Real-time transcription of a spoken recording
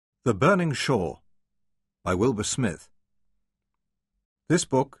The Burning Shore by Wilbur Smith. This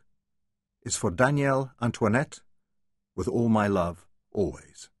book is for Danielle Antoinette, with all my love,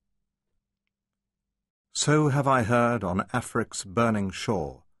 always. So have I heard on Afric's burning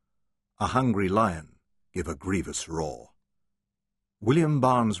shore a hungry lion give a grievous roar. William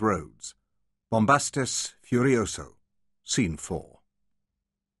Barnes Rhodes, Bombastis Furioso, Scene 4.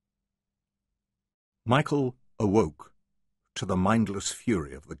 Michael awoke to the mindless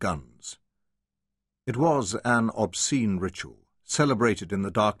fury of the guns. It was an obscene ritual, celebrated in the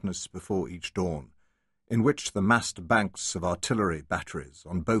darkness before each dawn, in which the massed banks of artillery batteries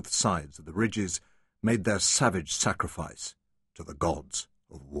on both sides of the ridges made their savage sacrifice to the gods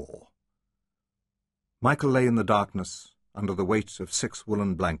of war. Michael lay in the darkness under the weight of 6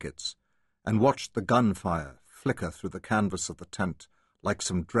 woolen blankets and watched the gunfire flicker through the canvas of the tent like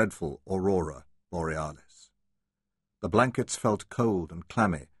some dreadful aurora borealis. The blankets felt cold and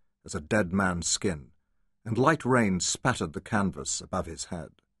clammy as a dead man's skin, and light rain spattered the canvas above his head.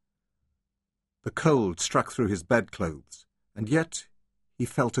 The cold struck through his bedclothes, and yet he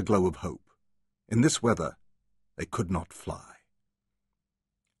felt a glow of hope. In this weather, they could not fly.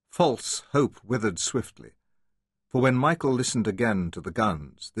 False hope withered swiftly, for when Michael listened again to the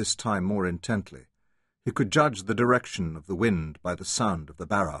guns, this time more intently, he could judge the direction of the wind by the sound of the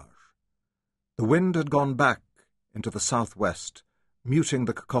barrage. The wind had gone back into the southwest, muting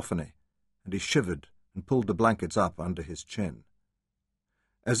the cacophony, and he shivered and pulled the blankets up under his chin.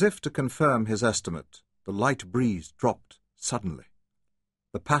 As if to confirm his estimate, the light breeze dropped suddenly.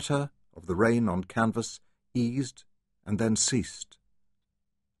 The patter of the rain on canvas eased and then ceased.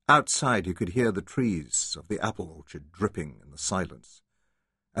 Outside he could hear the trees of the apple orchard dripping in the silence.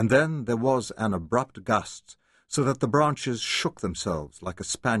 And then there was an abrupt gust, so that the branches shook themselves like a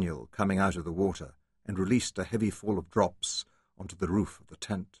spaniel coming out of the water, and released a heavy fall of drops onto the roof of the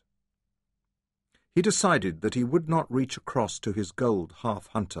tent. He decided that he would not reach across to his gold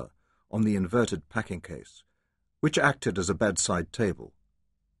half-hunter on the inverted packing case, which acted as a bedside table.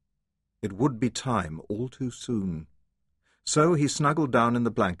 It would be time all too soon. So he snuggled down in the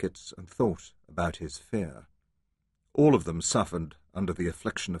blankets and thought about his fear. All of them suffered under the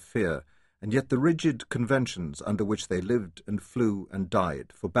affliction of fear, and yet the rigid conventions under which they lived and flew and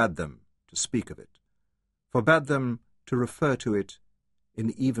died forbade them to speak of it, forbade them to refer to it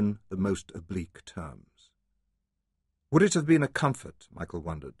in even the most oblique terms. Would it have been a comfort, Michael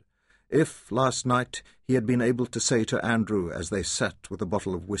wondered, if last night he had been able to say to Andrew, as they sat with a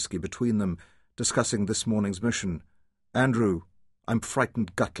bottle of whisky between them, discussing this morning's mission, "Andrew, I'm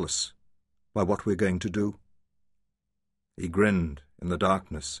frightened gutless by what we're going to do." He grinned in the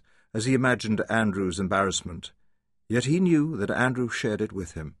darkness as he imagined Andrew's embarrassment, yet he knew that Andrew shared it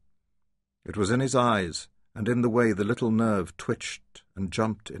with him. It was in his eyes, and in the way the little nerve twitched and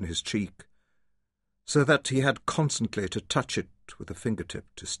jumped in his cheek, so that he had constantly to touch it with a fingertip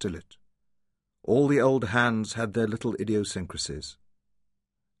to still it. All the old hands had their little idiosyncrasies.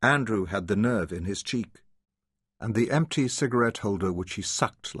 Andrew had the nerve in his cheek, and the empty cigarette-holder which he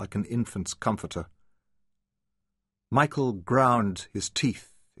sucked like an infant's comforter. Michael ground his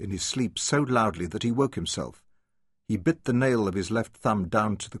teeth in his sleep so loudly that he woke himself. He bit the nail of his left thumb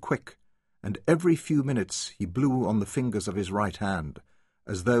down to the quick, and every few minutes he blew on the fingers of his right hand,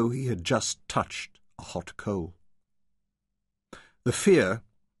 as though he had just touched a hot coal. The fear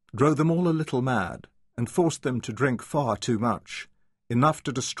drove them all a little mad, and forced them to drink far too much, enough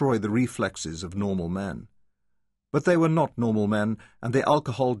to destroy the reflexes of normal men. But they were not normal men, and the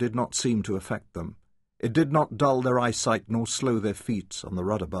alcohol did not seem to affect them. It did not dull their eyesight nor slow their feet on the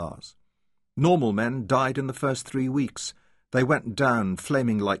rudder bars. Normal men died in the first 3 weeks. They went down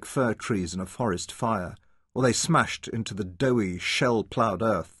flaming like fir trees in a forest fire, or they smashed into the doughy, shell-ploughed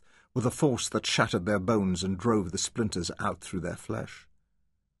earth with a force that shattered their bones and drove the splinters out through their flesh.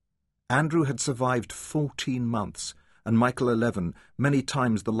 Andrew had survived 14 months, and Michael 11, many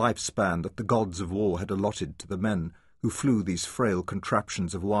times the lifespan that the gods of war had allotted to the men who flew these frail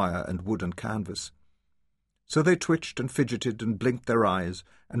contraptions of wire and wood and canvas. So they twitched and fidgeted and blinked their eyes,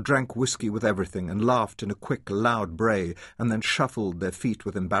 and drank whisky with everything, and laughed in a quick, loud bray, and then shuffled their feet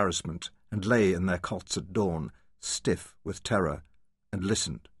with embarrassment, and lay in their cots at dawn, stiff with terror, and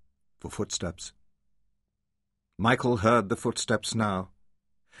listened for footsteps. Michael heard the footsteps now.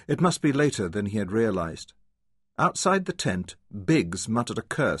 It must be later than he had realized. Outside the tent, Biggs muttered a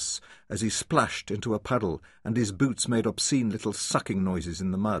curse as he splashed into a puddle, and his boots made obscene little sucking noises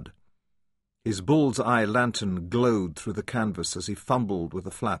in the mud. His bull's-eye lantern glowed through the canvas as he fumbled with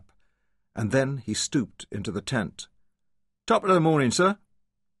a flap, and then he stooped into the tent. "Top of the morning, sir."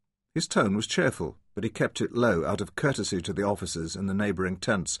 His tone was cheerful, but he kept it low out of courtesy to the officers in the neighbouring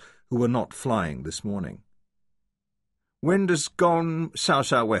tents who were not flying this morning. "Wind has gone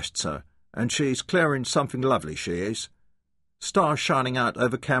south-southwest, sir, and she's clearing something lovely, she is. Stars shining out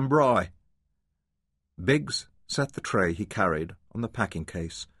over Cambrai." Biggs set the tray he carried on the packing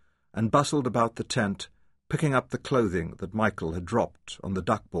case and bustled about the tent, picking up the clothing that Michael had dropped on the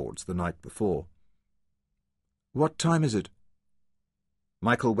duckboards the night before. "What time is it?"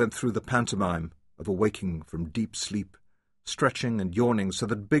 Michael went through the pantomime of awaking from deep sleep, stretching and yawning so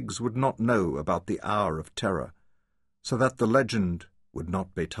that Biggs would not know about the hour of terror, so that the legend would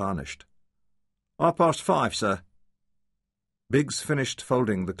not be tarnished. "5:30, sir." Biggs finished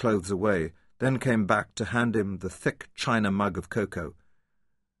folding the clothes away, then came back to hand him the thick china mug of cocoa.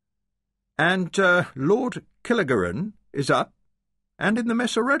 "And Lord Killigrewen is up, and in the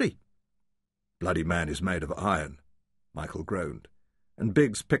mess already." "Bloody man is made of iron," Michael groaned, and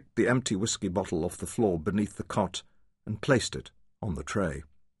Biggs picked the empty whisky bottle off the floor beneath the cot and placed it on the tray.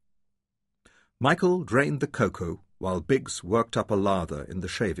 Michael drained the cocoa while Biggs worked up a lather in the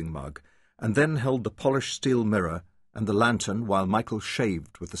shaving mug, and then held the polished steel mirror and the lantern while Michael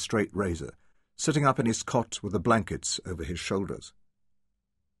shaved with a straight razor, sitting up in his cot with the blankets over his shoulders.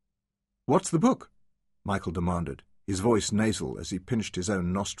 "What's the book?" Michael demanded, his voice nasal as he pinched his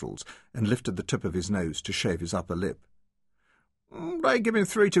own nostrils and lifted the tip of his nose to shave his upper lip. "They give him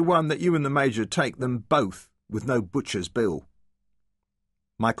 3-1 that you and the Major take them both, with no butcher's bill."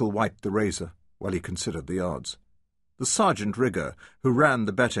 Michael wiped the razor while he considered the odds. The sergeant rigger, who ran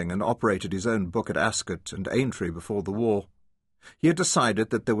the betting and operated his own book at Ascot and Aintree before the war, he had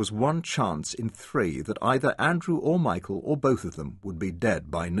decided that there was 1 chance in 3 that either Andrew or Michael or both of them would be dead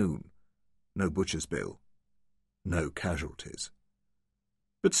by noon. No butcher's bill. No casualties.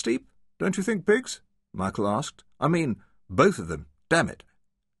 "Bit steep, don't you think, Biggs?" Michael asked. "I mean, both of them, damn it."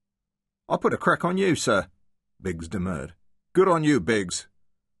 "I'll put a crack on you, sir," Biggs demurred. "Good on you, Biggs.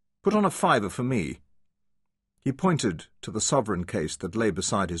 Put on a $5 for me." He pointed to the sovereign case that lay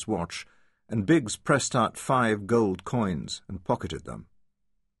beside his watch, and Biggs pressed out 5 gold coins and pocketed them.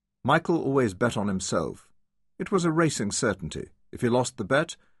 Michael always bet on himself. It was a racing certainty. If he lost the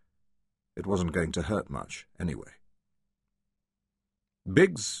bet, it wasn't going to hurt much anyway.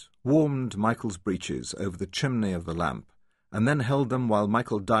 Biggs warmed Michael's breeches over the chimney of the lamp, and then held them while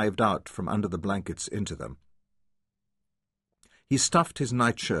Michael dived out from under the blankets into them. He stuffed his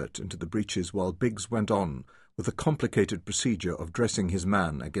nightshirt into the breeches while Biggs went on with the complicated procedure of dressing his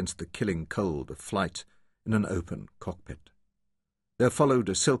man against the killing cold of flight in an open cockpit. There followed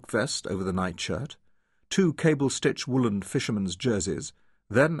a silk vest over the nightshirt, 2 cable-stitch woolen fisherman's jerseys,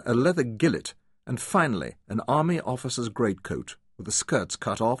 then a leather gillet, and finally an army officer's greatcoat with the skirts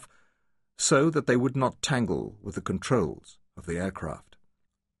cut off so that they would not tangle with the controls of the aircraft.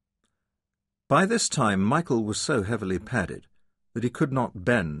 By this time Michael was so heavily padded that he could not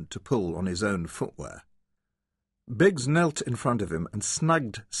bend to pull on his own footwear. Biggs knelt in front of him and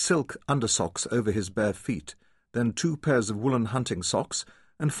snugged silk undersocks over his bare feet, then 2 pairs of woolen hunting socks,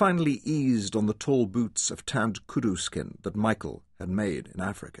 and finally eased on the tall boots of tanned kudu skin that Michael had made in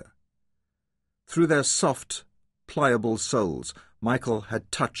Africa. Through their soft, pliable soles, Michael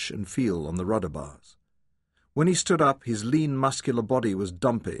had touch and feel on the rudder bars. When he stood up, his lean, muscular body was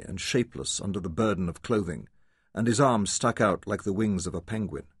dumpy and shapeless under the burden of clothing, and his arms stuck out like the wings of a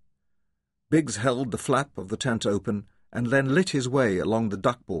penguin. Biggs held the flap of the tent open and then lit his way along the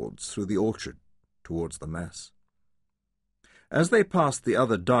duckboards through the orchard towards the mess. As they passed the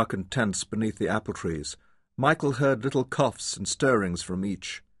other darkened tents beneath the apple trees, Michael heard little coughs and stirrings from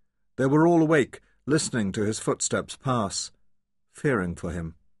each. They were all awake, listening to his footsteps pass, fearing for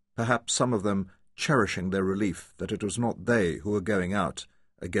him, perhaps some of them cherishing their relief that it was not they who were going out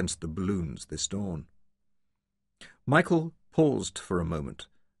against the balloons this dawn. Michael paused for a moment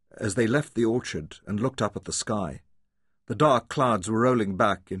as they left the orchard and looked up at the sky. The dark clouds were rolling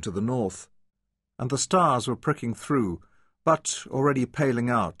back into the north, and the stars were pricking through, but already paling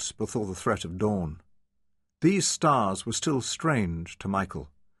out before the threat of dawn. These stars were still strange to Michael,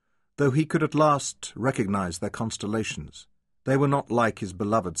 though he could at last recognize their constellations. They were not like his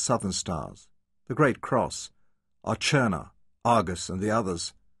beloved southern stars, the Great Cross, Archerna, Argus, and the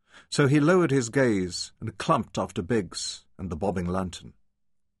others, so he lowered his gaze and clumped after Biggs and the bobbing lantern.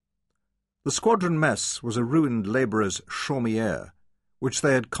 The squadron mess was a ruined labourer's chaumière, which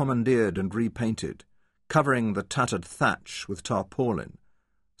they had commandeered and repainted, covering the tattered thatch with tarpaulin,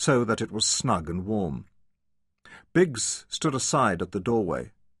 so that it was snug and warm. Biggs stood aside at the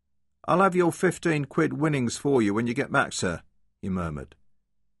doorway. "I'll have your 15 quid winnings for you when you get back, sir," he murmured.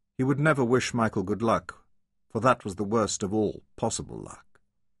 He would never wish Michael good luck, for that was the worst of all possible luck.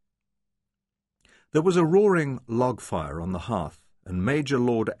 There was a roaring log fire on the hearth, and Major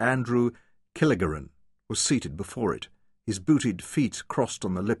Lord Andrew Killigaran was seated before it, his booted feet crossed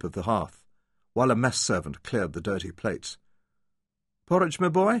on the lip of the hearth, while a mess servant cleared the dirty plates. "Porridge, my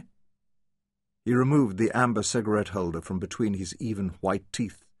boy?" He removed the amber cigarette-holder from between his even white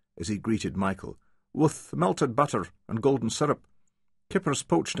teeth as he greeted Michael. "With melted butter and golden syrup. Kippers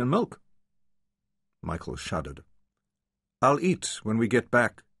poached in milk." Michael shuddered. "I'll eat when we get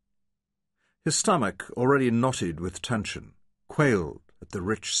back." His stomach, already knotted with tension, quailed at the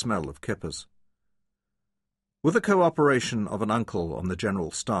rich smell of kippers. With the cooperation of an uncle on the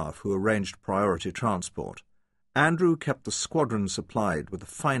general staff who arranged priority transport, Andrew kept the squadron supplied with the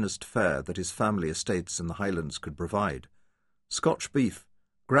finest fare that his family estates in the Highlands could provide: Scotch beef,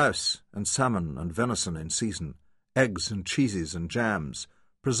 grouse and salmon and venison in season, eggs and cheeses and jams,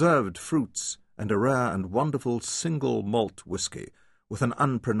 preserved fruits, and a rare and wonderful single malt whisky with an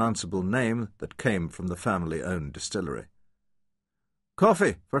unpronounceable name that came from the family-owned distillery.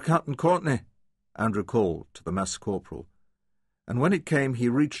 "Coffee for Captain Courtney," Andrew called to the mess corporal, and when it came he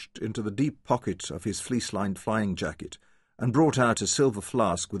reached into the deep pocket of his fleece-lined flying jacket and brought out a silver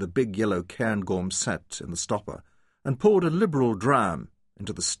flask with a big yellow cairngorm set in the stopper and poured a liberal dram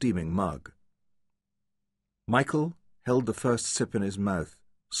into the steaming mug. Michael held the first sip in his mouth,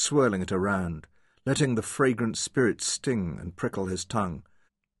 swirling it around, letting the fragrant spirit sting and prickle his tongue.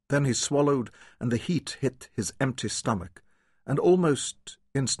 Then he swallowed, and the heat hit his empty stomach, and almost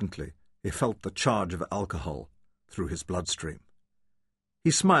instantly he felt the charge of alcohol through his bloodstream. He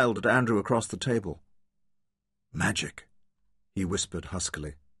smiled at Andrew across the table. "Magic," he whispered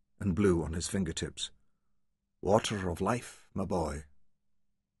huskily, and blew on his fingertips. "Water of life, my boy."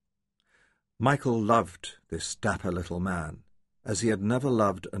 Michael loved this dapper little man, as he had never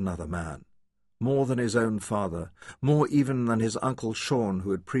loved another man, more than his own father, more even than his Uncle Sean,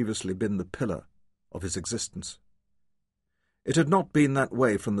 who had previously been the pillar of his existence. It had not been that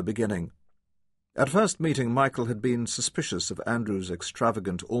way from the beginning. At first meeting, Michael had been suspicious of Andrew's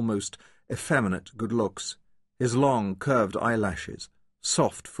extravagant, almost effeminate good looks, his long, curved eyelashes,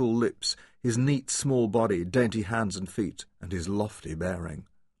 soft, full lips, his neat, small body, dainty hands and feet, and his lofty bearing.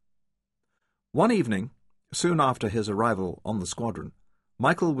 One evening, soon after his arrival on the squadron,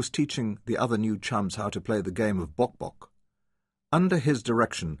 Michael was teaching the other new chums how to play the game of bok-bok. Under his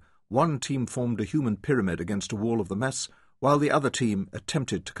direction, one team formed a human pyramid against a wall of the mess, while the other team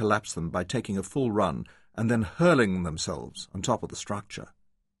attempted to collapse them by taking a full run and then hurling themselves on top of the structure.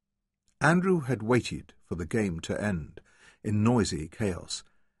 Andrew had waited for the game to end, in noisy chaos,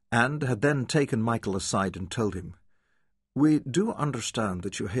 and had then taken Michael aside and told him, "We do understand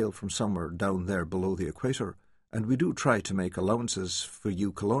that you hail from somewhere down there below the equator, and we do try to make allowances for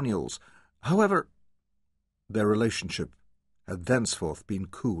you colonials. However—" Their relationship had thenceforth been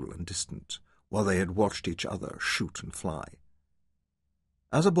cool and distant, while they had watched each other shoot and fly.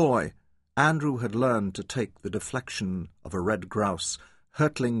 As a boy, Andrew had learned to take the deflection of a red grouse,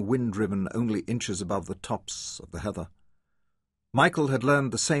 hurtling wind-driven only inches above the tops of the heather. Michael had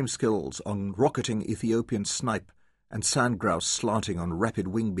learned the same skills on rocketing Ethiopian snipe and sand grouse slanting on rapid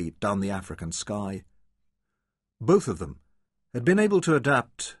wing-beat down the African sky. Both of them had been able to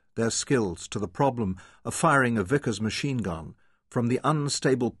adapt their skills to the problem of firing a Vickers machine gun from the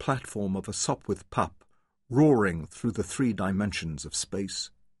unstable platform of a Sopwith pup, roaring through the 3 dimensions of space.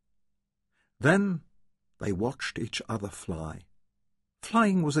 Then they watched each other fly.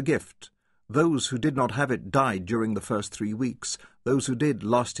 Flying was a gift. Those who did not have it died during the first 3 weeks. Those who did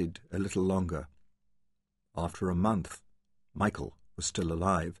lasted a little longer. After a month, Michael was still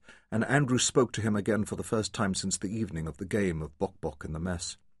alive, and Andrew spoke to him again for the first time since the evening of the game of bok-bok in the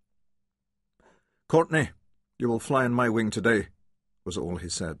mess. "Courtney, you will fly in my wing today," was all he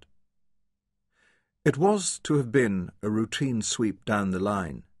said. It was to have been a routine sweep down the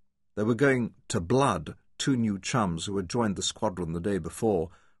line. They were going to blood 2 new chums who had joined the squadron the day before,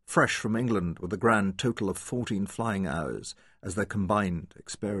 fresh from England with a grand total of 14 flying hours as their combined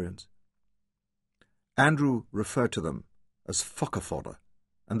experience. Andrew referred to them as fucker fodder,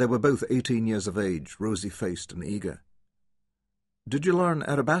 and they were both 18 years of age, rosy-faced and eager. "Did you learn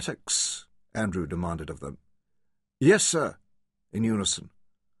aerobatics?" Andrew demanded of them. "Yes, sir," in unison.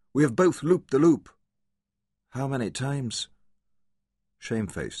 "We have both looped the loop." "How many times?"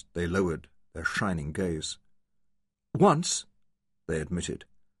 Shamefaced, they lowered their shining gaze. "Once," they admitted.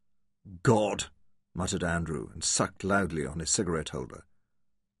 "God," muttered Andrew, and sucked loudly on his cigarette-holder.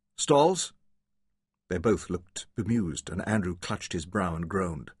 "Stalls?" They both looked bemused, and Andrew clutched his brow and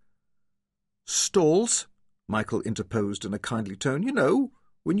groaned. "Stalls?" Michael interposed in a kindly tone. "You know,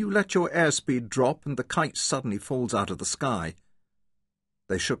 when you let your airspeed drop and the kite suddenly falls out of the sky."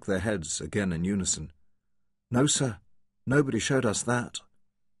 They shook their heads again in unison. "No, sir. Nobody showed us that."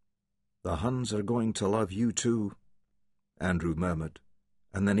 "The Huns are going to love you too," Andrew murmured,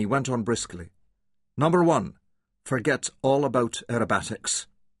 and then he went on briskly. "Number 1, forget all about aerobatics.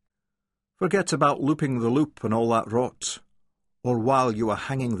 Forget about looping the loop and all that rot. Or while you are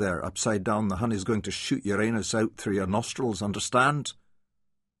hanging there upside down, the Hun is going to shoot Uranus out through your nostrils, understand?"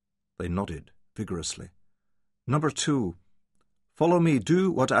 They nodded vigorously. "Number 2, follow me,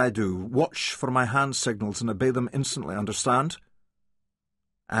 do what I do. Watch for my hand signals and obey them instantly, understand?"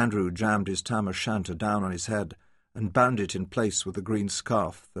 Andrew jammed his tam-o'-shanter down on his head and bound it in place with the green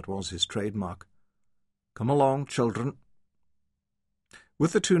scarf that was his trademark. "Come along, children."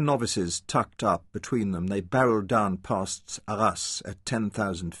 With the 2 novices tucked up between them, they barreled down past Arras at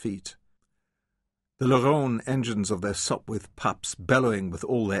 10,000 feet. The Lorraine engines of their Sopwith pups bellowing with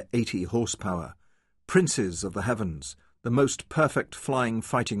all their 80 horsepower, princes of the heavens, the most perfect flying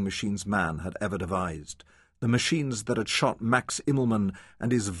fighting machines man had ever devised, the machines that had shot Max Immelmann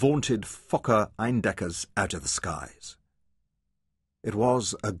and his vaunted Fokker Eindeckers out of the skies. It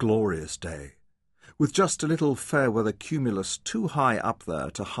was a glorious day, with just a little fair-weather cumulus too high up there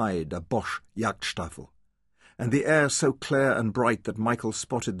to hide a Bosch Jagdstaffel, and the air so clear and bright that Michael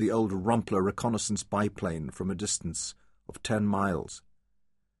spotted the old Rumpler reconnaissance biplane from a distance of 10 miles.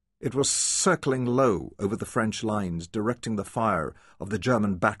 It was circling low over the French lines, directing the fire of the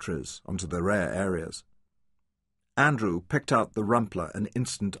German batteries onto the rare areas. Andrew picked out the Rumpler an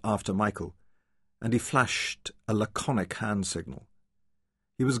instant after Michael, and he flashed a laconic hand signal.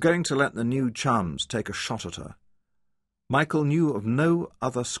 He was going to let the new chums take a shot at her. Michael knew of no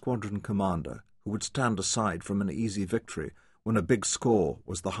other squadron commander who would stand aside from an easy victory when a big score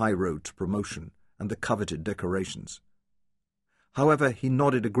was the high road to promotion and the coveted decorations. However, he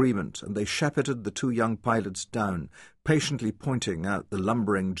nodded agreement, and they shepherded the 2 young pilots down, patiently pointing out the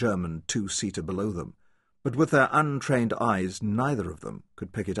lumbering German 2-seater below them. But with their untrained eyes, neither of them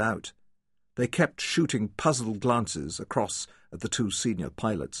could pick it out. They kept shooting puzzled glances across at the 2 senior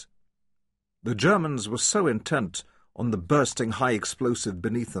pilots. The Germans were so intent on the bursting high explosive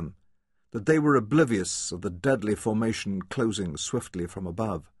beneath them that they were oblivious of the deadly formation closing swiftly from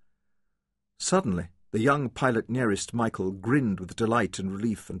above. Suddenly, the young pilot nearest Michael grinned with delight and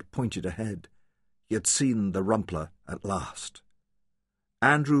relief and pointed ahead. He had seen the Rumpler at last.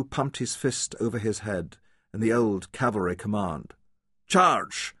 Andrew pumped his fist over his head in the old cavalry command,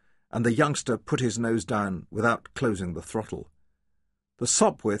 "Charge!" and the youngster put his nose down without closing the throttle. The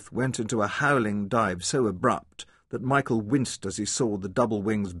Sopwith went into a howling dive so abrupt that Michael winced as he saw the double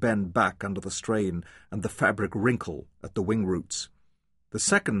wings bend back under the strain and the fabric wrinkle at the wing roots. The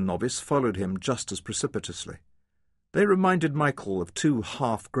second novice followed him just as precipitously. They reminded Michael of 2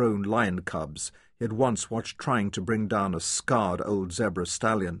 half-grown lion cubs he had once watched trying to bring down a scarred old zebra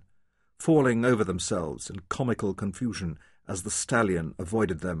stallion, falling over themselves in comical confusion as the stallion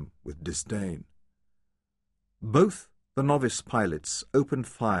avoided them with disdain. Both the novice pilots opened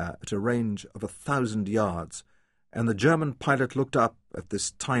fire at a range of 1,000 yards, and the German pilot looked up at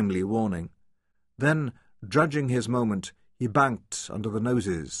this timely warning. Then, judging his moment, he banked under the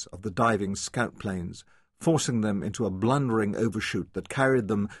noses of the diving scout planes, forcing them into a blundering overshoot that carried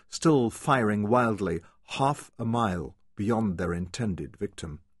them, still firing wildly, 1/2 a mile beyond their intended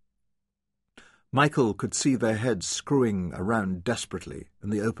victim. Michael could see their heads screwing around desperately in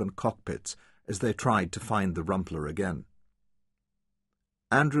the open cockpits as they tried to find the Rumpler again.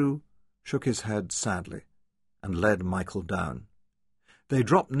 Andrew shook his head sadly and led Michael down. They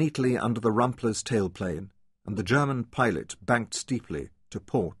dropped neatly under the Rumpler's tailplane, and the German pilot banked steeply to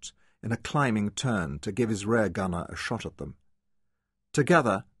port in a climbing turn to give his rear gunner a shot at them.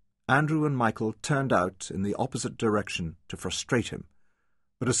 Together, Andrew and Michael turned out in the opposite direction to frustrate him,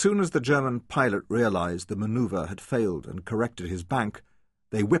 but as soon as the German pilot realized the maneuver had failed and corrected his bank,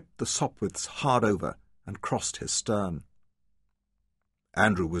 they whipped the Sopwiths hard over and crossed his stern.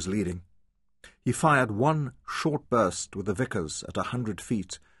 Andrew was leading. He fired 1 short burst with the Vickers at 100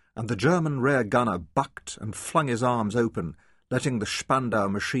 feet, and the German rear gunner bucked and flung his arms open, letting the Spandau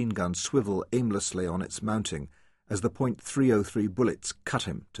machine gun swivel aimlessly on its mounting as the .303 bullets cut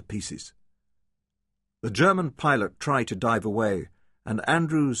him to pieces. The German pilot tried to dive away, and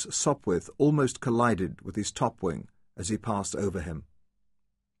Andrew's Sopwith almost collided with his top wing as he passed over him.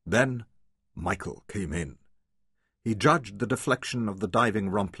 Then Michael came in. He judged the deflection of the diving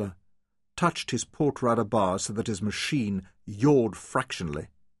Rumpler, touched his port rudder bar so that his machine yawed fractionally,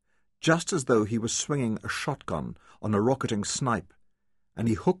 just as though he was swinging a shotgun on a rocketing snipe, and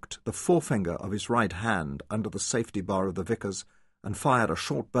he hooked the forefinger of his right hand under the safety bar of the Vickers and fired a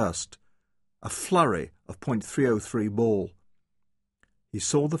short burst, a flurry of .303 ball. He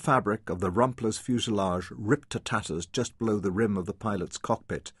saw the fabric of the Rumpler's fuselage ripped to tatters just below the rim of the pilot's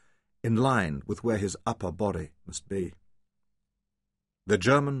cockpit, in line with where his upper body must be. The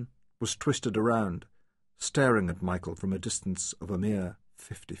German was twisted around, staring at Michael from a distance of a mere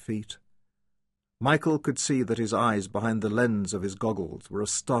 50 feet. Michael could see that his eyes behind the lens of his goggles were a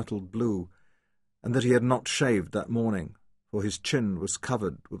startled blue, and that he had not shaved that morning, for his chin was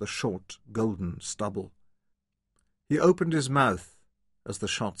covered with a short golden stubble. He opened his mouth as the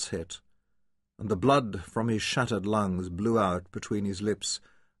shots hit, and the blood from his shattered lungs blew out between his lips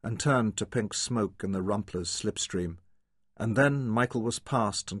and turned to pink smoke in the Rumpler's slipstream, and then Michael was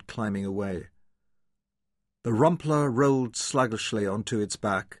past and climbing away. The Rumpler rolled sluggishly onto its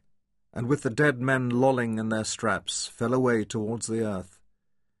back, and with the dead men lolling in their straps, fell away towards the earth.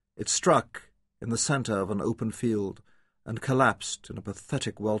 It struck in the centre of an open field and collapsed in a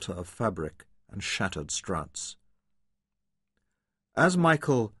pathetic welter of fabric and shattered struts. As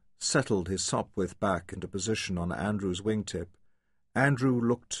Michael settled his Sopwith back into position on Andrew's wingtip, Andrew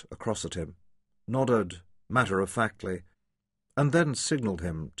looked across at him, nodded matter-of-factly, and then signalled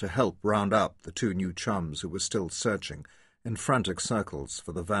him to help round up the two new chums who were still searching in frantic circles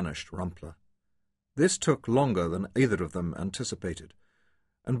for the vanished Rumpler. This took longer than either of them anticipated,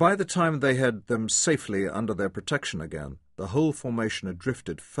 and by the time they had them safely under their protection again, the whole formation had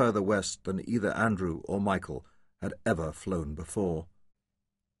drifted further west than either Andrew or Michael had ever flown before.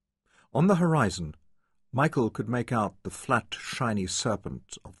 On the horizon, Michael could make out the flat, shiny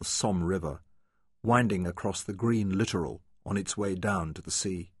serpent of the Somme River, winding across the green littoral on its way down to the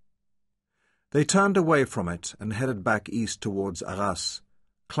sea. They turned away from it and headed back east towards Arras,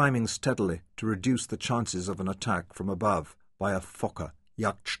 climbing steadily to reduce the chances of an attack from above by a Fokker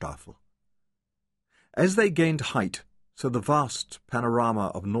Jagdstaffel. As they gained height, so the vast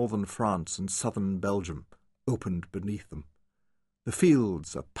panorama of northern France and southern Belgium opened beneath them. The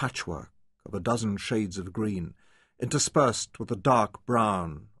fields a patchwork of a dozen shades of green, interspersed with the dark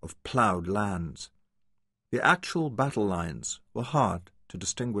brown of ploughed lands. The actual battle lines were hard to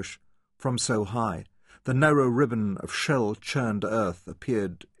distinguish from so high. The narrow ribbon of shell-churned earth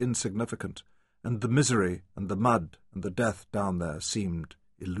appeared insignificant, and the misery and the mud and the death down there seemed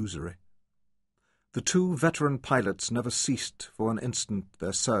illusory. The two veteran pilots never ceased for an instant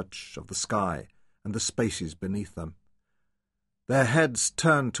their search of the sky and the spaces beneath them. Their heads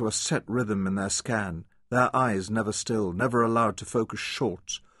turned to a set rhythm in their scan, their eyes never still, never allowed to focus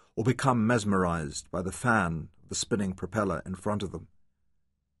short or become mesmerized by the fan of the spinning propeller in front of them.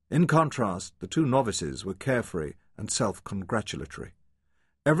 In contrast, the two novices were carefree and self-congratulatory.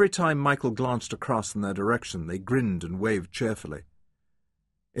 Every time Michael glanced across in their direction, they grinned and waved cheerfully.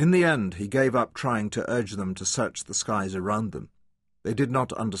 In the end, he gave up trying to urge them to search the skies around them. They did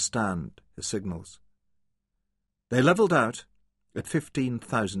not understand his signals. They levelled out at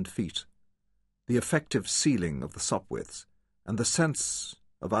 15,000 feet, the effective ceiling of the Sopwiths, and the sense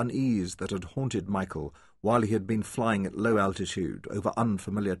of unease that had haunted Michael while he had been flying at low altitude over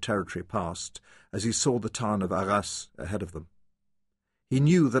unfamiliar territory passed as he saw the town of Arras ahead of them. He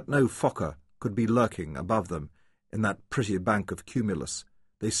knew that no Fokker could be lurking above them in that pretty bank of cumulus.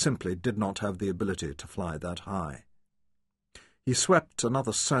 They simply did not have the ability to fly that high. He swept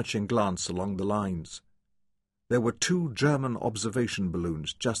another searching glance along the lines. There were two German observation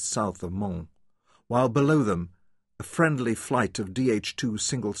balloons just south of Mons, while below them a friendly flight of DH-2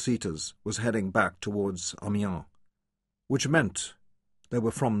 single-seaters was heading back towards Amiens, which meant they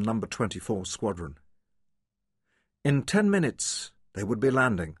were from No. 24 Squadron. In 10 minutes they would be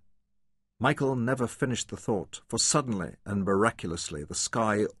landing. Michael never finished the thought, for suddenly and miraculously the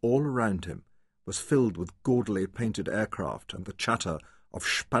sky all around him was filled with gaudily painted aircraft and the chatter of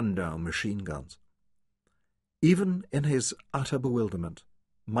Spandau machine guns. Even in his utter bewilderment,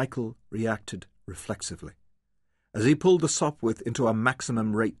 Michael reacted reflexively. As he pulled the Sopwith into a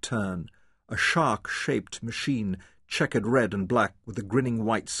maximum-rate turn, a shark-shaped machine, checkered red and black with a grinning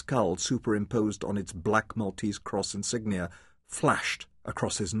white skull superimposed on its black Maltese cross insignia, flashed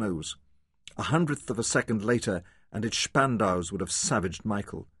across his nose. 1/100th of a second later, and its Spandaus would have savaged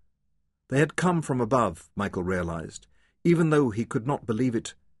Michael. They had come from above, Michael realized, even though he could not believe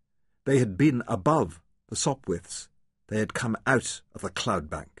it. They had been above the Sopwiths. They had come out of the cloud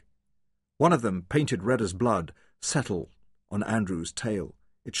bank. One of them, painted red as blood, settled on Andrew's tail,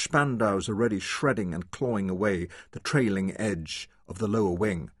 its Spandaus already shredding and clawing away the trailing edge of the lower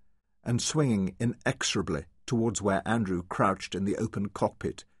wing, and swinging inexorably towards where Andrew crouched in the open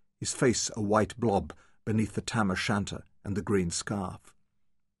cockpit, his face a white blob beneath the tam-o'-shanter and the green scarf.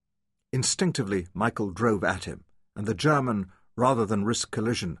 Instinctively, Michael drove at him, and the German, rather than risk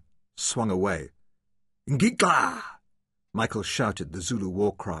collision, swung away. "Ngikla!" Michael shouted the Zulu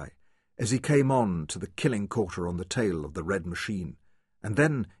war cry as he came on to the killing quarter on the tail of the red machine, and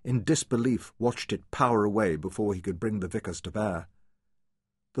then, in disbelief, watched it power away before he could bring the Vickers to bear.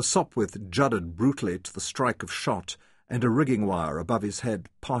 The Sopwith judded brutally to the strike of shot, and a rigging wire above his head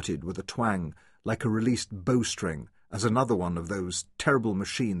parted with a twang like a released bowstring as another one of those terrible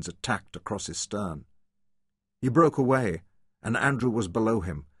machines attacked across his stern. He broke away, and Andrew was below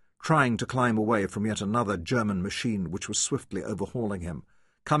him, trying to climb away from yet another German machine which was swiftly overhauling him,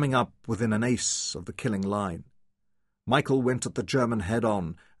 coming up within an ace of the killing line. Michael went at the German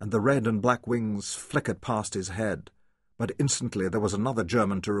head-on, and the red and black wings flickered past his head, but instantly there was another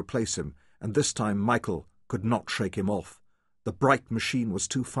German to replace him, and this time Michael could not shake him off. The bright machine was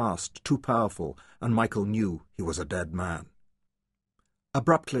too fast, too powerful, and Michael knew he was a dead man.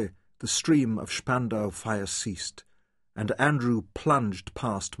 Abruptly, the stream of Spandau fire ceased, and Andrew plunged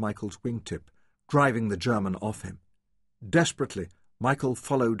past Michael's wingtip, driving the German off him. Desperately, Michael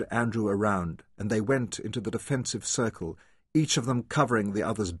followed Andrew around, and they went into the defensive circle, each of them covering the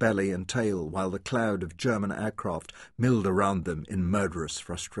other's belly and tail while the cloud of German aircraft milled around them in murderous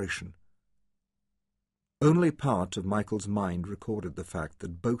frustration. Only part of Michael's mind recorded the fact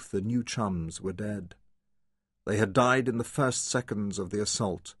that both the new chums were dead. They had died in the first seconds of the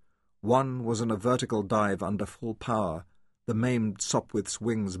assault. One was in a vertical dive under full power, the maimed Sopwith's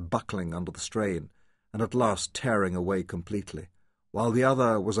wings buckling under the strain, and at last tearing away completely, while the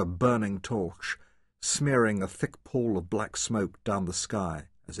other was a burning torch, smearing a thick pall of black smoke down the sky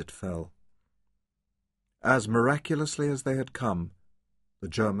as it fell. As miraculously as they had come, the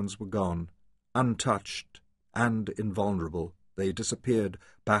Germans were gone. Untouched and invulnerable, they disappeared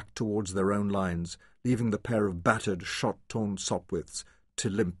back towards their own lines, leaving the pair of battered, shot-torn Sopwiths to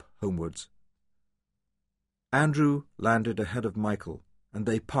limp homewards. Andrew landed ahead of Michael, and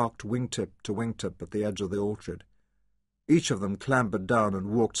they parked wingtip to wingtip at the edge of the orchard. Each of them clambered down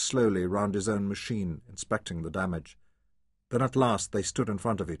and walked slowly round his own machine, inspecting the damage. Then at last they stood in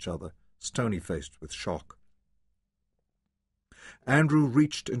front of each other, stony-faced with shock. Andrew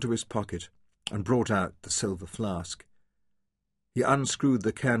reached into his pocket and brought out the silver flask. He unscrewed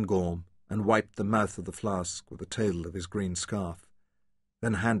the cairngorm and wiped the mouth of the flask with the tail of his green scarf,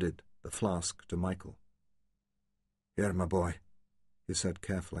 then handed the flask to Michael. "Here, my boy," he said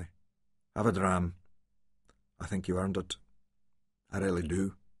carefully. "Have a dram. I think you earned it. I really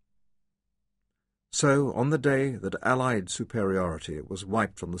do." So, on the day that Allied superiority was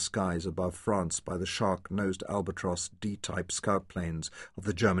wiped from the skies above France by the shark-nosed Albatros D-type scout planes of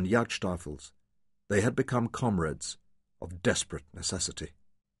the German Jagdstaffels, they had become comrades of desperate necessity.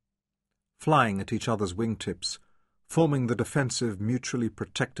 Flying at each other's wingtips, forming the defensive, mutually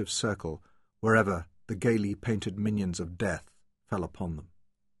protective circle wherever the gaily painted minions of death fell upon them.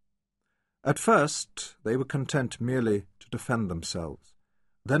 At first, they were content merely to defend themselves.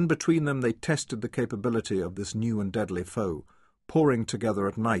 Then between them they tested the capability of this new and deadly foe, poring together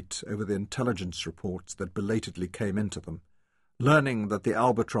at night over the intelligence reports that belatedly came into them, learning that the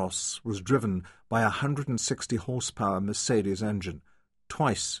Albatros was driven by a 160-horsepower Mercedes engine,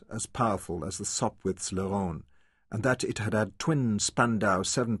 twice as powerful as the Sopwith's Leron, and that it had had twin Spandau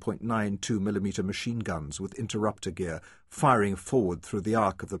 7.92mm machine guns with interrupter gear firing forward through the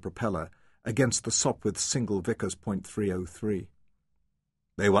arc of the propeller against the Sopwith's single Vickers .303.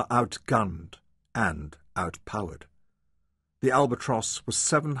 They were outgunned and outpowered. The Albatros was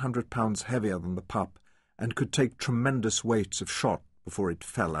 700 pounds heavier than the pup and could take tremendous weights of shot before it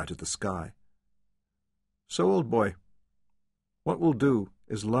fell out of the sky. "So, old boy, what we'll do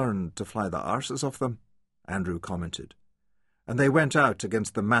is learn to fly the arses off them," Andrew commented, and they went out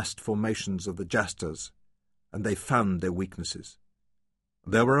against the massed formations of the Jasters, and they found their weaknesses.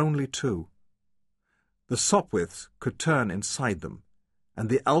 There were only two. The Sopwiths could turn inside them, and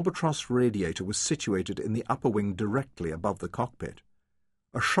the Albatros radiator was situated in the upper wing directly above the cockpit.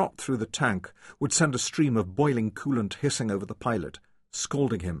 A shot through the tank would send a stream of boiling coolant hissing over the pilot,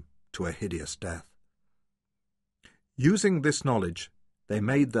 scalding him to a hideous death. Using this knowledge, they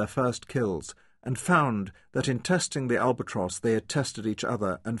made their first kills, and found that in testing the Albatros they had tested each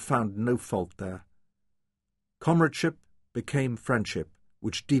other and found no fault there. Comradeship became friendship,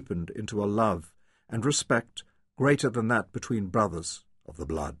 which deepened into a love and respect greater than that between brothers of the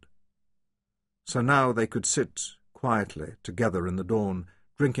blood. So now they could sit quietly together in the dawn,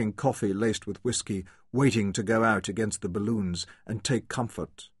 drinking coffee laced with whiskey, waiting to go out against the balloons and take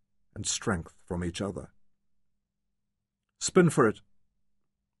comfort and strength from each other. "Spin for it."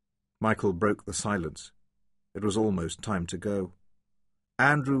 Michael broke the silence. It was almost time to go.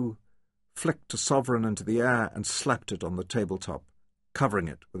 Andrew flicked a sovereign into the air and slapped it on the tabletop, covering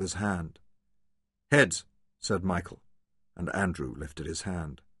it with his hand. "Heads," said Michael, and Andrew lifted his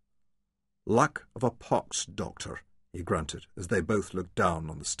hand. "Luck of a pox, Doctor," he grunted, as they both looked down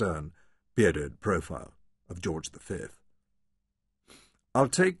on the stern, bearded profile of George V. "I'll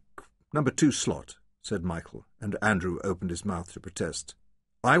take number 2 slot," said Michael, and Andrew opened his mouth to protest.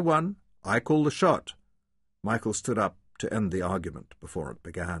 "I won. I call the shot." Michael stood up to end the argument before it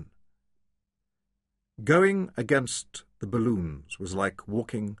began. Going against the balloons was like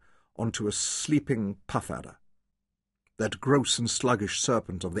walking onto a sleeping puff-adder, that gross and sluggish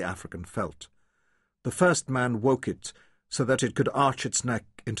serpent of the African veldt. The first man woke it so that it could arch its neck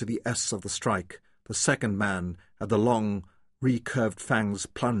into the S of the strike. The second man had the long, recurved fangs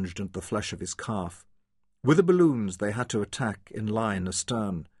plunged into the flesh of his calf. With the balloons they had to attack in line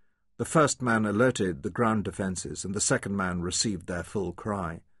astern. The first man alerted the ground defences, and the second man received their full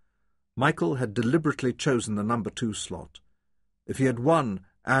cry. Michael had deliberately chosen the number 2 slot. If he had won,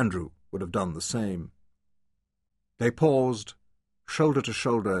 Andrew would have done the same. They paused, shoulder to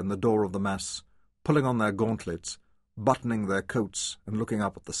shoulder in the door of the mess, pulling on their gauntlets, buttoning their coats and looking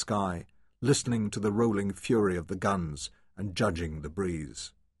up at the sky, listening to the rolling fury of the guns and judging the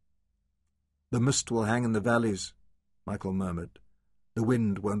breeze. "The mist will hang in the valleys," Michael murmured. "The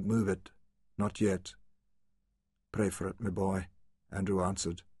wind won't move it. Not yet." "Pray for it, my boy," Andrew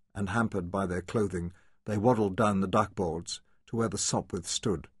answered, and hampered by their clothing, they waddled down the duckboards to where the Sopwith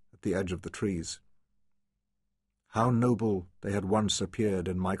stood at the edge of the trees. How noble they had once appeared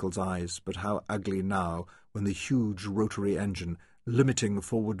in Michael's eyes, but how ugly now when the huge rotary engine, limiting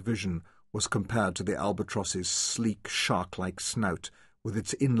forward vision, was compared to the Albatross's sleek, shark-like snout with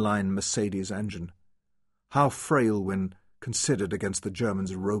its inline Mercedes engine. How frail when considered against the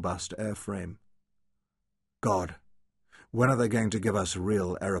Germans' robust airframe. "God, when are they going to give us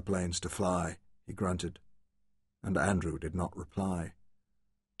real aeroplanes to fly?" he grunted. And Andrew did not reply.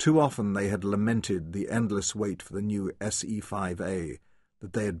 Too often they had lamented the endless wait for the new SE-5A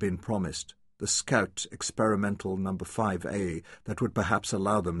that they had been promised, the Scout experimental number 5A that would perhaps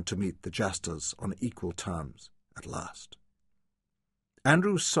allow them to meet the Jasters on equal terms at last.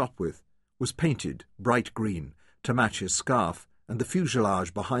 Andrew's Sopwith was painted bright green to match his scarf, and the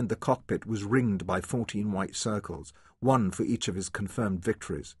fuselage behind the cockpit was ringed by 14 white circles, one for each of his confirmed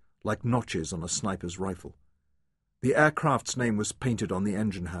victories, like notches on a sniper's rifle. The aircraft's name was painted on the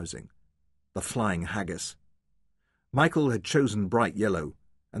engine housing, the Flying Haggis. Michael had chosen bright yellow,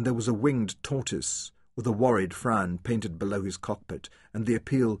 and there was a winged tortoise with a worried frown painted below his cockpit, and the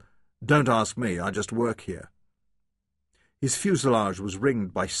appeal, "Don't ask me, I just work here." His fuselage was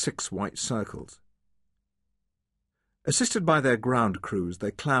ringed by 6 white circles. Assisted by their ground crews,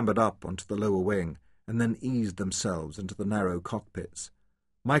 they clambered up onto the lower wing, and then eased themselves into the narrow cockpits.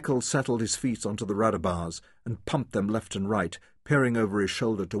 Michael settled his feet onto the rudder bars and pumped them left and right, peering over his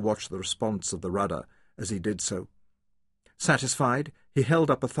shoulder to watch the response of the rudder as he did so. Satisfied, he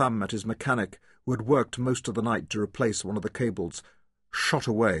held up a thumb at his mechanic, who had worked most of the night to replace one of the cables, shot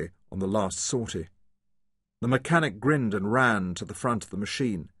away on the last sortie. The mechanic grinned and ran to the front of the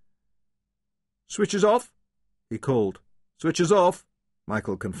machine. "Switches off?" he called. "Switches off,"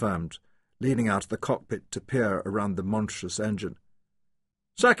 Michael confirmed, leaning out of the cockpit to peer around the monstrous engine.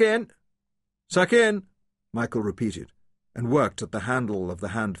 "Suck in! Suck in!" Michael repeated, and worked at the handle of the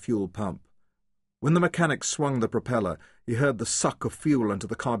hand fuel pump. When the mechanic swung the propeller, he heard the suck of fuel into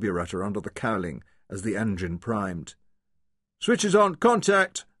the carburetor under the cowling as the engine primed. "Switches on!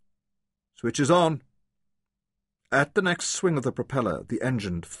 Contact!" "Switches on!" At the next swing of the propeller, the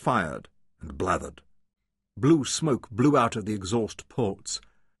engine fired and blathered. Blue smoke blew out of the exhaust ports,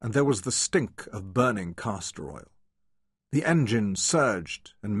 and there was the stink of burning castor oil. The engine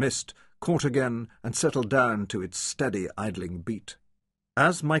surged and missed, caught again, and settled down to its steady idling beat.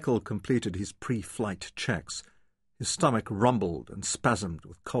 As Michael completed his pre-flight checks, his stomach rumbled and spasmed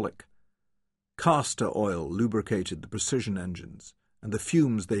with colic. Castor oil lubricated the precision engines, and the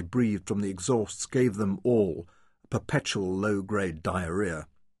fumes they breathed from the exhausts gave them all a perpetual low-grade diarrhea.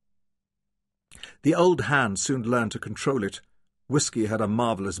 The old hand soon learned to control it. Whiskey had a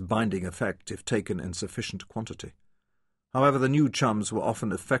marvellous binding effect if taken in sufficient quantity. However, the new chums were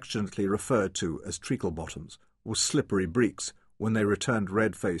often affectionately referred to as treacle-bottoms or slippery breeks when they returned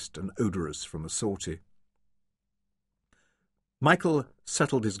red-faced and odorous from a sortie. Michael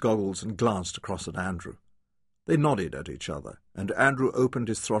settled his goggles and glanced across at Andrew. They nodded at each other, and Andrew opened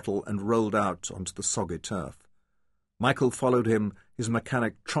his throttle and rolled out onto the soggy turf. Michael followed him, his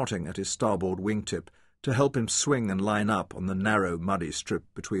mechanic trotting at his starboard wingtip to help him swing and line up on the narrow, muddy strip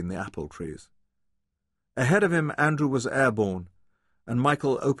between the apple trees. Ahead of him, Andrew was airborne, and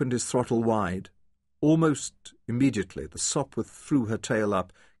Michael opened his throttle wide. Almost immediately, the Sopwith threw her tail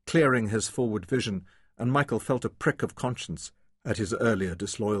up, clearing his forward vision, and Michael felt a prick of conscience at his earlier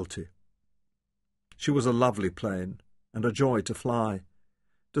disloyalty. She was a lovely plane, and a joy to fly.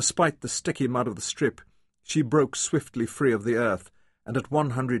 Despite the sticky mud of the strip, she broke swiftly free of the earth, and at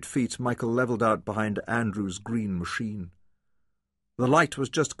 100 feet Michael levelled out behind Andrew's green machine. The light was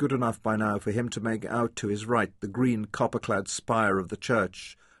just good enough by now for him to make out to his right the green copper-clad spire of the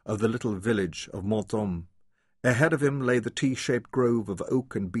church of the little village of Monthaume. Ahead of him lay the T-shaped grove of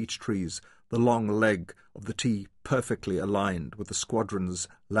oak and beech trees, the long leg of the T perfectly aligned with the squadron's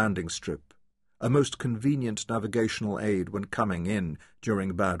landing strip, a most convenient navigational aid when coming in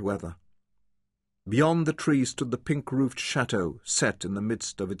during bad weather. Beyond the tree stood the pink-roofed chateau set in the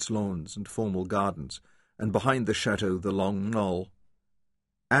midst of its lawns and formal gardens, and behind the chateau the long knoll.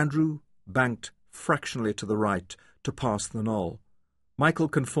 Andrew banked fractionally to the right to pass the knoll. Michael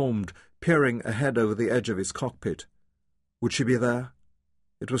conformed, peering ahead over the edge of his cockpit. Would she be there?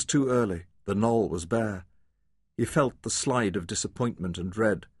 It was too early. The knoll was bare. He felt the slide of disappointment and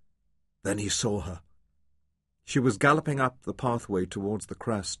dread. Then he saw her. She was galloping up the pathway towards the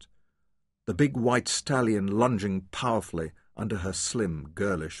crest, the big white stallion lunging powerfully under her slim,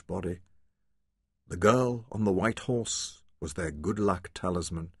 girlish body. The girl on the white horse was their good-luck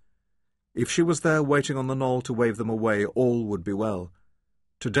talisman. If she was there waiting on the knoll to wave them away, all would be well.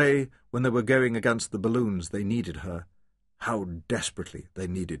 Today, when they were going against the balloons, they needed her. How desperately they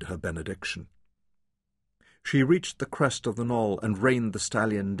needed her benediction. She reached the crest of the knoll and reined the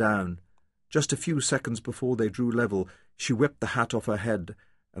stallion down. Just a few seconds before they drew level, she whipped the hat off her head,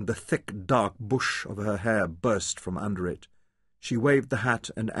 and the thick, dark bush of her hair burst from under it. She waved the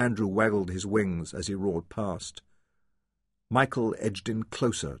hat, and Andrew waggled his wings as he roared past. Michael edged in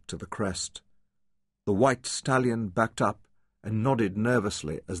closer to the crest. The white stallion backed up and nodded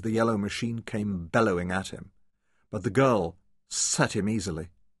nervously as the yellow machine came bellowing at him. But the girl sat him easily,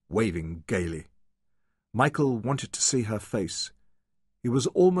 waving gaily. Michael wanted to see her face. He was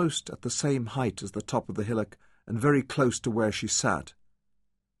almost at the same height as the top of the hillock and very close to where she sat.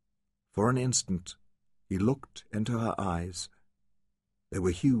 For an instant he looked into her eyes. They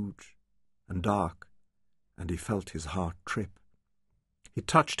were huge and dark, and he felt his heart trip. He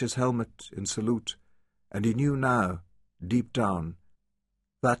touched his helmet in salute, and he knew now, deep down,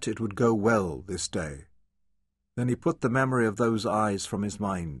 that it would go well this day. Then he put the memory of those eyes from his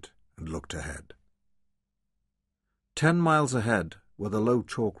mind and looked ahead. 10 miles ahead, where the low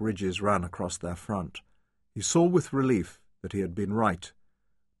chalk ridges ran across their front, he saw with relief that he had been right.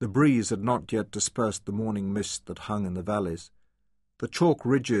 The breeze had not yet dispersed the morning mist that hung in the valleys. The chalk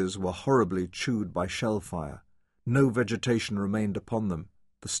ridges were horribly chewed by shell fire. No vegetation remained upon them.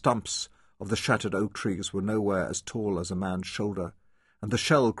 The stumps of the shattered oak trees were nowhere as tall as a man's shoulder, and the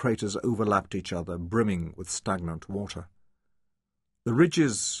shell craters overlapped each other, brimming with stagnant water. The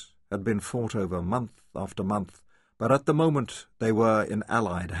ridges had been fought over month after month, but at the moment they were in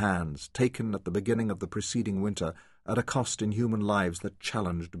Allied hands, taken at the beginning of the preceding winter at a cost in human lives that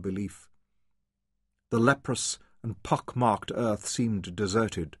challenged belief. The leprous and pock-marked earth seemed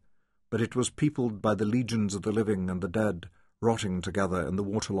deserted, but it was peopled by the legions of the living and the dead, rotting together in the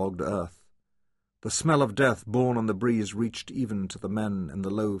waterlogged earth. The smell of death borne on the breeze reached even to the men in the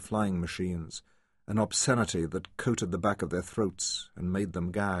low flying machines, an obscenity that coated the back of their throats and made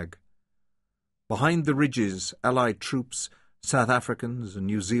them gag. Behind the ridges, Allied troops, South Africans and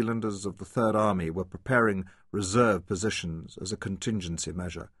New Zealanders of the Third Army were preparing reserve positions as a contingency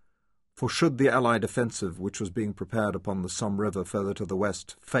measure, for should the Allied offensive, which was being prepared upon the Somme River further to the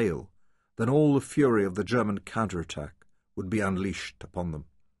west, fail, then all the fury of the German counterattack would be unleashed upon them.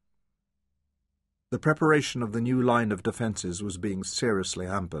 The preparation of the new line of defences was being seriously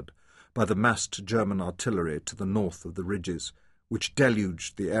hampered by the massed German artillery to the north of the ridges, which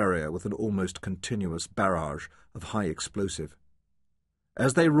deluged the area with an almost continuous barrage of high explosive.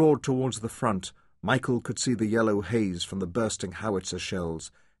 As they roared towards the front, Michael could see the yellow haze from the bursting howitzer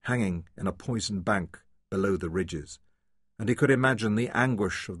shells hanging in a poison bank below the ridges, and he could imagine the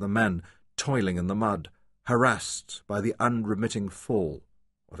anguish of the men toiling in the mud, harassed by the unremitting fall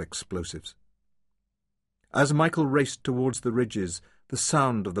of explosives. As Michael raced towards the ridges, the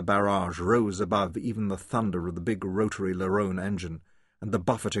sound of the barrage rose above even the thunder of the big rotary Lerone engine and the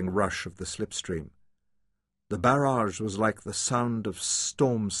buffeting rush of the slipstream. The barrage was like the sound of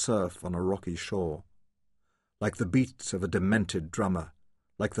storm surf on a rocky shore, like the beat of a demented drummer,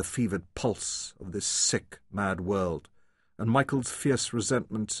 like the fevered pulse of this sick, mad world, and Michael's fierce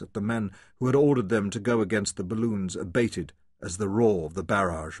resentment at the men who had ordered them to go against the balloons abated as the roar of the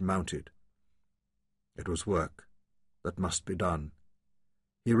barrage mounted. It was work that must be done.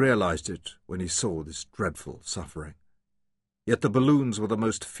 He realized it when he saw this dreadful suffering. Yet the balloons were the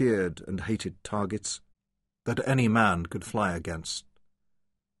most feared and hated targets that any man could fly against.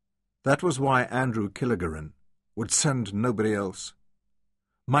 That was why Andrew Killigarin would send nobody else.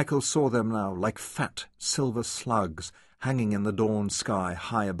 Michael saw them now like fat silver slugs hanging in the dawn sky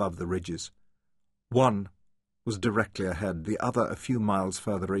high above the ridges. One was directly ahead, the other a few miles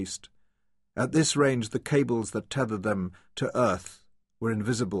further east. At this range the cables that tethered them to earth were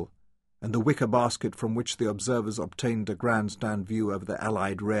invisible, and the wicker basket from which the observers obtained a grandstand view over the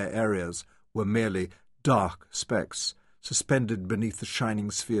Allied rare areas were merely dark specks suspended beneath the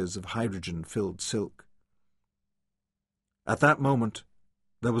shining spheres of hydrogen-filled silk. At that moment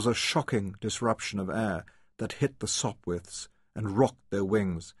there was a shocking disruption of air that hit the Sopwiths and rocked their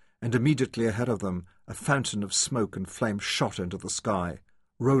wings, and immediately ahead of them a fountain of smoke and flame shot into the sky,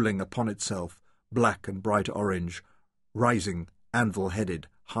 rolling upon itself, black and bright orange, rising, anvil-headed,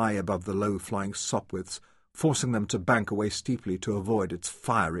 high above the low-flying Sopwiths, forcing them to bank away steeply to avoid its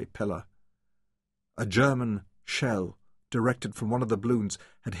fiery pillar. A German shell, directed from one of the balloons,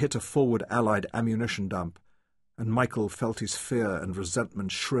 had hit a forward Allied ammunition dump, and Michael felt his fear and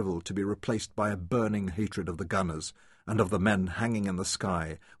resentment shrivel to be replaced by a burning hatred of the gunners and of the men hanging in the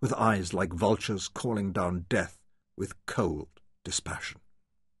sky, with eyes like vultures calling down death with cold dispassion.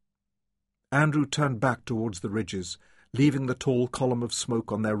 Andrew turned back towards the ridges, leaving the tall column of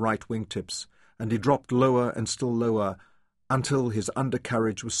smoke on their right wingtips, and he dropped lower and still lower until his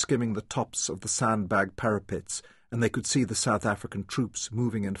undercarriage was skimming the tops of the sandbag parapets, and they could see the South African troops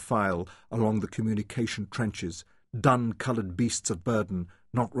moving in file along the communication trenches, dun-coloured beasts of burden,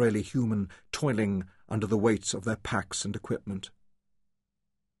 not really human, toiling under the weights of their packs and equipment.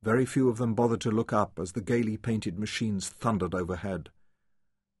 Very few of them bothered to look up as the gaily painted machines thundered overhead.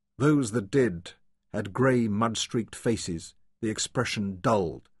 Those that did had grey, mud-streaked faces, the expression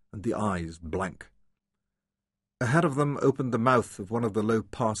dulled and the eyes blank. Ahead of them opened the mouth of one of the low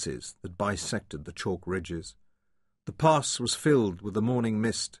passes that bisected the chalk ridges. The pass was filled with the morning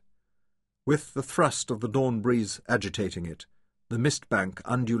mist. With the thrust of the dawn breeze agitating it, the mist bank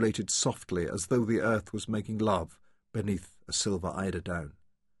undulated softly as though the earth was making love beneath a silver eiderdown.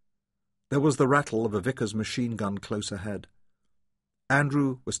 There was the rattle of a Vickers machine gun close ahead.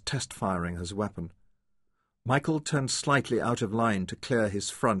 Andrew was test-firing his weapon. Michael turned slightly out of line to clear his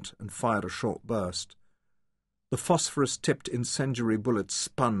front and fired a short burst. The phosphorus-tipped incendiary bullets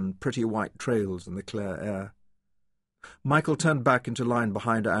spun pretty white trails in the clear air. Michael turned back into line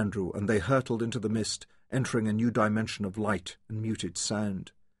behind Andrew, and they hurtled into the mist, entering a new dimension of light and muted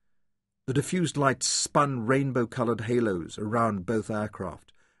sound. The diffused lights spun rainbow-coloured halos around both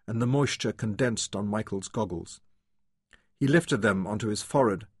aircraft, and the moisture condensed on Michael's goggles. He lifted them onto his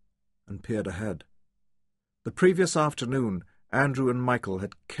forehead and peered ahead. The previous afternoon, Andrew and Michael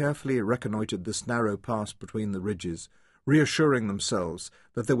had carefully reconnoitred this narrow pass between the ridges, reassuring themselves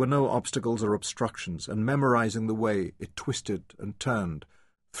that there were no obstacles or obstructions, and memorizing the way it twisted and turned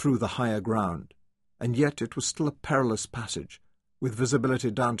through the higher ground. And yet it was still a perilous passage, with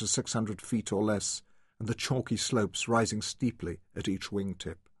visibility down to 600 feet or less, and the chalky slopes rising steeply at each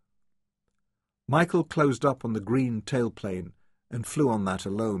wingtip. Michael closed up on the green tailplane and flew on that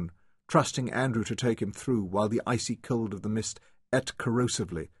alone, trusting Andrew to take him through while the icy cold of the mist ate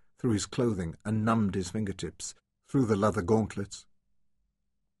corrosively through his clothing and numbed his fingertips, through the leather gauntlets.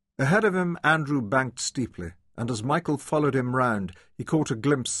 Ahead of him Andrew banked steeply, and as Michael followed him round, he caught a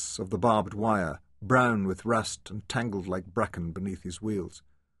glimpse of the barbed wire, brown with rust and tangled like bracken beneath his wheels.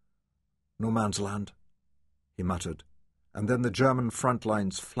 "No man's land," he muttered, and then the German front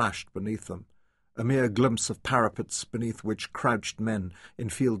lines flashed beneath them, a mere glimpse of parapets beneath which crouched men in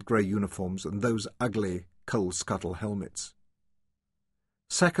field-grey uniforms and those ugly coal-scuttle helmets.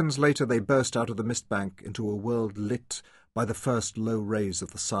 Seconds later they burst out of the mist-bank into a world lit by the first low rays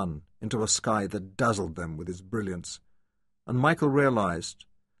of the sun, into a sky that dazzled them with its brilliance, and Michael realized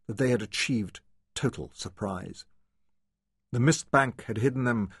that they had achieved total surprise. The mist-bank had hidden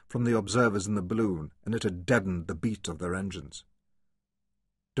them from the observers in the balloon, and it had deadened the beat of their engines.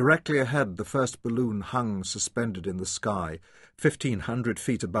 Directly ahead the first balloon hung suspended in the sky, 1,500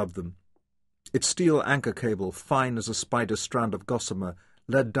 feet above them. Its steel anchor cable, fine as a spider strand of gossamer,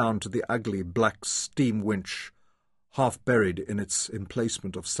 led down to the ugly black steam winch, half buried in its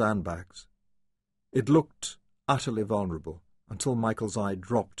emplacement of sandbags. It looked utterly vulnerable, until Michael's eye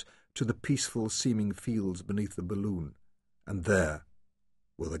dropped to the peaceful-seeming fields beneath the balloon, and there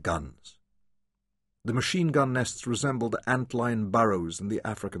were the guns. The machine-gun nests resembled ant-lion burrows in the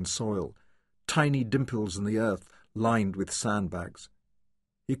African soil, tiny dimples in the earth lined with sandbags.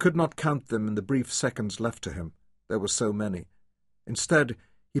 He could not count them in the brief seconds left to him. There were so many. Instead,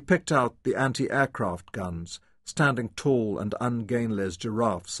 he picked out the anti-aircraft guns, standing tall and ungainly as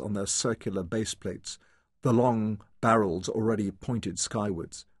giraffes on their circular baseplates, the long barrels already pointed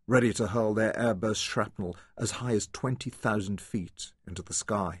skywards, ready to hurl their airburst shrapnel as high as 20,000 feet into the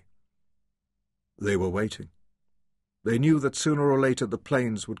sky. They were waiting. They knew that sooner or later the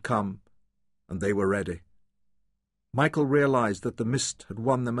planes would come, and they were ready. Michael realized that the mist had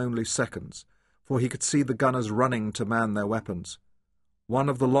won them only seconds, for he could see the gunners running to man their weapons. One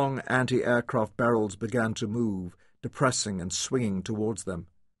of the long anti-aircraft barrels began to move, depressing and swinging towards them.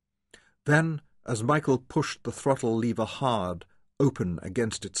 Then, as Michael pushed the throttle lever hard, open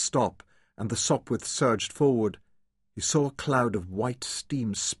against its stop, and the Sopwith surged forward, he saw a cloud of white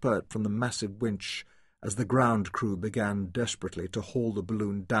steam spurt from the massive winch as the ground crew began desperately to haul the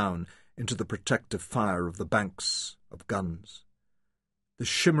balloon down into the protective fire of the banks of guns. The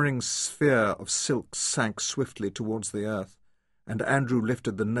shimmering sphere of silk sank swiftly towards the earth, and Andrew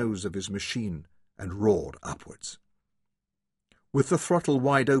lifted the nose of his machine and roared upwards. With the throttle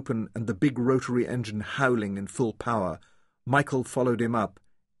wide open and the big rotary engine howling in full power, Michael followed him up,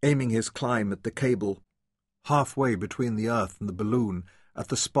 aiming his climb at the cable, halfway between the earth and the balloon, at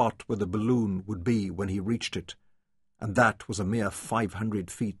the spot where the balloon would be when he reached it, and that was a mere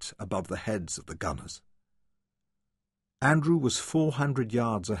 500 feet above the heads of the gunners. Andrew was 400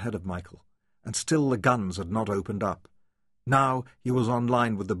 yards ahead of Michael, and still the guns had not opened up. Now he was on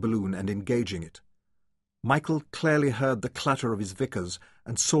line with the balloon and engaging it. Michael clearly heard the clatter of his Vickers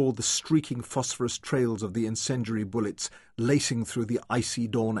and saw the streaking phosphorus trails of the incendiary bullets lacing through the icy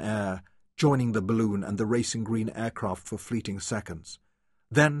dawn air, joining the balloon and the racing green aircraft for fleeting seconds.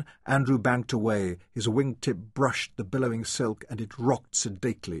 Then Andrew banked away, his wingtip brushed the billowing silk, and it rocked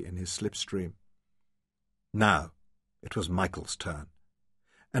sedately in his slipstream. Now it was Michael's turn,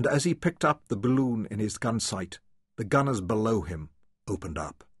 and as he picked up the balloon in his gun sight, the gunners below him opened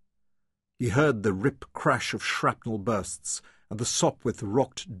up. He heard the rip-crash of shrapnel bursts, and the Sopwith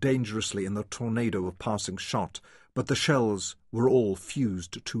rocked dangerously in the tornado of passing shot, but the shells were all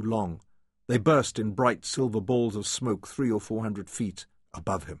fused too long. They burst in bright silver balls of smoke 300 or 400 feet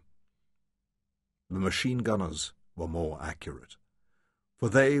above him. The machine gunners were more accurate, for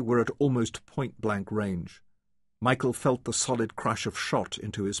they were at almost point-blank range. Michael felt the solid crash of shot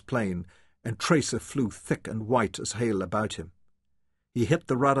into his plane, and tracer flew thick and white as hail about him. He hit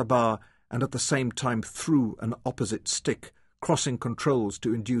the rudder bar and at the same time threw an opposite stick, crossing controls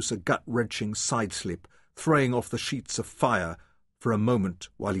to induce a gut-wrenching side-slip, throwing off the sheets of fire for a moment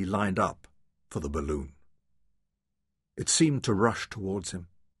while he lined up for the balloon. It seemed to rush towards him.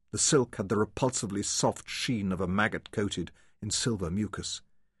 The silk had the repulsively soft sheen of a maggot coated in silver mucus.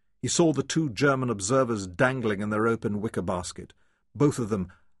 He saw the two German observers dangling in their open wicker basket, both of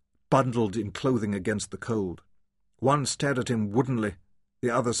them bundled in clothing against the cold. One stared at him woodenly. The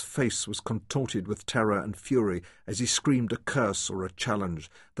other's face was contorted with terror and fury as he screamed a curse or a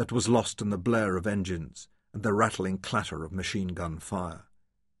challenge that was lost in the blare of engines and the rattling clatter of machine-gun fire.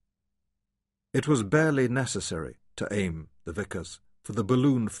 It was barely necessary to aim the Vickers, for the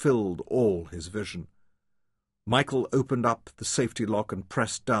balloon filled all his vision. Michael opened up the safety lock and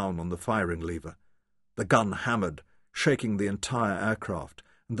pressed down on the firing lever. The gun hammered, shaking the entire aircraft,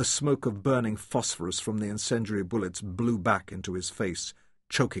 and the smoke of burning phosphorus from the incendiary bullets blew back into his face,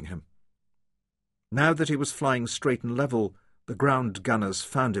 choking him. Now that he was flying straight and level, the ground gunners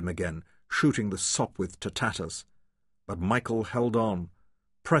found him again, shooting the Sopwith to tatters. But Michael held on,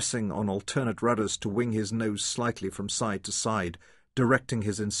 pressing on alternate rudders to wing his nose slightly from side to side, directing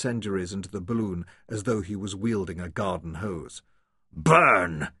his incendiaries into the balloon as though he was wielding a garden hose.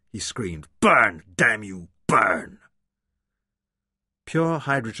 "Burn!" he screamed. "Burn, damn you, burn!" Pure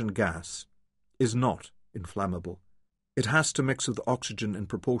hydrogen gas is not inflammable. It has to mix with oxygen in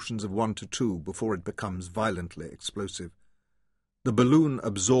proportions of 1 to 2 before it becomes violently explosive. The balloon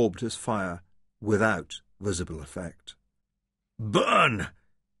absorbed his fire without visible effect. "Burn!"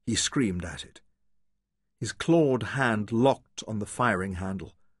 he screamed at it. His clawed hand locked on the firing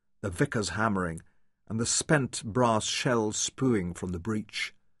handle, the Vickers hammering, and the spent brass shells spewing from the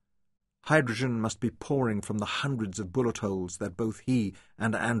breech. Hydrogen must be pouring from the hundreds of bullet holes that both he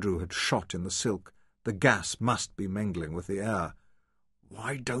and Andrew had shot in the silk. The gas must be mingling with the air.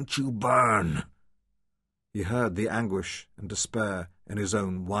 "Why don't you burn?" He heard the anguish and despair in his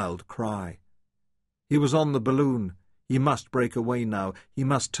own wild cry. He was on the balloon. He must break away now. He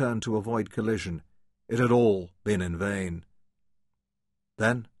must turn to avoid collision. It had all been in vain.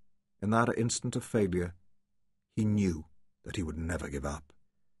 Then, in that instant of failure, he knew that he would never give up.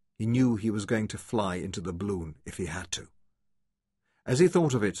 He knew he was going to fly into the balloon if he had to. As he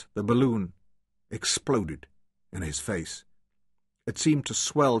thought of it, the balloon exploded in his face. It seemed to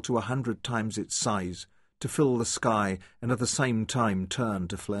swell to 100 times its size, to fill the sky and at the same time turn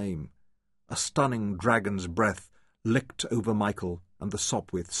to flame. A stunning dragon's breath licked over Michael and the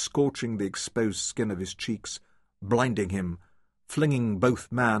Sopwith, scorching the exposed skin of his cheeks, blinding him, flinging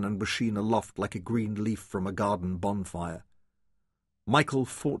both man and machine aloft like a green leaf from a garden bonfire. Michael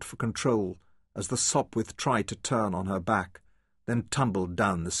fought for control as the Sopwith tried to turn on her back, then tumbled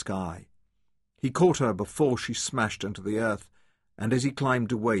down the sky. He caught her before she smashed into the earth, and as he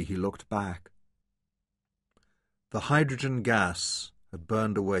climbed away he looked back. The hydrogen gas had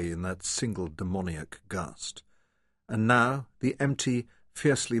burned away in that single demoniac gust, and now the empty,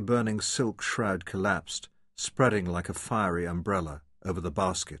 fiercely burning silk shroud collapsed, spreading like a fiery umbrella over the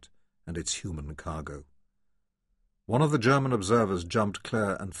basket and its human cargo. One of the German observers jumped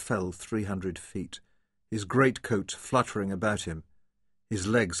clear and fell 300 feet, his greatcoat fluttering about him, his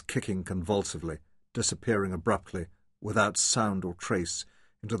legs kicking convulsively, disappearing abruptly, without sound or trace,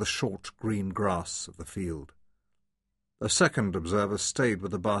 into the short green grass of the field. A second observer stayed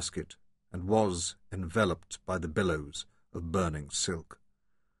with the basket and was enveloped by the billows of burning silk.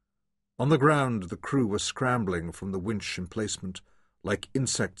 On the ground the crew were scrambling from the winch emplacement like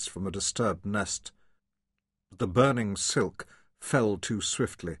insects from a disturbed nest. But the burning silk fell too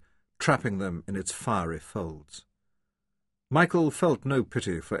swiftly, trapping them in its fiery folds. Michael felt no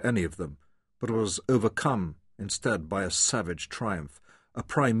pity for any of them, but was overcome instead by a savage triumph, a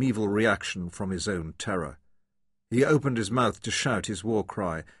primeval reaction from his own terror. He opened his mouth to shout his war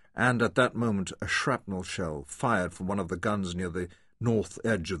cry, and at that moment a shrapnel shell, fired from one of the guns near the north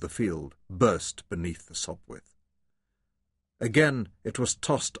edge of the field, burst beneath the Sopwith. Again it was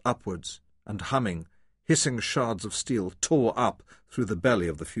tossed upwards, and humming, hissing shards of steel tore up through the belly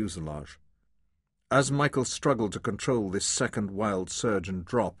of the fuselage. As Michael struggled to control this second wild surge and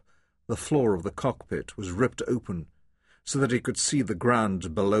drop, the floor of the cockpit was ripped open so that he could see the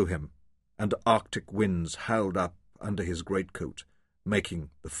ground below him, and Arctic winds howled up under his greatcoat,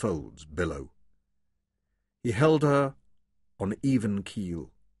 making the folds billow. He held her on even keel,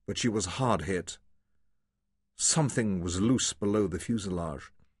 but she was hard hit. Something was loose below the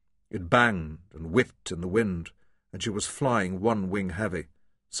fuselage. It banged and whipped in the wind, and she was flying one wing heavy,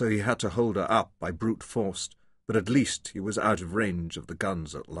 so he had to hold her up by brute force, but at least he was out of range of the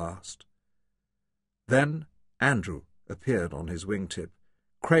guns at last. Then Andrew appeared on his wingtip,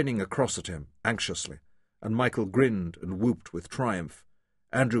 craning across at him anxiously, and Michael grinned and whooped with triumph.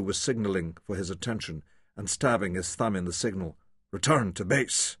 Andrew was signalling for his attention and stabbing his thumb in the signal, "Return to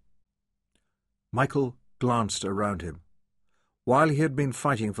base." Michael glanced around him. While he had been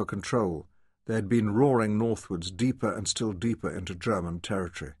fighting for control, they had been roaring northwards deeper and still deeper into German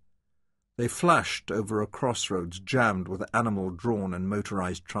territory. They flashed over a crossroads jammed with animal-drawn and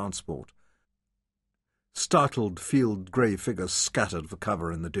motorized transport. Startled field grey figures scattered for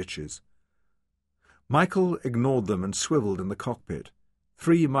cover in the ditches. Michael ignored them and swiveled in the cockpit.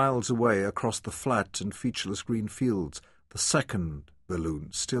 3 miles away across the flat and featureless green fields, the second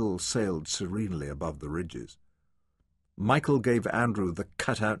balloon still sailed serenely above the ridges. Michael gave Andrew the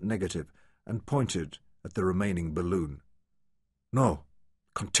cut-out negative and pointed at the remaining balloon. "No,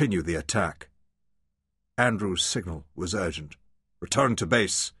 continue the attack." Andrew's signal was urgent. "Return to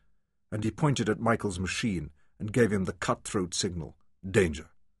base," and he pointed at Michael's machine and gave him the cutthroat signal, "Danger."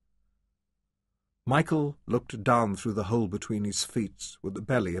 Michael looked down through the hole between his feet where the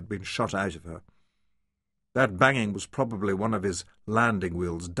belly had been shot out of her. That banging was probably one of his landing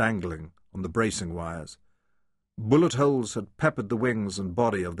wheels dangling on the bracing wires. Bullet holes had peppered the wings and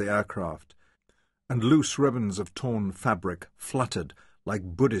body of the aircraft, and loose ribbons of torn fabric fluttered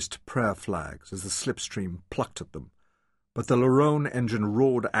like Buddhist prayer flags as the slipstream plucked at them. But the Lorone engine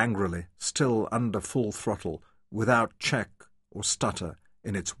roared angrily, still under full throttle, without check or stutter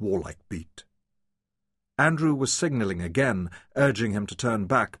in its warlike beat. Andrew was signalling again, urging him to turn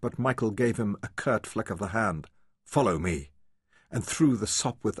back, but Michael gave him a curt flick of the hand. "Follow me," and threw the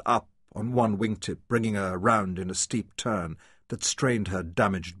Sopwith up on one wingtip, bringing her round in a steep turn that strained her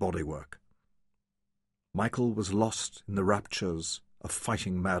damaged bodywork. Michael was lost in the raptures of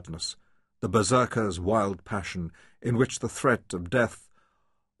fighting madness, the berserker's wild passion, in which the threat of death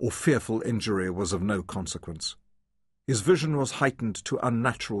or fearful injury was of no consequence. His vision was heightened to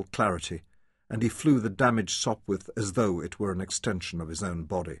unnatural clarity, and he flew the damaged Sopwith as though it were an extension of his own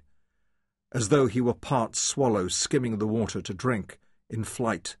body, as though he were part swallow skimming the water to drink in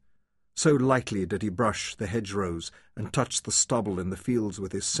flight. So lightly did he brush the hedgerows and touch the stubble in the fields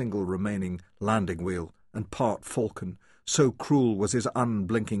with his single remaining landing wheel, and part falcon, so cruel was his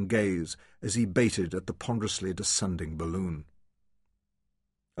unblinking gaze as he baited at the ponderously descending balloon.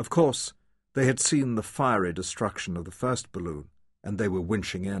 Of course, they had seen the fiery destruction of the first balloon, and they were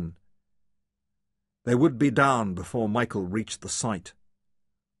winching in. They would be down before Michael reached the site.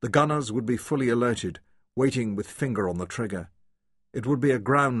 The gunners would be fully alerted, waiting with finger on the trigger. It would be a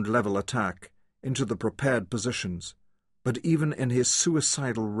ground-level attack, into the prepared positions, but even in his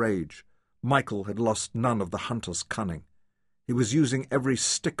suicidal rage, Michael had lost none of the hunter's cunning. He was using every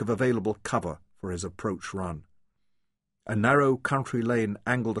stick of available cover for his approach run. A narrow country lane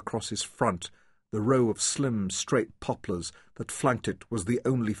angled across his front. The row of slim, straight poplars that flanked it was the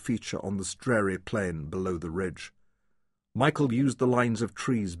only feature on this dreary plain below the ridge. Michael used the lines of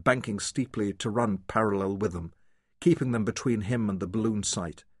trees banking steeply to run parallel with them, keeping them between him and the balloon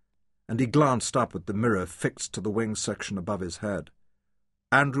sight, and he glanced up at the mirror fixed to the wing section above his head.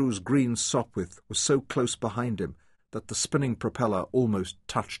 Andrew's green Sopwith was so close behind him that the spinning propeller almost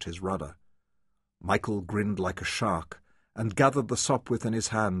touched his rudder. Michael grinned like a shark, and gathered the Sopwith in his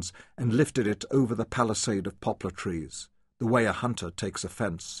hands and lifted it over the palisade of poplar trees, the way a hunter takes a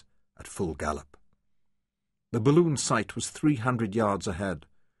fence, at full gallop. The balloon sight was 300 yards ahead.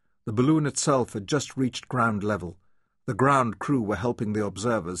 The balloon itself had just reached ground level. The ground crew were helping the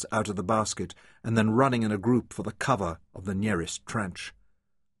observers out of the basket and then running in a group for the cover of the nearest trench.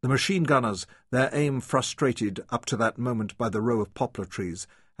 The machine gunners, their aim frustrated up to that moment by the row of poplar trees,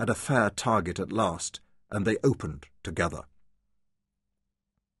 had a fair target at last, and they opened together.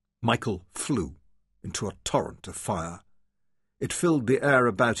 Michael flew into a torrent of fire. It filled the air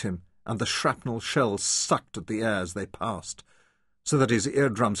about him, and the shrapnel shells sucked at the air as they passed, so that his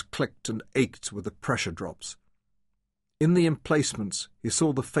eardrums clicked and ached with the pressure drops. In the emplacements he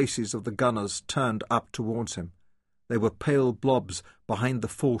saw the faces of the gunners turned up towards him. They were pale blobs behind the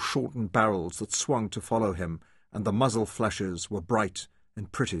foreshortened barrels that swung to follow him, and the muzzle flashes were bright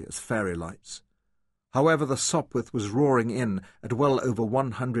and pretty as fairy lights. However, the Sopwith was roaring in at well over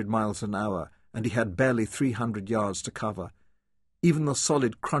 100 miles an hour, and he had barely 300 yards to cover. Even the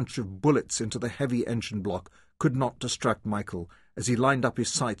solid crunch of bullets into the heavy engine block could not distract Michael as he lined up his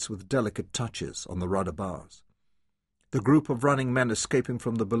sights with delicate touches on the rudder bars. The group of running men escaping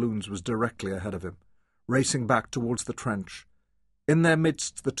from the balloons was directly ahead of him, racing back towards the trench. In their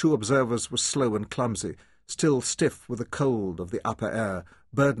midst the two observers were slow and clumsy, still stiff with the cold of the upper air,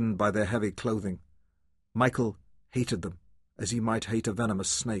 burdened by their heavy clothing. Michael hated them, as he might hate a venomous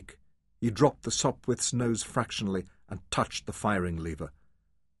snake. He dropped the Sopwith's nose fractionally and touched the firing lever.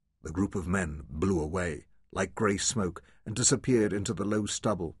 The group of men blew away, like grey smoke, and disappeared into the low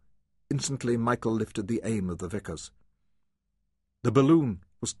stubble. Instantly Michael lifted the aim of the Vickers. The balloon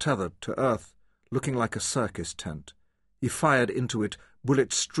was tethered to earth, looking like a circus tent. He fired into it,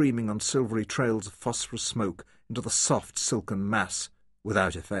 bullets streaming on silvery trails of phosphorus smoke into the soft, silken mass,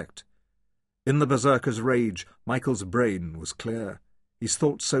 without effect. In the berserker's rage, Michael's brain was clear. His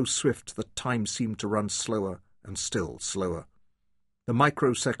thoughts so swift that time seemed to run slower and still slower. The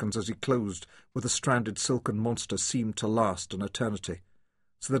microseconds as he closed with the stranded silken monster seemed to last an eternity,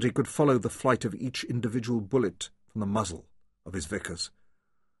 so that he could follow the flight of each individual bullet from the muzzle of his Vickers.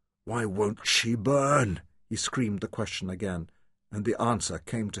 "Why won't she burn?" He screamed the question again, and the answer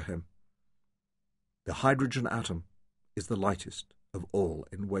came to him. The hydrogen atom is the lightest of all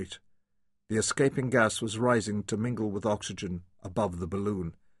in weight. The escaping gas was rising to mingle with oxygen above the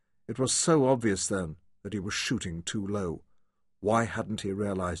balloon. It was so obvious then that he was shooting too low. Why hadn't he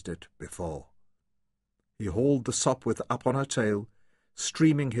realized it before? He hauled the Sopwith up on her tail,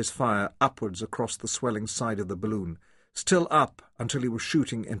 streaming his fire upwards across the swelling side of the balloon, still up until he was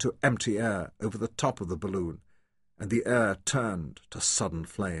shooting into empty air over the top of the balloon, and the air turned to sudden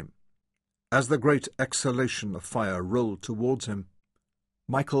flame. As the great exhalation of fire rolled towards him,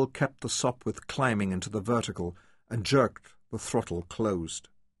 Michael kept the Sopwith climbing into the vertical and jerked the throttle closed.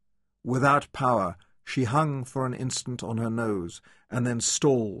 Without power, she hung for an instant on her nose and then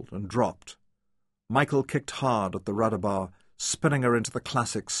stalled and dropped. Michael kicked hard at the rudder bar, spinning her into the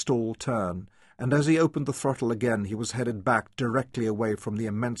classic stall turn, and as he opened the throttle again he was headed back directly away from the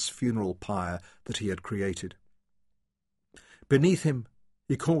immense funeral pyre that he had created. Beneath him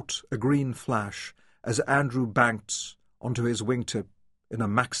he caught a green flash as Andrew banked onto his wingtip in a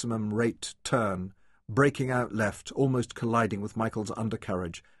maximum rate turn, breaking out left, almost colliding with Michael's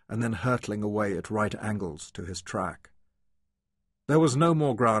undercarriage, and then hurtling away at right angles to his track. There was no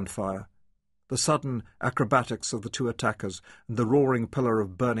more ground fire. The sudden acrobatics of the two attackers and the roaring pillar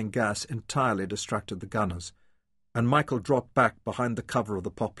of burning gas entirely distracted the gunners, and Michael dropped back behind the cover of the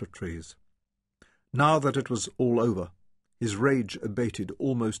poplar trees. Now that it was all over, his rage abated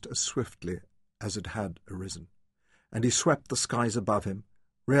almost as swiftly as it had arisen, and he swept the skies above him,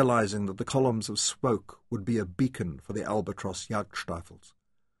 realizing that the columns of smoke would be a beacon for the Albatross Jagdstaffels.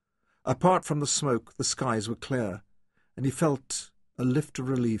 Apart from the smoke, the skies were clear, and he felt a lift of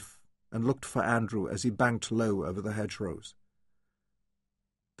relief and looked for Andrew as he banked low over the hedgerows.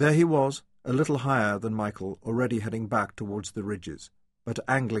 There he was, a little higher than Michael, already heading back towards the ridges, but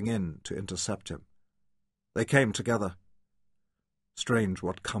angling in to intercept him. They came together. Strange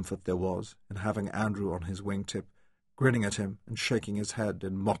what comfort there was in having Andrew on his wingtip, grinning at him and shaking his head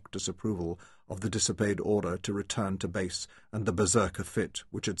in mock disapproval of the disobeyed order to return to base and the berserker fit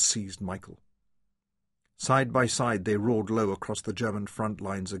which had seized Michael. Side by side they roared low across the German front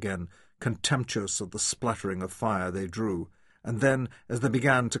lines again, contemptuous of the splattering of fire they drew, and then, as they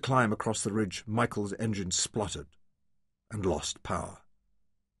began to climb across the ridge, Michael's engine spluttered and lost power.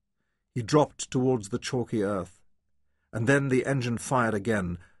 He dropped towards the chalky earth, and then the engine fired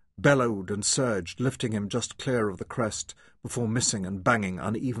again, bellowed and surged, lifting him just clear of the crest, before missing and banging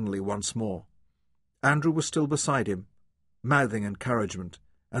unevenly once more. Andrew was still beside him, mouthing encouragement,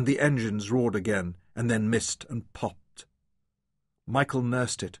 and the engines roared again, and then missed and popped. Michael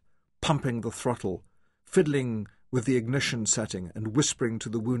nursed it, pumping the throttle, fiddling with the ignition setting and whispering to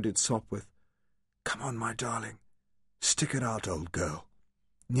the wounded Sopwith, "Come on, my darling. Stick it out, old girl.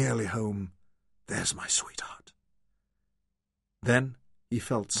 Nearly home. There's my sweetheart." Then he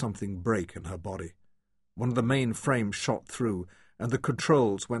felt something break in her body. One of the main frames shot through, and the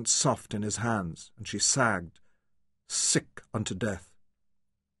controls went soft in his hands, and she sagged, sick unto death.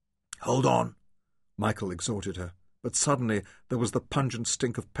 "Hold on," Michael exhorted her, but suddenly there was the pungent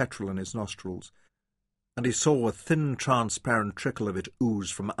stink of petrol in his nostrils, and he saw a thin, transparent trickle of it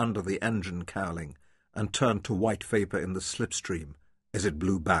ooze from under the engine cowling and turn to white vapour in the slipstream as it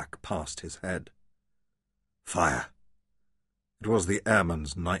blew back past his head. Fire! It was the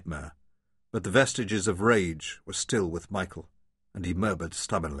airman's nightmare, but the vestiges of rage were still with Michael, and he murmured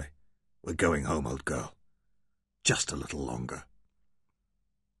stubbornly, "We're going home, old girl. Just a little longer."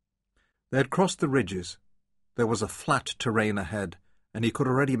 They had crossed the ridges. There was a flat terrain ahead, and he could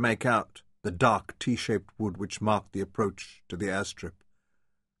already make out the dark T-shaped wood which marked the approach to the airstrip.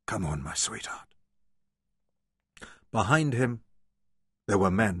 "Come on, my sweetheart." Behind him there were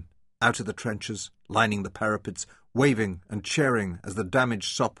men, out of the trenches, lining the parapets, waving and cheering as the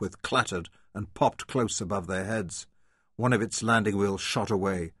damaged Sopwith clattered and popped close above their heads. One of its landing wheels shot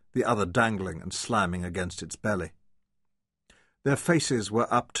away, the other dangling and slamming against its belly. Their faces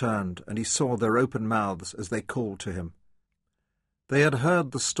were upturned, and he saw their open mouths as they called to him. They had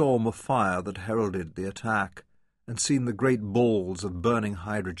heard the storm of fire that heralded the attack, and seen the great balls of burning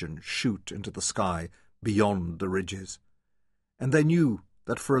hydrogen shoot into the sky beyond the ridges, and they knew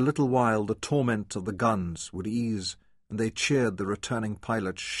that for a little while the torment of the guns would ease, and they cheered the returning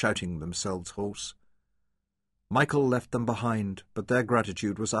pilots, shouting themselves hoarse. Michael left them behind, but their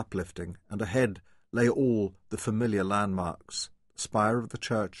gratitude was uplifting, and ahead lay all the familiar landmarks, the spire of the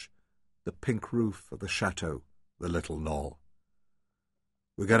church, the pink roof of the chateau, the little knoll.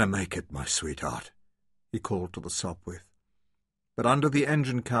 "We're going to make it, my sweetheart," he called to the Sopwith. But under the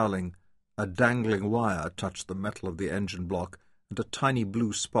engine cowling, a dangling wire touched the metal of the engine block, and a tiny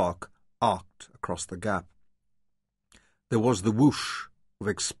blue spark arced across the gap. There was the whoosh of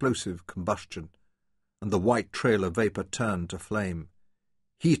explosive combustion, and the white trail of vapour turned to flame.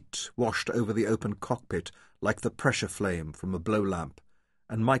 Heat washed over the open cockpit like the pressure flame from a blow lamp,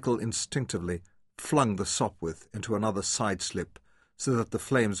 and Michael instinctively flung the Sopwith into another side-slip so that the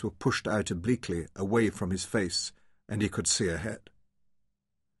flames were pushed out obliquely away from his face, and he could see ahead.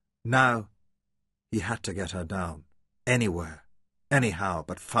 Now he had to get her down, anywhere, anyhow,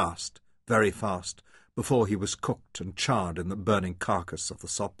 but fast, very fast, before he was cooked and charred in the burning carcass of the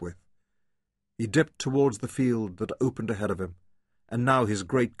Sopwith. He dipped towards the field that opened ahead of him, and now his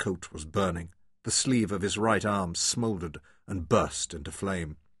greatcoat was burning. The sleeve of his right arm smouldered and burst into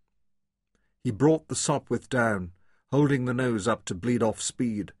flame. He brought the Sopwith down, holding the nose up to bleed off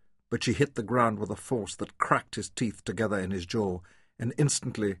speed, but she hit the ground with a force that cracked his teeth together in his jaw, and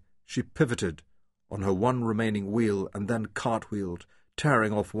instantly she pivoted on her one remaining wheel and then cartwheeled,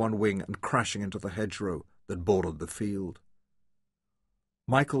 tearing off one wing and crashing into the hedgerow that bordered the field.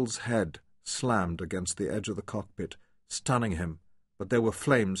 Michael's head slammed against the edge of the cockpit, stunning him, but there were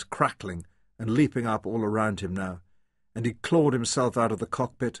flames crackling and leaping up all around him now, and he clawed himself out of the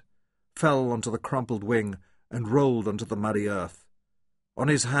cockpit, fell onto the crumpled wing, and rolled onto the muddy earth. On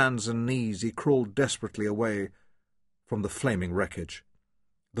his hands and knees he crawled desperately away from the flaming wreckage.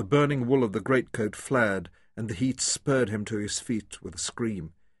 The burning wool of the greatcoat flared, and the heat spurred him to his feet with a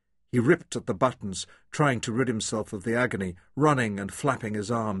scream. He ripped at the buttons, trying to rid himself of the agony, running and flapping his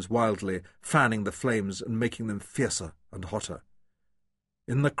arms wildly, fanning the flames and making them fiercer and hotter.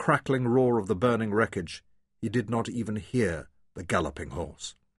 In the crackling roar of the burning wreckage, he did not even hear the galloping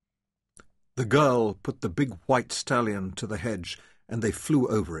horse. The girl put the big white stallion to the hedge, and they flew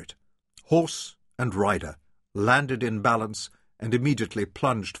over it. Horse and rider landed in balance and immediately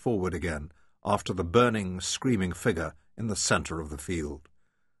plunged forward again after the burning, screaming figure in the centre of the field.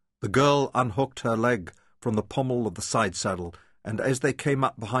 The girl unhooked her leg from the pommel of the side-saddle, and as they came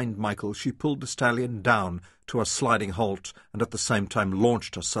up behind Michael, she pulled the stallion down to a sliding halt and at the same time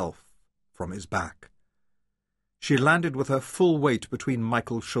launched herself from his back. She landed with her full weight between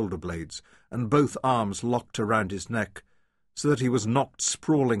Michael's shoulder blades, and both arms locked around his neck, so that he was knocked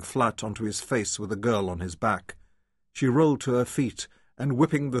sprawling flat onto his face with the girl on his back. She rolled to her feet, and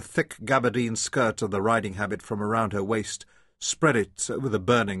whipping the thick gabardine skirt of the riding habit from around her waist, spread it over the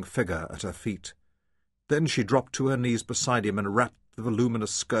burning figure at her feet. Then she dropped to her knees beside him and wrapped the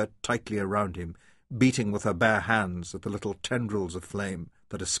voluminous skirt tightly around him, beating with her bare hands at the little tendrils of flame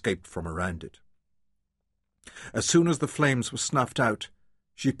that escaped from around it. As soon as the flames were snuffed out,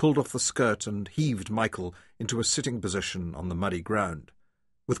 she pulled off the skirt and heaved Michael into a sitting position on the muddy ground.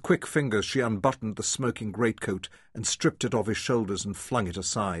 With quick fingers she unbuttoned the smoking greatcoat and stripped it off his shoulders and flung it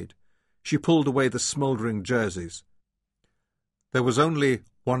aside. She pulled away the smouldering jerseys. There was only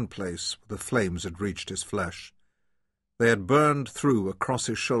one place where the flames had reached his flesh. They had burned through across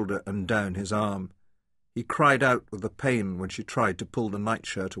his shoulder and down his arm. He cried out with the pain when she tried to pull the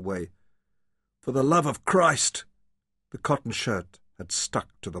nightshirt away. "For the love of Christ!" The cotton shirt had stuck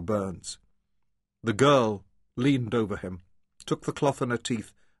to the burns. The girl leaned over him, took the cloth in her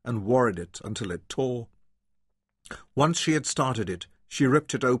teeth, and worried it until it tore. Once she had started it, she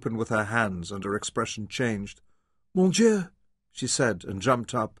ripped it open with her hands, and her expression changed. "Mon Dieu!" she said, and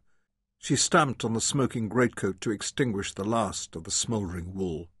jumped up. She stamped on the smoking greatcoat to extinguish the last of the smouldering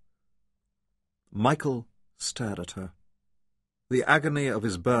wool. Michael stared at her, the agony of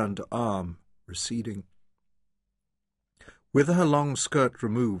his burned arm receding. With her long skirt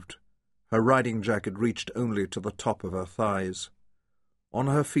removed, her riding jacket reached only to the top of her thighs. On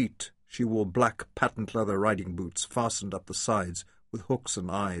her feet she wore black patent-leather riding boots fastened up the sides with hooks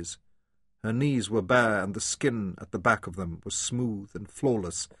and eyes. Her knees were bare, and the skin at the back of them was smooth and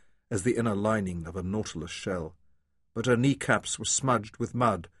flawless as the inner lining of a nautilus shell, but her kneecaps were smudged with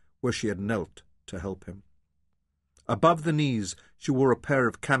mud where she had knelt to help him. Above the knees she wore a pair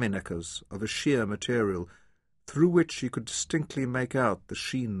of cami-knickers of a sheer material, through which she could distinctly make out the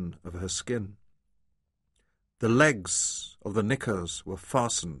sheen of her skin. The legs of the knickers were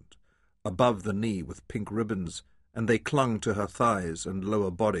fastened above the knee with pink ribbons, and they clung to her thighs and lower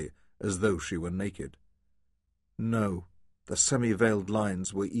body as though she were naked. No, the semi-veiled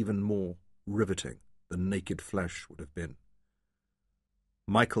lines were even more riveting than naked flesh would have been.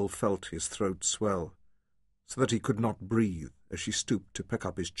 Michael felt his throat swell, so that he could not breathe as she stooped to pick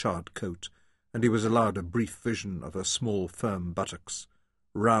up his charred coat, and he was allowed a brief vision of her small, firm buttocks,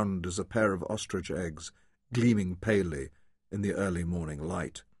 round as a pair of ostrich eggs, gleaming palely in the early morning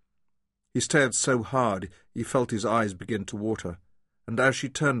light. He stared so hard he felt his eyes begin to water, and as she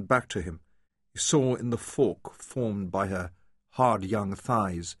turned back to him, he saw in the fork formed by her hard young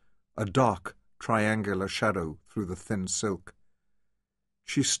thighs a dark, triangular shadow through the thin silk.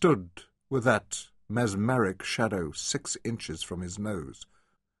 She stood with that mesmeric shadow 6 inches from his nose,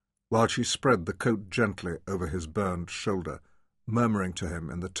 while she spread the coat gently over his burned shoulder, murmuring to him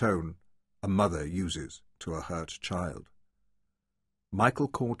in the tone a mother uses to a hurt child. Michael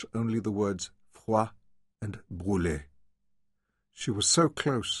caught only the words froid and brûlé. She was so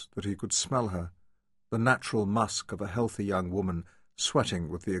close that he could smell her, the natural musk of a healthy young woman sweating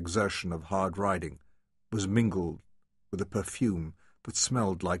with the exertion of hard riding, was mingled with a perfume that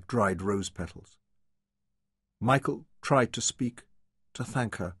smelled like dried rose petals. Michael tried to speak, to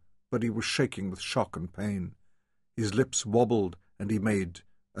thank her, but he was shaking with shock and pain. His lips wobbled, and he made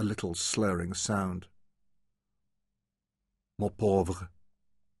a little slurring sound. "Mon pauvre,"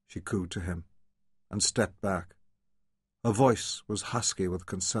 she cooed to him, and stepped back. Her voice was husky with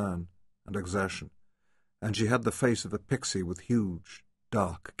concern and exertion, and she had the face of a pixie with huge,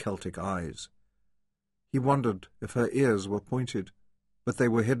 dark Celtic eyes. He wondered if her ears were pointed, but they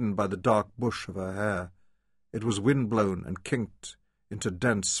were hidden by the dark bush of her hair. It was wind-blown and kinked into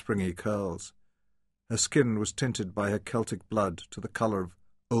dense, springy curls. Her skin was tinted by her Celtic blood to the colour of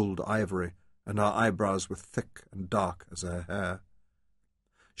old ivory, and her eyebrows were thick and dark as her hair.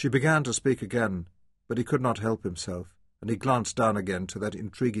 She began to speak again, but he could not help himself, and he glanced down again to that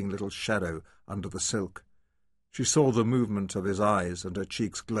intriguing little shadow under the silk. She saw the movement of his eyes, and her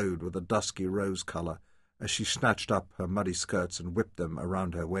cheeks glowed with a dusky rose colour as she snatched up her muddy skirts and whipped them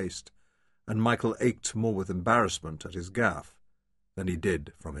around her waist, and Michael ached more with embarrassment at his gaffe than he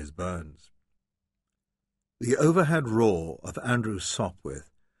did from his burns. The overhead roar of Andrew's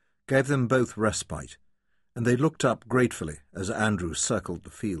Sopwith gave them both respite, and they looked up gratefully as Andrew circled the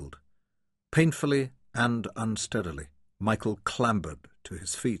field. Painfully and unsteadily Michael clambered to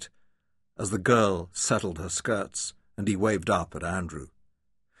his feet as the girl settled her skirts, and he waved up at Andrew.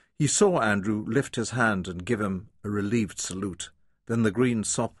 He saw Andrew lift his hand and give him a relieved salute. Then the green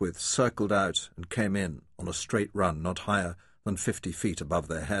Sopwith circled out and came in on a straight run not higher than 50 feet above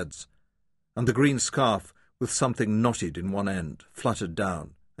their heads, and the green scarf, with something knotted in one end, fluttered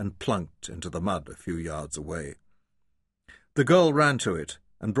down and plunked into the mud a few yards away. The girl ran to it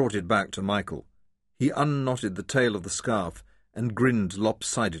and brought it back to Michael. He unknotted the tail of the scarf and grinned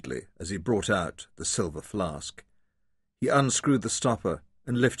lopsidedly as he brought out the silver flask. He unscrewed the stopper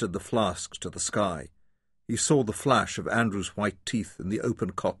and lifted the flask to the sky. He saw the flash of Andrew's white teeth in the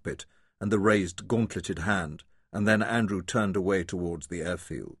open cockpit and the raised gauntleted hand, and then Andrew turned away towards the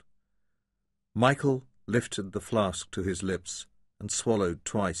airfield. Michael lifted the flask to his lips and swallowed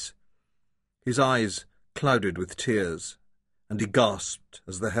twice. His eyes clouded with tears, and he gasped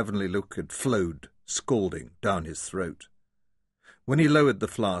as the heavenly liquid flowed, scalding, down his throat. When he lowered the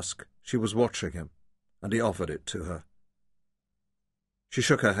flask, she was watching him, and he offered it to her. She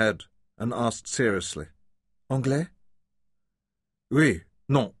shook her head and asked seriously, "Anglais?" "Oui,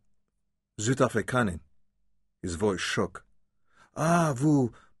 non, Südafrikanin." His voice shook. "Ah,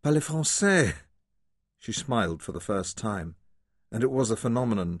 vous parlez français." She smiled for the first time, and it was a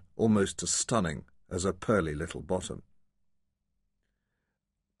phenomenon almost as stunning as her pearly little bottom.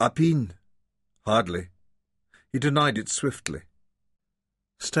 "Apine?" "Hardly." He denied it swiftly,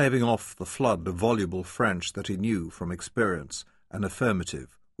 staving off the flood of voluble French that he knew from experience an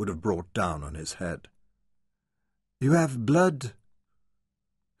affirmative would have brought down on his head. "You have blood?"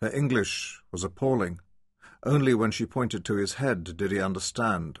 Her English was appalling. Only when she pointed to his head did he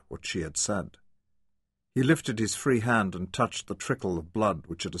understand what she had said. He lifted his free hand and touched the trickle of blood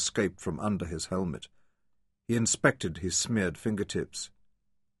which had escaped from under his helmet. He inspected his smeared fingertips.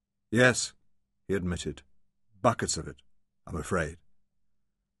 "Yes," he admitted. "Buckets of it, I'm afraid."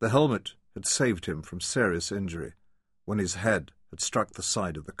 The helmet had saved him from serious injury when his head had struck the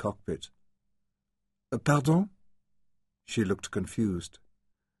side of the cockpit. Pardon?" She looked confused.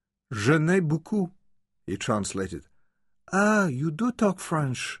 "Je n'ai beaucoup," he translated. "Ah, you do talk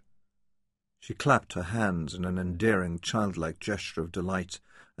French." She clapped her hands in an endearing, childlike gesture of delight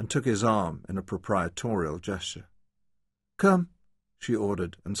and took his arm in a proprietorial gesture. "Come," she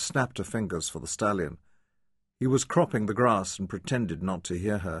ordered, and snapped her fingers for the stallion. He was cropping the grass and pretended not to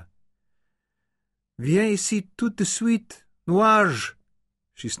hear her. "Viens ici tout de suite, Nuage!"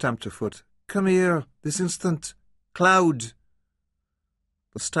 She stamped her foot. "Come here, this instant. Cloud!"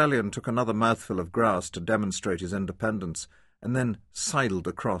 The stallion took another mouthful of grass to demonstrate his independence, and then sidled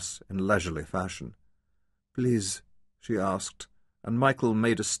across in leisurely fashion. "Please," she asked, and Michael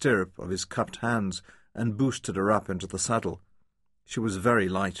made a stirrup of his cupped hands and boosted her up into the saddle. She was very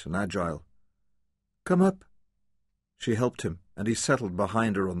light and agile. "Come up." She helped him, and he settled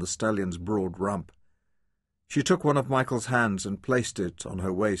behind her on the stallion's broad rump. She took one of Michael's hands and placed it on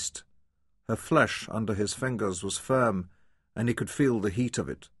her waist. Her flesh under his fingers was firm, and he could feel the heat of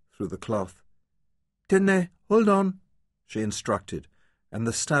it through the cloth. "Tenez, hold on," she instructed, and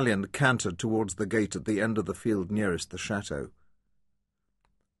the stallion cantered towards the gate at the end of the field nearest the chateau.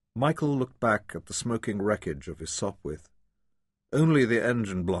 Michael looked back at the smoking wreckage of his Sopwith. Only the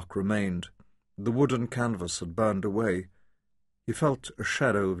engine block remained. The wooden canvas had burned away. He felt a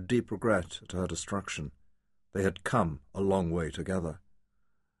shadow of deep regret at her destruction. They had come a long way together.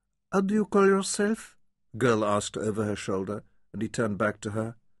 "How do you call yourself?" the girl asked over her shoulder, and he turned back to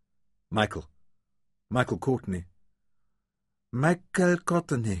her. "Michael. Michael Courtney." "Michael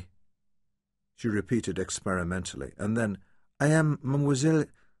Courtney," she repeated experimentally, and then, "I am Mademoiselle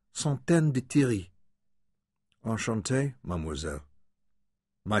Centaine de Thierry." "Enchantée, mademoiselle."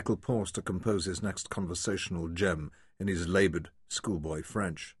 Michael paused to compose his next conversational gem in his laboured schoolboy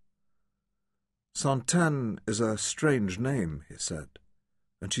French. "Centaine is a strange name," he said,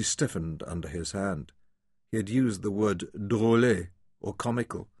 and she stiffened under his hand. He had used the word drôle, or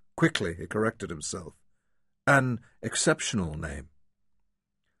comical. Quickly he corrected himself. An exceptional name.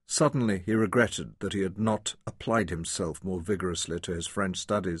 Suddenly he regretted that he had not applied himself more vigorously to his French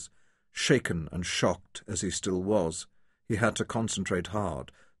studies. Shaken and shocked as he still was, he had to concentrate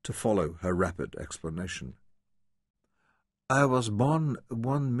hard to follow her rapid explanation. "I was born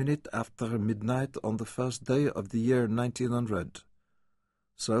 1 minute after midnight on the first day of the year 1900.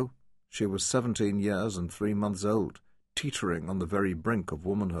 So she was 17 years and 3 months old, teetering on the very brink of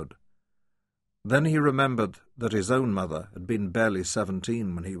womanhood. Then he remembered that his own mother had been barely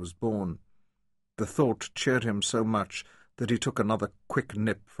 17 when he was born. The thought cheered him so much that he took another quick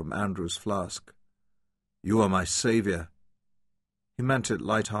nip from Andrew's flask. "You are my saviour." He meant it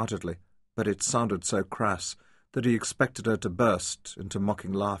light-heartedly, but it sounded so crass that he expected her to burst into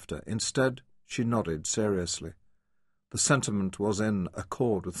mocking laughter. Instead, she nodded seriously. The sentiment was in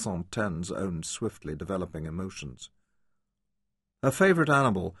accord with Santane's own swiftly developing emotions. Her favourite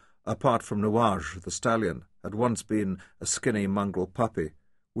animal, apart from Nuage the stallion, had once been a skinny mongrel puppy,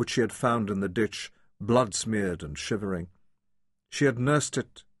 which she had found in the ditch, blood-smeared and shivering. She had nursed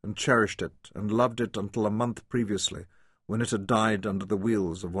it and cherished it and loved it until a month previously, when it had died under the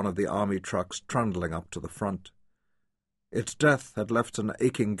wheels of one of the army trucks trundling up to the front. Its death had left an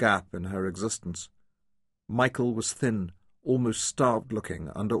aching gap in her existence. Michael was thin, almost starved-looking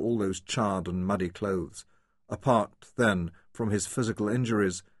under all those charred and muddy clothes. Apart, then, from his physical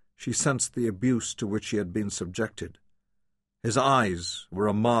injuries, she sensed the abuse to which he had been subjected. His eyes were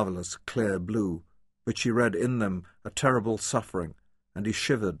a marvellous clear blue, but she read in them a terrible suffering, and he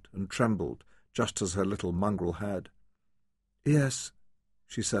shivered and trembled, just as her little mongrel had. "Yes,"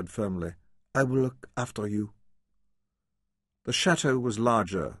 she said firmly, "I will look after you." The chateau was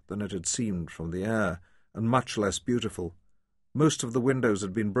larger than it had seemed from the air, and much less beautiful. Most of the windows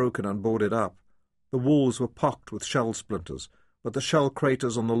had been broken and boarded up. The walls were pocked with shell splinters, but the shell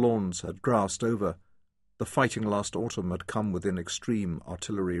craters on the lawns had grassed over. The fighting last autumn had come within extreme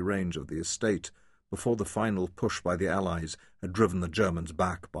artillery range of the estate, before the final push by the Allies had driven the Germans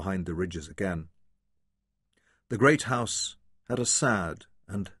back behind the ridges again. The great house had a sad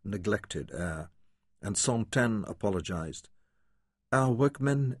and neglected air, and Santaine apologized. "Our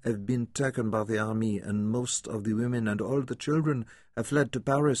workmen have been taken by the army, and most of the women and all the children have fled to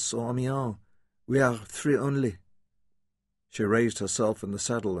Paris or Amiens. We are 3 only." She raised herself in the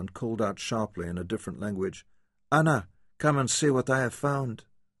saddle and called out sharply in a different language, "Anna, come and see what I have found."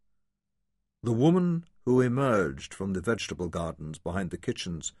 The woman who emerged from the vegetable gardens behind the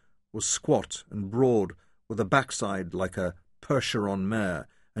kitchens was squat and broad, with a backside like a Percheron mare,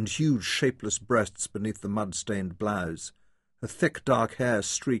 and huge shapeless breasts beneath the mud-stained blouse. Her thick dark hair,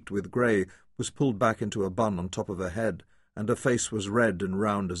 streaked with grey, was pulled back into a bun on top of her head, and her face was red and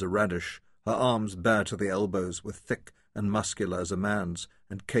round as a radish, her arms bare to the elbows, with thick and muscular as a man's,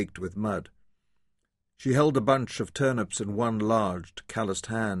 and caked with mud. She held a bunch of turnips in one large, calloused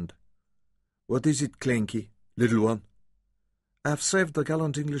hand. "What is it, Clanky, little one?" "I have saved the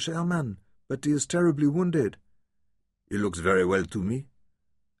gallant English airman, but he is terribly wounded." "He looks very well to me."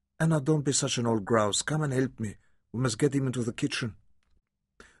 "Anna, don't be such an old grouse. Come and help me. We must get him into the kitchen."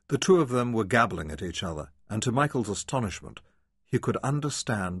 The two of them were gabbling at each other, and to Michael's astonishment, he could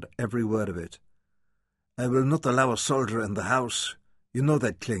understand every word of it. "I will not allow a soldier in the house. You know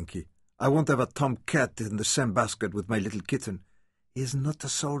that, Clanky. I won't have a tomcat in the same basket with my little kitten." "He is not a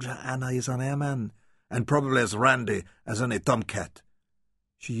soldier, Anna. He is an airman, and probably as randy as any tomcat."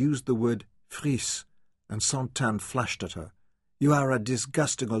 She used the word frise, and Santaine flashed at her. "You are a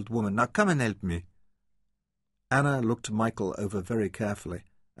disgusting old woman. Now come and help me." Anna looked Michael over very carefully,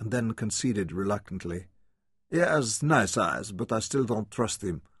 and then conceded reluctantly. "He has nice eyes, but I still don't trust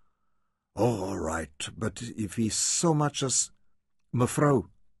him." "Oh, all right, but if he's so much as—" "Mevrouw,"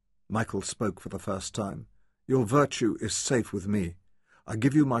 Michael spoke for the first time, "your virtue is safe with me. I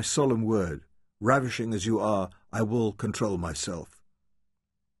give you my solemn word. Ravishing as you are, I will control myself."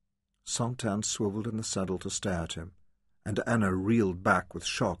 Santaine swiveled in the saddle to stare at him, and Anna reeled back with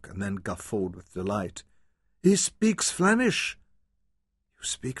shock and then guffawed with delight. "He speaks Flemish!" "You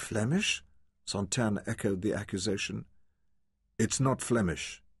speak Flemish?" Santaine echoed the accusation. "It's not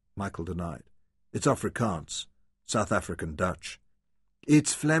Flemish," Michael denied. "It's Afrikaans, South African Dutch."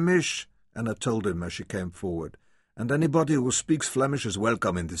 "It's Flemish," Anna told him as she came forward, "and anybody who speaks Flemish is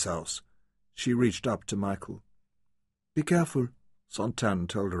welcome in this house." She reached up to Michael. "Be careful," Santaine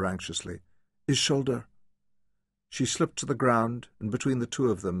told her anxiously. "His shoulder." She slipped to the ground, and between the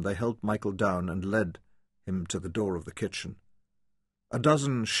two of them they held Michael down and led him to the door of the kitchen. A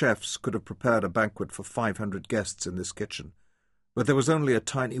dozen chefs could have prepared a banquet for 500 guests in this kitchen, but there was only a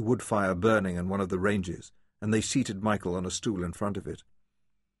tiny wood fire burning in one of the ranges, and they seated Michael on a stool in front of it.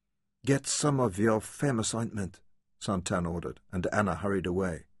 "Get some of your famous ointment," Santaine ordered, and Anna hurried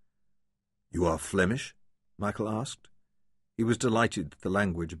away. "You are Flemish?" Michael asked. He was delighted the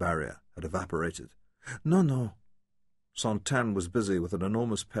language barrier had evaporated. No. Santaine was busy with an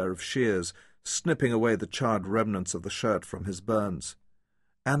enormous pair of shears, snipping away the charred remnants of the shirt from his burns.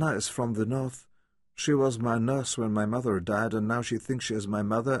 "Anna is from the north. She was my nurse when my mother died, and now she thinks she is my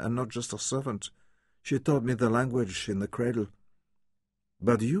mother and not just a servant. She taught me the language in the cradle."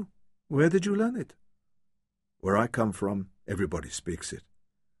 "But you? Where did you learn it?" "Where I come from, everybody speaks it."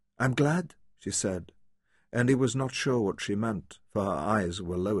 "I'm glad," she said, and he was not sure what she meant, for her eyes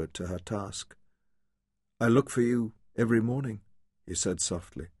were lowered to her task. "I look for you every morning," he said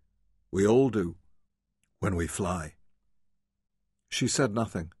softly. "We all do." when we fly." She said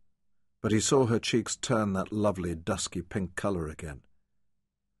nothing, but he saw her cheeks turn that lovely dusky pink colour again.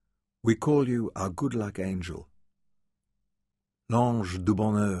 "We call you our good luck angel. L'ange du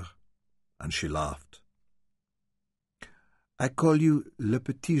bonheur," and she laughed. "I call you le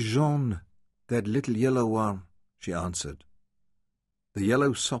petit jaune, that little yellow one," she answered. The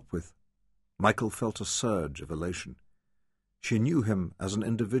yellow Sopwith. Michael felt a surge of elation. She knew him as an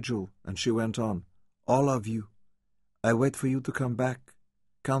individual, and she went on, "All of you. I wait for you to come back,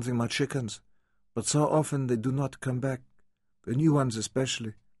 counting my chickens, but so often they do not come back, the new ones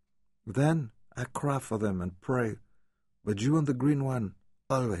especially. Then I cry for them and pray, but you and the green one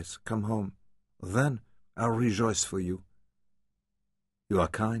always come home. Then I'll rejoice for you." "You are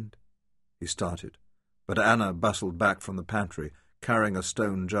kind," he started, but Anna bustled back from the pantry, carrying a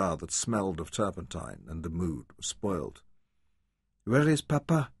stone jar that smelled of turpentine, and the mood was spoiled. "Where is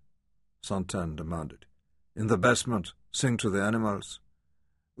Papa?" Santin demanded. "In the basement. Sing to the animals."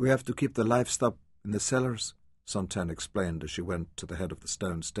 "We have to keep the livestock in the cellars," Santin explained as she went to the head of the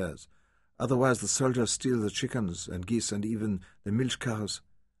stone stairs. "Otherwise the soldiers steal the chickens and geese and even the milch cows.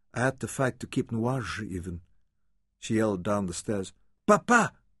 I had to fight to keep Nuage even." She yelled down the stairs,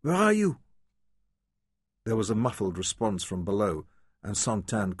 "Papa, where are you?" There was a muffled response from below, and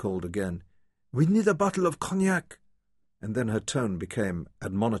Santin called again, "We need a bottle of cognac." And then her tone became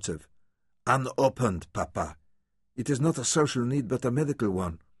admonitive. "Unopened, Papa. It is not a social need but a medical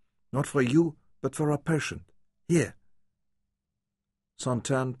one. Not for you, but for our patient. Here."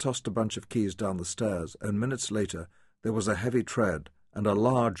 Santin tossed a bunch of keys down the stairs, and minutes later there was a heavy tread, and a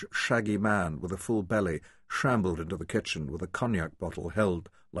large, shaggy man with a full belly shambled into the kitchen with a cognac bottle held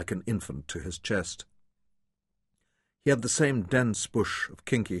like an infant to his chest. He had the same dense bush of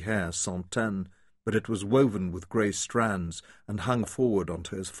kinky hair, Santin, but it was woven with grey strands and hung forward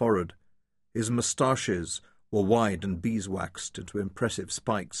onto his forehead. His moustaches were wide and beeswaxed into impressive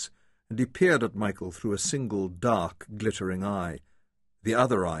spikes, and he peered at Michael through a single dark, glittering eye. The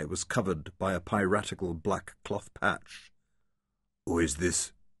other eye was covered by a piratical black cloth patch. "Who is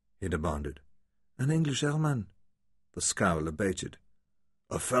this?" he demanded. "An English airman." The scowl abated.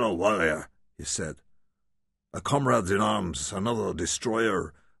 "A fellow warrior," he said. "A comrade in arms, another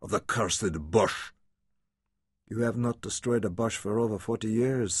destroyer of the cursed Boche." "You have not destroyed a Boche for over 40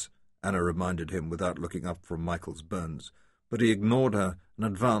 years, Anna reminded him without looking up from Michael's burns, but he ignored her and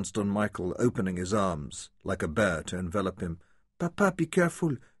advanced on Michael, opening his arms, like a bear, to envelop him. "Papa, be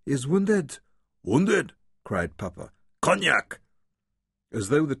careful, he is wounded." "Wounded?" cried Papa. "Cognac!" As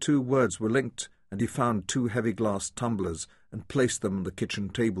though the two words were linked, and he found 2 heavy glass tumblers and placed them on the kitchen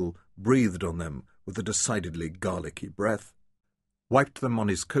table, breathed on them with a decidedly garlicky breath, wiped them on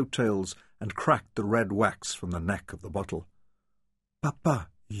his coat-tails, and cracked the red wax from the neck of the bottle. "Papa,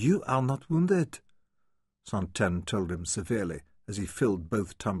 you are not wounded," Santin told him severely as he filled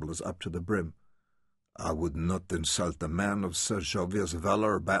both tumblers up to the brim. "I would not insult a man of Sir Gervais'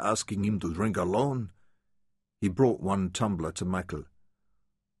 valour by asking him to drink alone." He brought one tumbler to Michael.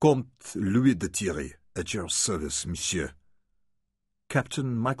 "Comte Louis de Thierry, at your service, monsieur."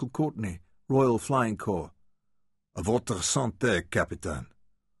 "Captain Michael Courtney, Royal Flying Corps." "À votre santé, capitaine."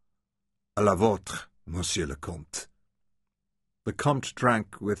 "À la vôtre, monsieur le comte." The comte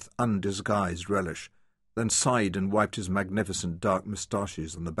drank with undisguised relish, then sighed and wiped his magnificent dark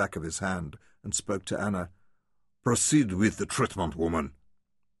moustaches on the back of his hand, and spoke to Anna. "Proceed with the treatment, woman."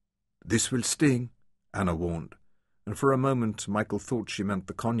 "This will sting," Anna warned, and for a moment Michael thought she meant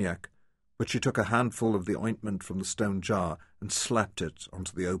the cognac, but she took a handful of the ointment from the stone jar and slapped it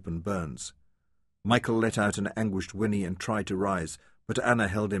onto the open burns. Michael let out an anguished whinny and tried to rise, but Anna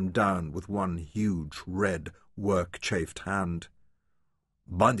held him down with one huge, red, work-chafed hand.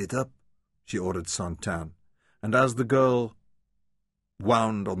 "Bind it up," she ordered Santin, and as the girl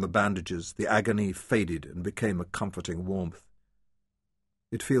wound on the bandages, the agony faded and became a comforting warmth.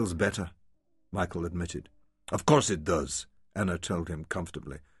 "It feels better," Michael admitted. "Of course it does," Anna told him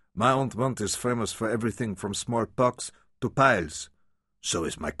comfortably. "My ointment is famous for everything from smallpox to piles." "So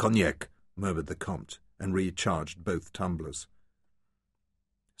is my cognac," murmured the comte, and recharged both tumblers.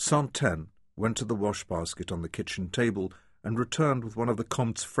 Santin went to the wash-basket on the kitchen table and returned with one of the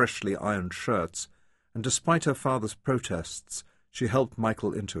comte's freshly ironed shirts, and despite her father's protests, she helped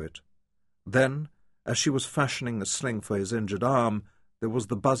Michael into it. Then, as she was fashioning a sling for his injured arm, there was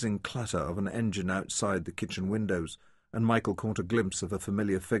the buzzing clatter of an engine outside the kitchen windows, and Michael caught a glimpse of a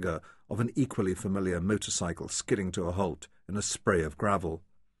familiar figure of an equally familiar motorcycle skidding to a halt in a spray of gravel.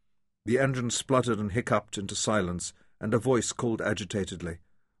 The engine spluttered and hiccuped into silence, and a voice called agitatedly,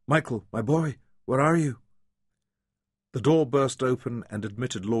 "Michael, my boy, where are you?" The door burst open and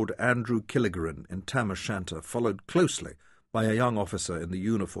admitted Lord Andrew Killigrew in tam o' shanter, followed closely by a young officer in the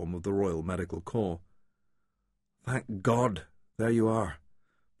uniform of the Royal Medical Corps. "Thank God, there you are.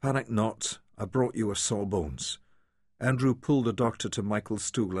 Panic not, I brought you a sawbones." Andrew pulled the doctor to Michael's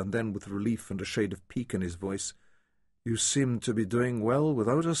stool, and then, with relief and a shade of pique in his voice, "You seem to be doing well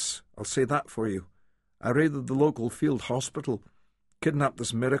without us, I'll say that for you. I raided the local field hospital, kidnapped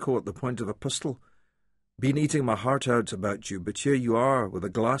this Miracle at the point of a pistol. Been eating my heart out about you, but here you are, with a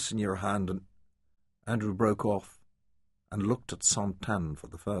glass in your hand, and—" Andrew broke off and looked at Santan for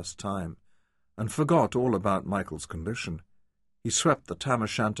the first time, and forgot all about Michael's condition. He swept the tam o'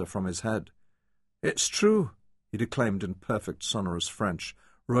 shanter from his head. "It's true," he declaimed in perfect sonorous French,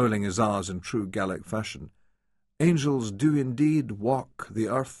 rolling his R's in true Gallic fashion. "Angels do indeed walk the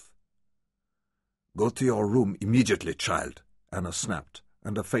earth." "Go to your room immediately, child," Anna snapped,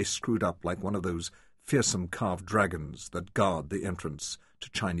 and her face screwed up like one of those fearsome carved dragons that guard the entrance to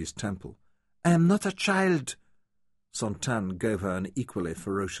Chinese temple. "I am not a child." Santan gave her an equally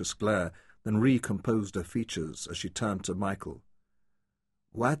ferocious glare, then recomposed her features as she turned to Michael.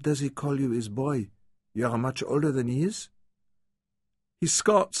 "What does he call you his boy? You are much older than he is?" "He's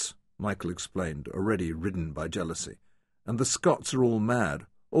Scots," Michael explained, already ridden by jealousy, "and the Scots are all mad.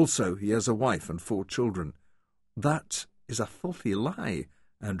 Also, he has a wife and 4 children." "That is a filthy lie,"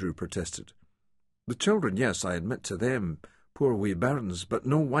 Andrew protested. "The children, yes, I admit to them, poor wee bairns, but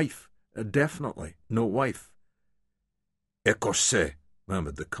no wife, definitely no wife." "Écossais,"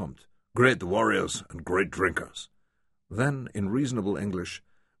 murmured the Comte, "great warriors and great drinkers." Then, in reasonable English,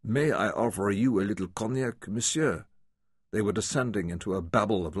 "May I offer you a little cognac, monsieur?" They were descending into a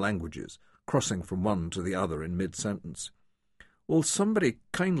babble of languages, crossing from one to the other in mid-sentence. "Will somebody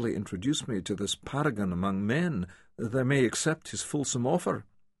kindly introduce me to this paragon among men, that I may accept his fulsome offer?"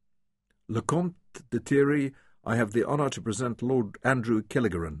 "Le Comte de Thierry, I have the honour to present Lord Andrew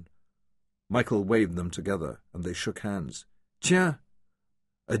Killigrew." Michael waved them together, and they shook hands. "Tiens,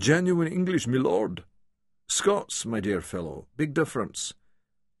 a genuine English, my lord." "Scots, my dear fellow, big difference."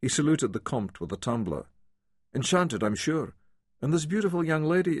 He saluted the Comte with a tumbler. "Enchanted, I'm sure. And this beautiful young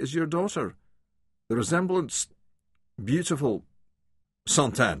lady is your daughter. The resemblance— beautiful—"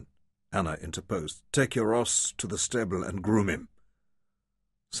 "Santan," Anna interposed, "take your horse to the stable and groom him."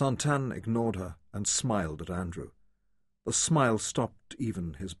 Santan ignored her and smiled at Andrew. The smile stopped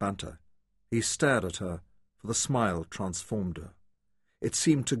even his banter. He stared at her, for the smile transformed her. It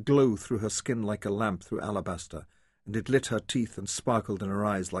seemed to glow through her skin like a lamp through alabaster, and it lit her teeth and sparkled in her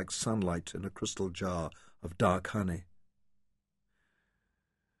eyes like sunlight in a crystal jar of dark honey.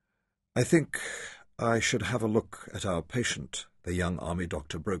 "I think I should have a look at our patient." The young army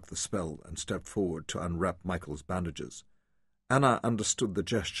doctor broke the spell and stepped forward to unwrap Michael's bandages. Anna understood the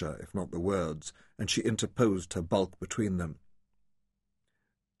gesture, if not the words, and she interposed her bulk between them.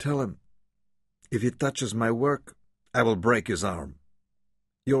 "Tell him, if he touches my work, I will break his arm."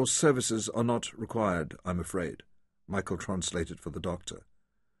 "Your services are not required, I'm afraid," Michael translated for the doctor.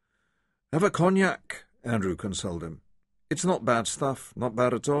 "Have a cognac," Andrew consoled him. "It's not bad stuff, not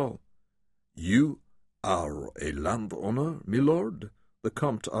bad at all." "You are a landowner, my lord?" the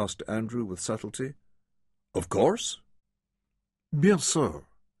Comte asked Andrew with subtlety. "Of course." "Bien sûr."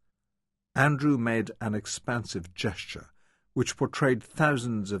 Andrew made an expansive gesture, which portrayed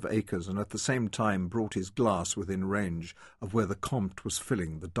thousands of acres and at the same time brought his glass within range of where the Comte was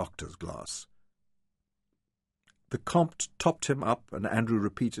filling the doctor's glass. The Comte topped him up, and Andrew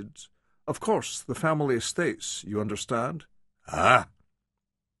repeated, "Of course, the family estates, you understand?" "Ah!"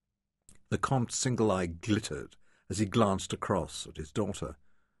 The Comte's single eye glittered as he glanced across at his daughter.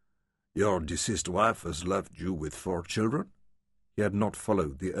 "Your deceased wife has left you with 4 children?" He had not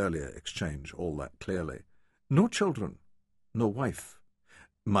followed the earlier exchange all that clearly. "No children, no wife."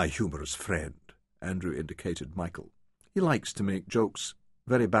 "My humorous friend," Andrew indicated Michael. "He likes to make jokes,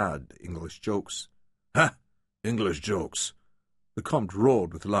 very bad English jokes." "Ha! English jokes!" The Comte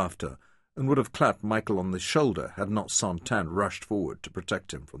roared with laughter, and would have clapped Michael on the shoulder had not Santan rushed forward to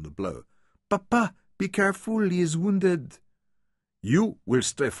protect him from the blow. "Papa, be careful, he is wounded." "You will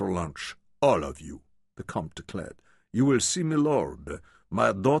stay for lunch, all of you," the Comte declared. "You will see my lord.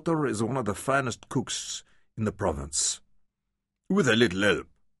 My daughter is one of the finest cooks in the province." "With a little help,"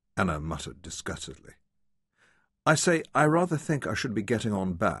 Anna muttered disgustedly. "I say, I rather think I should be getting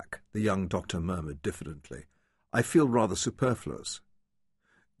on back," the young doctor murmured diffidently. "I feel rather superfluous."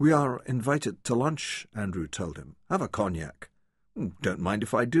 "We are invited to lunch," Andrew told him. "Have a cognac." "Don't mind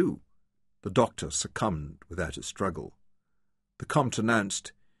if I do." The doctor succumbed without a struggle. The Comte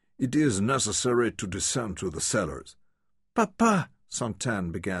announced, "It is necessary to descend to the cellars." "Papa,"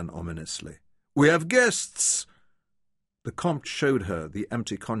 Santan began ominously. "We have guests." The Comte showed her the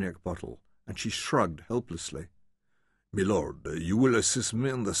empty cognac bottle, and she shrugged helplessly. "Milord, you will assist me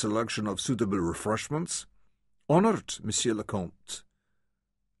in the selection of suitable refreshments?" "Honoured, Monsieur le Comte."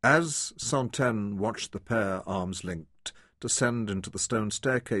 As Santaine watched the pair, arms linked, descend into the stone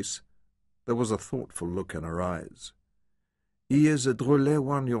staircase, there was a thoughtful look in her eyes. "He is a drôle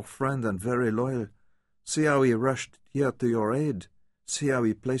one, your friend, and very loyal. See how he rushed here to your aid. See how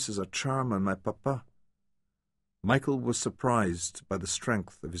he places a charm on my papa." Michael was surprised by the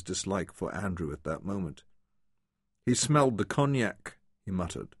strength of his dislike for Andrew at that moment. "He smelled the cognac," he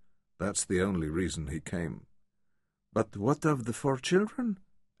muttered. "That's the only reason he came." "But what of the 4 children?"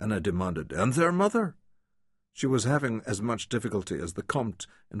 Anna demanded. "And their mother?" She was having as much difficulty as the Comte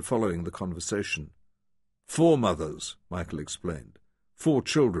in following the conversation. 4 mothers, Michael explained. 4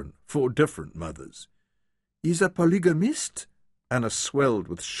 children, 4 different mothers. "He's a polygamist?" Anna swelled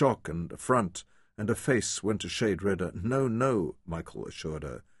with shock and affront, and her face went a shade redder. "No, no," Michael assured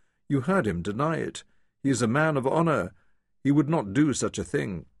her. "You heard him deny it. He is a man of honour. He would not do such a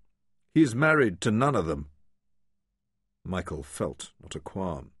thing. He is married to none of them." Michael felt not a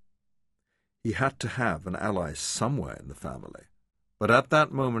qualm. He had to have an ally somewhere in the family. But at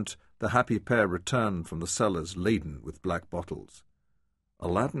that moment the happy pair returned from the cellars laden with black bottles.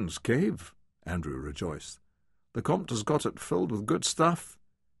 "Aladdin's cave," Andrew rejoiced. "The Comte has got it filled with good stuff."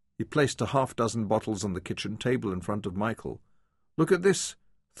 He placed a 6 bottles on the kitchen table in front of Michael. "Look at this.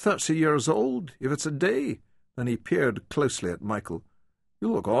 30 years old, if it's a day." Then he peered closely at Michael.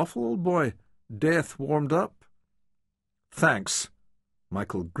 "You look awful, old boy. Death warmed up." "Thanks."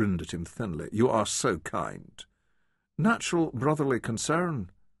 Michael grinned at him thinly. "You are so kind." "Natural brotherly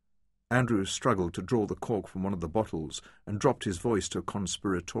concern." Andrew struggled to draw the cork from one of the bottles and dropped his voice to a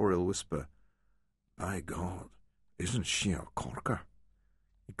conspiratorial whisper. "By God, isn't she a corker?"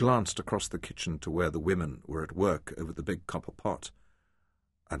 He glanced across the kitchen to where the women were at work over the big copper pot.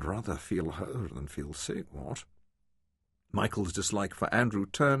 "I'd rather feel her than feel sick, what?" Michael's dislike for Andrew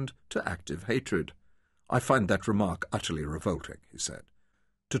turned to active hatred. "I find that remark utterly revolting," he said.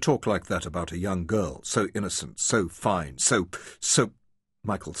 "To talk like that about a young girl, so innocent, so fine, so...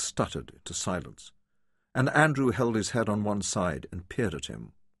 Michael stuttered into silence, and Andrew held his head on one side and peered at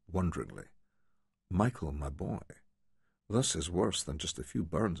him, wonderingly. "Michael, my boy, this is worse than just a few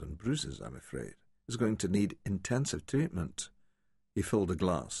burns and bruises, I'm afraid. He's going to need intensive treatment." He filled a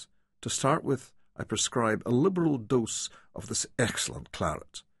glass. "To start with, I prescribe a liberal dose of this excellent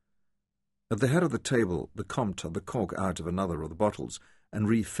claret." At the head of the table, the Comte had the cork out of another of the bottles and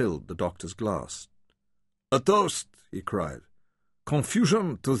refilled the doctor's glass. "A toast!" he cried.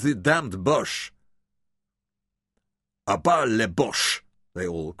 "Confusion to the damned Boche!" "À bas les Boches!" they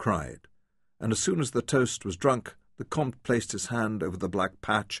all cried. And as soon as the toast was drunk, the Comte placed his hand over the black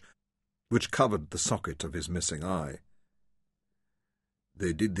patch which covered the socket of his missing eye.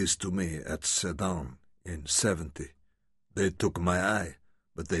 "They did this to me at Sedan in 70. They took my eye,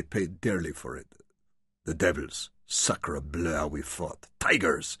 but they paid dearly for it. The devils, sacre bleu, how we fought.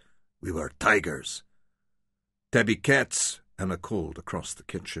 Tigers! We were tigers." "Tabby cats," Anna called across the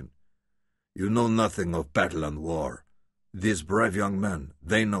kitchen. "You know nothing of battle and war. These brave young men,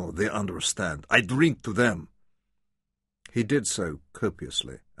 they know, they understand. I drink to them." He did so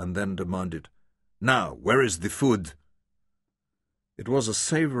copiously, and then demanded, "Now, where is the food?" It was a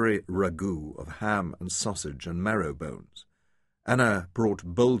savoury ragout of ham and sausage and marrow bones. Anna brought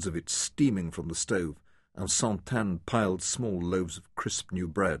bowls of it steaming from the stove, and Santaine piled small loaves of crisp new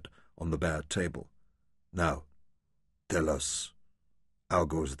bread on the bare table. "Now, tell us, how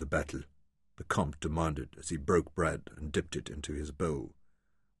goes the battle?" the Comte demanded as he broke bread and dipped it into his bowl.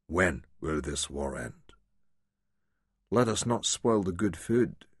 "When will this war end?" "Let us not spoil the good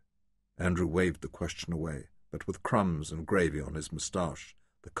food." Andrew waved the question away, but with crumbs and gravy on his moustache,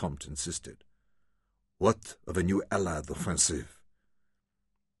 the Comte insisted. "What of a new Allied offensive?"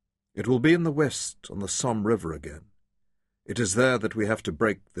 "It will be in the west, on the Somme River again. It is there that we have to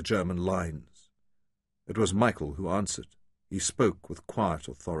break the German lines." It was Michael who answered. He spoke with quiet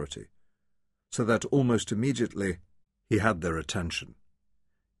authority, so that almost immediately he had their attention.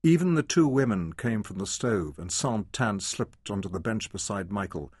 Even the 2 women came from the stove, and Santaine slipped onto the bench beside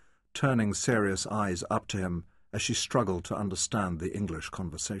Michael, turning serious eyes up to him as she struggled to understand the English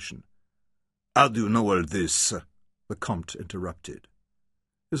conversation. "How do you know all this?" the Comte interrupted.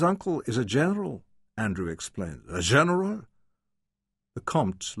 "His uncle is a general," Andrew explained. "A general?" The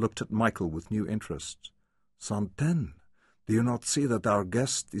Comte looked at Michael with new interest. "Santaine, do you not see that our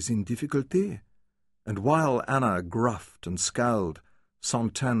guest is in difficulty?" And while Anna gruffed and scowled,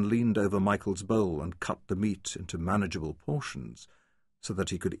 Santaine leaned over Michael's bowl and cut the meat into manageable portions, so that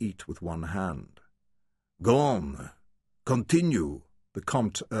he could eat with one hand. "Go on," Continue, the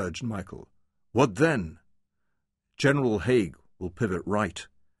Comte urged Michael. What then? General Haig will pivot right.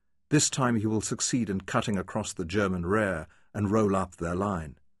 This time he will succeed in cutting across the German rear and roll up their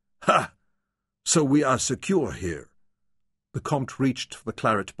line. Ha! So we are secure here. The Comte reached for the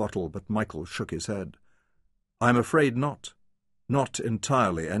claret bottle, but Michael shook his head. I'm afraid not. Not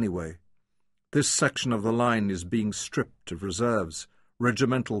entirely, anyway. This section of the line is being stripped of reserves.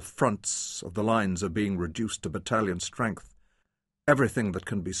 Regimental fronts of the lines are being reduced to battalion strength. Everything that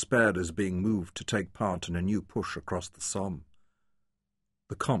can be spared is being moved to take part in a new push across the Somme.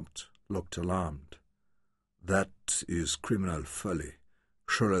 The Comte looked alarmed. That is criminal folly.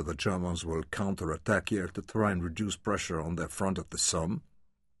 Surely the Germans will counter-attack here to try and reduce pressure on their front at the Somme.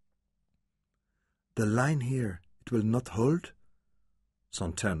 The line here, it will not hold?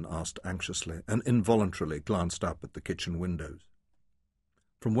 Santen asked anxiously, and involuntarily glanced up at the kitchen windows.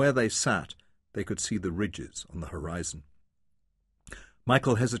 From where they sat, they could see the ridges on the horizon.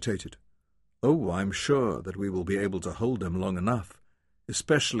 Michael hesitated. Oh, I'm sure that we will be able to hold them long enough,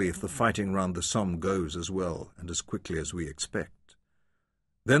 especially if the fighting round the Somme goes as well and as quickly as we expect.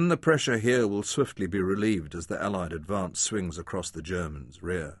 Then the pressure here will swiftly be relieved as the Allied advance swings across the Germans'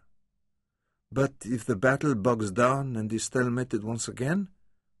 rear. But if the battle bogs down and is stalemated once again?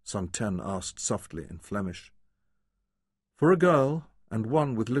 Santen asked softly in Flemish. For a girl, and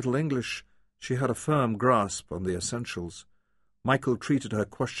one with little English, she had a firm grasp on the essentials. Michael treated her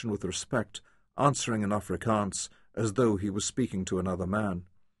question with respect, answering in Afrikaans as though he was speaking to another man.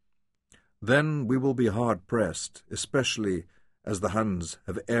 Then we will be hard-pressed, especially as the Huns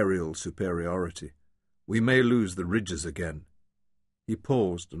have aerial superiority. We may lose the ridges again. He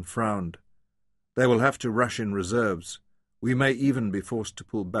paused and frowned. They will have to rush in reserves. We may even be forced to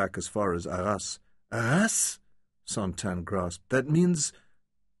pull back as far as Arras. Arras? Santen grasped. That means...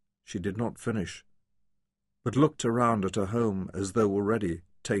 She did not finish, but looked around at her home as though already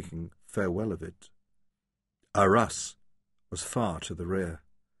taking farewell of it. Arras was far to the rear.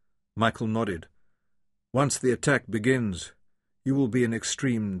 Michael nodded. Once the attack begins, you will be in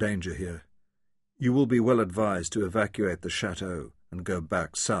extreme danger here. You will be well advised to evacuate the chateau and go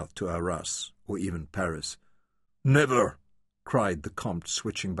back south to Arras, or even Paris. Never! Cried the Comte,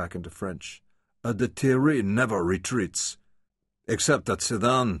 switching back into French. A de Thierry never retreats. Except at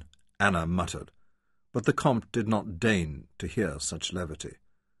Sedan, Anna muttered. But the Comte did not deign to hear such levity.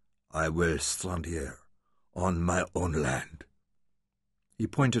 I will stand here, on my own land. He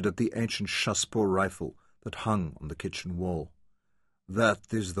pointed at the ancient chassepot rifle that hung on the kitchen wall. That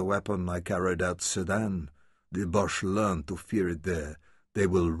is the weapon I carried at Sedan. The Boche learned to fear it there. They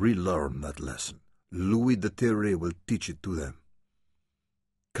will relearn that lesson. Louis de Thierry will teach it to them.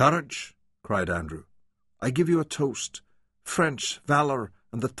 Courage, cried Andrew. I give you a toast. French valour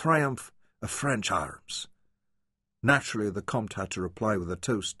and the triumph of French arms. Naturally, the Comte had to reply with a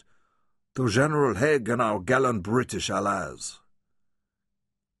toast. To General Haig and our gallant British allies.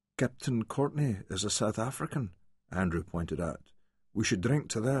 Captain Courtney is a South African, Andrew pointed out. We should drink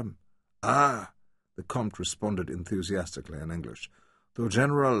to them. Ah, the Comte responded enthusiastically in English. To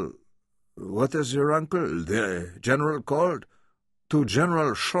General... What is your uncle? The General called? To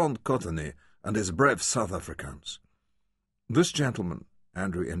General Sean Courtney and his brave South Africans. This gentleman,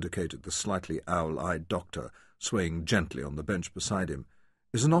 Andrew indicated the slightly owl-eyed doctor swaying gently on the bench beside him,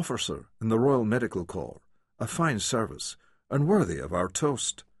 is an officer in the Royal Medical Corps, a fine service, and worthy of our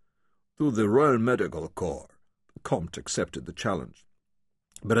toast. To the Royal Medical Corps. The Comte accepted the challenge.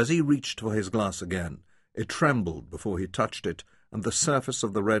 But as he reached for his glass again, it trembled before he touched it, and the surface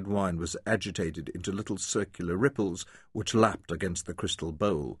of the red wine was agitated into little circular ripples which lapped against the crystal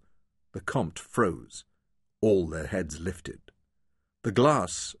bowl. The Comte froze. All their heads lifted. The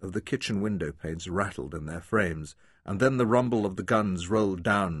glass of the kitchen window panes rattled in their frames, and then the rumble of the guns rolled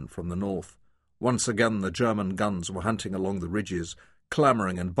down from the north. Once again the German guns were hunting along the ridges,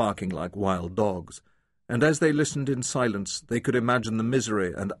 clamouring and barking like wild dogs, and as they listened in silence they could imagine the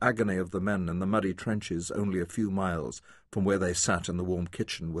misery and agony of the men in the muddy trenches only a few miles from where they sat in the warm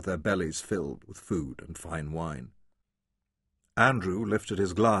kitchen with their bellies filled with food and fine wine. Andrew lifted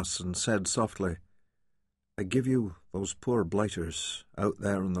his glass and said softly, I give you those poor blighters out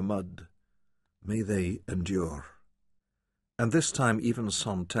there in the mud. May they endure. And this time even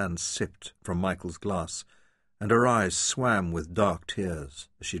Santen sipped from Michael's glass, and her eyes swam with dark tears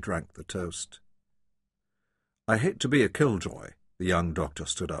as she drank the toast. I hate to be a killjoy, the young doctor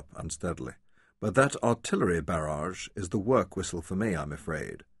stood up unsteadily, but that artillery barrage is the work whistle for me, I'm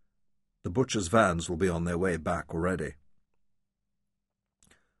afraid. The butcher's vans will be on their way back already.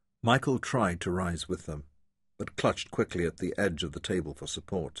 Michael tried to rise with them, but clutched quickly at the edge of the table for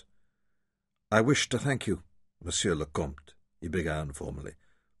support. I wish to thank you, Monsieur le Comte," he began formally,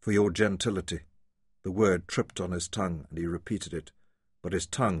 "for your gentility." The word tripped on his tongue, and he repeated it, but his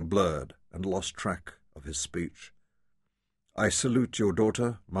tongue blurred and lost track of his speech. "I salute your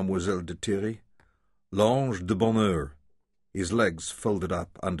daughter, Mademoiselle de Thierry, l'ange de bonheur." His legs folded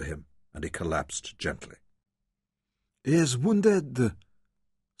up under him, and he collapsed gently. "He is wounded,"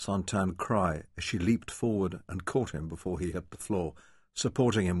 Santin cried as she leaped forward and caught him before he hit the floor,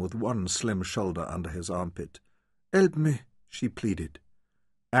 supporting him with one slim shoulder under his armpit. "Help me," she pleaded.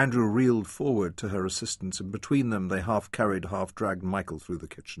 Andrew reeled forward to her assistance, and between them they half-carried, half-dragged Michael through the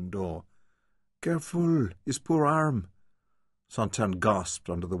kitchen door. "Careful, his poor arm!" Santin gasped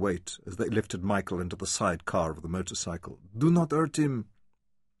under the weight as they lifted Michael into the side car of the motorcycle. "Do not hurt him."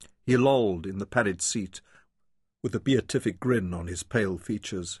 He lolled in the padded seat, with a beatific grin on his pale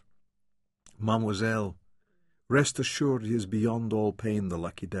features. "Mademoiselle, rest assured he is beyond all pain, the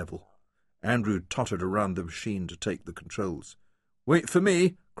lucky devil." Andrew tottered around the machine to take the controls. "Wait for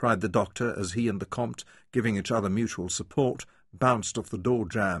me!" cried the doctor as he and the Comte, giving each other mutual support, bounced off the door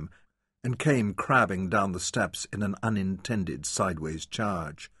jamb and came crabbing down the steps in an unintended sideways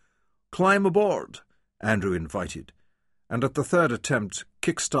charge. "Climb aboard," Andrew invited, and at the third attempt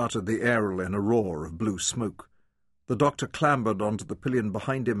kick-started the aerial in a roar of blue smoke. The doctor clambered onto the pillion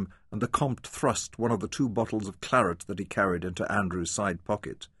behind him, and the Comte thrust one of the 2 bottles of claret that he carried into Andrew's side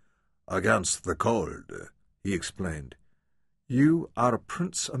pocket. "Against the cold," he explained. "You are a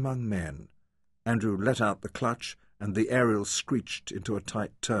prince among men." Andrew let out the clutch, and the aerial screeched into a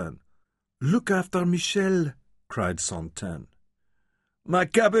tight turn. "Look after Michel!" cried Santin. "My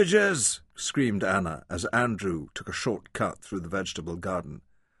cabbages!" screamed Anna as Andrew took a short cut through the vegetable garden.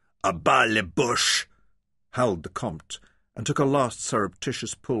 "A bas les bouches!" howled the Comte, and took a last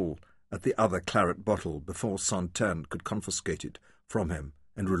surreptitious pull at the other claret bottle before Santin could confiscate it from him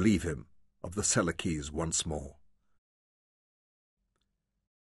and relieve him of the cellar keys once more.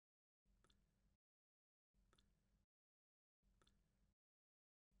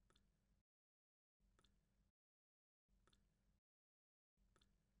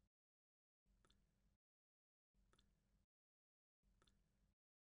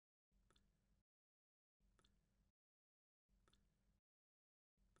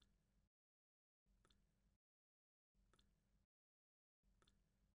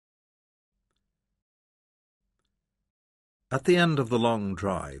 At the end of the long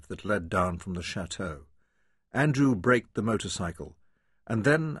drive that led down from the chateau, Andrew braked the motorcycle, and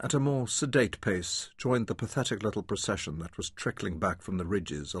then, at a more sedate pace, joined the pathetic little procession that was trickling back from the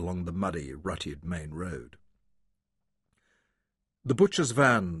ridges along the muddy, rutted main road. The butchers'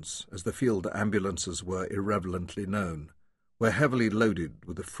 vans, as the field ambulances were irreverently known, were heavily loaded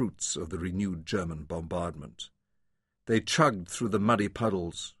with the fruits of the renewed German bombardment. They chugged through the muddy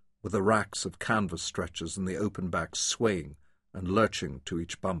puddles, with the racks of canvas stretchers and the open backs swaying and lurching to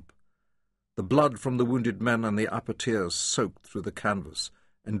each bump. The blood from the wounded men and the upper tiers soaked through the canvas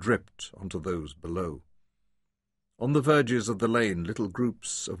and dripped onto those below. On the verges of the lane, little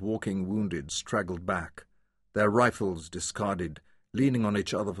groups of walking wounded straggled back, their rifles discarded, leaning on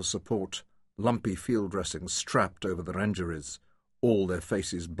each other for support, lumpy field dressings strapped over their injuries, all their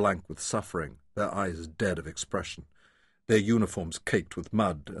faces blank with suffering, their eyes dead of expression, their uniforms caked with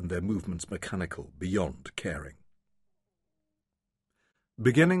mud and their movements mechanical beyond caring.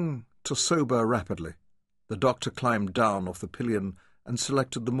 Beginning to sober rapidly, the doctor climbed down off the pillion and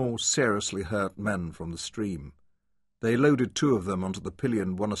selected the more seriously hurt men from the stream. They loaded 2 of them onto the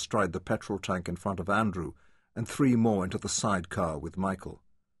pillion, one astride the petrol tank in front of Andrew, and 3 more into the sidecar with Michael.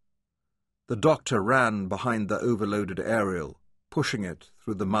 The doctor ran behind the overloaded aerial, pushing it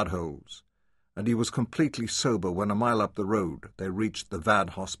through the mudholes, and he was completely sober when a mile up the road they reached the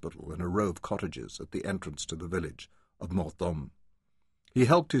VAD hospital in a row of cottages at the entrance to the village of Morthom. He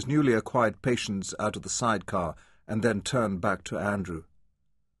helped his newly acquired patients out of the sidecar and then turned back to Andrew.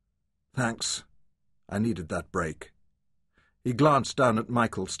 "Thanks. I needed that break." He glanced down at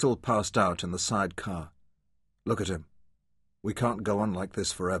Michael, still passed out in the sidecar. "Look at him. We can't go on like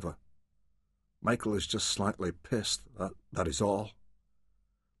this forever. Michael is just slightly pissed, that is all."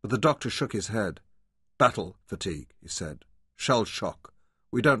 But the doctor shook his head. "Battle fatigue," he said. "Shell shock.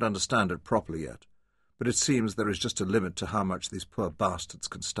 We don't understand it properly yet, but it seems there is just a limit to how much these poor bastards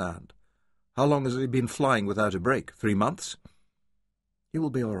can stand. How long has he been flying without a break? 3 months? He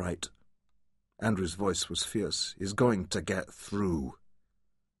will be all right." Andrew's voice was fierce. "He's going to get through."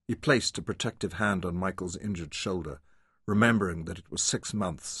 He placed a protective hand on Michael's injured shoulder, remembering that it was 6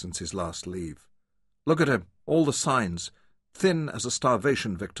 months since his last leave. "Look at him, all the signs. Thin as a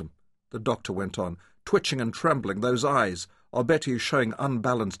starvation victim," the doctor went on, "twitching and trembling, those eyes, I'll bet he's showing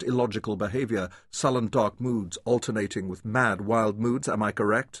unbalanced, illogical behaviour, sullen, dark moods alternating with mad, wild moods. Am I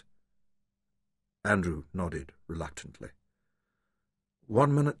correct?" Andrew nodded reluctantly.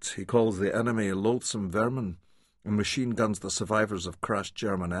 "One minute he calls the enemy loathsome vermin and machine guns the survivors of crashed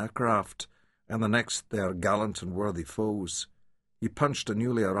German aircraft, and the next they are gallant and worthy foes. He punched a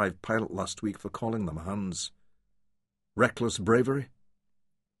newly arrived pilot last week for calling them Huns. Reckless bravery?"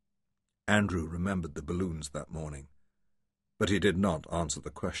 Andrew remembered the balloons that morning, but he did not answer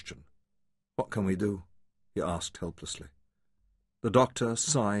the question. "What can we do?" he asked helplessly. The doctor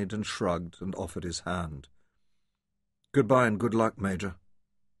sighed and shrugged and offered his hand. "Goodbye and good luck, Major."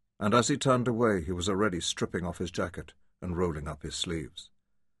 And as he turned away, he was already stripping off his jacket and rolling up his sleeves.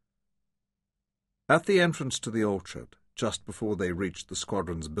 At the entrance to the orchard, just before they reached the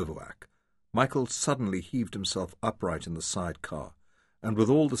squadron's bivouac, Michael suddenly heaved himself upright in the sidecar, and with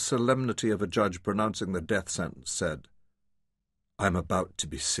all the solemnity of a judge pronouncing the death sentence, said, "I'm about to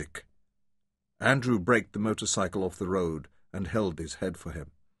be sick." Andrew braked the motorcycle off the road and held his head for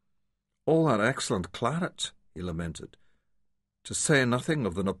him. "All that excellent claret," he lamented, "to say nothing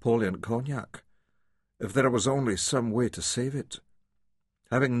of the Napoleon cognac. If there was only some way to save it."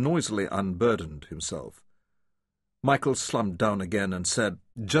 Having noisily unburdened himself, Michael slumped down again and said,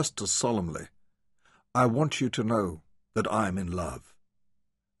 just as solemnly, "I want you to know that I am in love."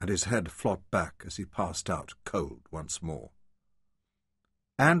 And his head flopped back as he passed out cold once more.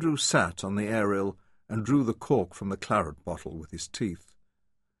 Andrew sat on the aerial and drew the cork from the claret bottle with his teeth.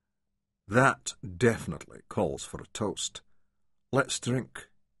 "That definitely calls for a toast. Let's drink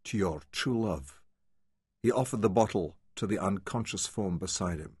to your true love." He offered the bottle to the unconscious form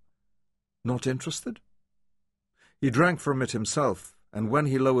beside him. "Not interested?" He drank from it himself, and when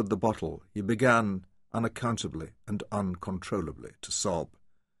he lowered the bottle, he began, unaccountably and uncontrollably, to sob.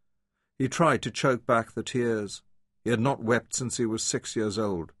 He tried to choke back the tears. He had not wept since he was 6 years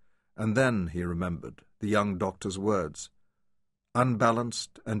old, and then he remembered the young doctor's words.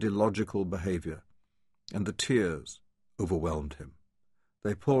 Unbalanced and illogical behaviour, and the tears overwhelmed him.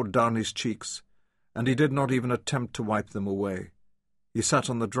 They poured down his cheeks, and he did not even attempt to wipe them away. He sat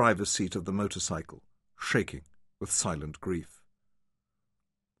on the driver's seat of the motorcycle, shaking with silent grief.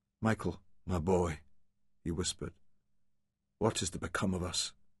 "Michael, my boy," he whispered, "what is to become of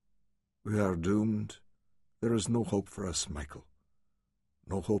us? We are doomed. There is no hope for us, Michael.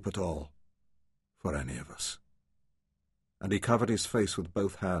 No hope at all for any of us." And he covered his face with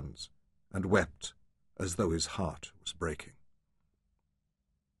both hands and wept as though his heart was breaking.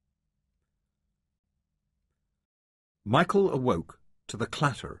 Michael awoke to the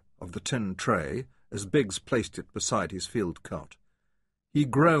clatter of the tin tray as Biggs placed it beside his field cot. He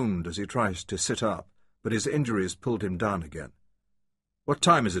groaned as he tried to sit up, but his injuries pulled him down again. "What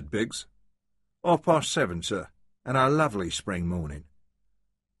time is it, Biggs?" "7:30, sir, and a lovely spring morning."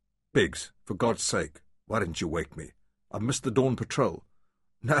 "Biggs, for God's sake, why didn't you wake me? I've missed the dawn patrol."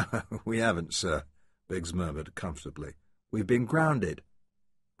 "No, we haven't, sir," Biggs murmured comfortably. "We've been grounded."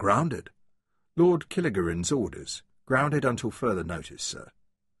 "Grounded?" "Lord Killigrewen's orders. Grounded until further notice, sir."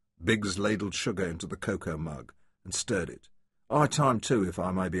 Biggs ladled sugar into the cocoa mug and stirred it. "High time, too, if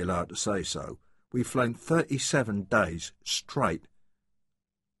I may be allowed to say so. We've flown 37 days straight."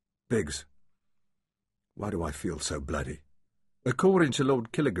 "Biggs, why do I feel so bloody?" "According to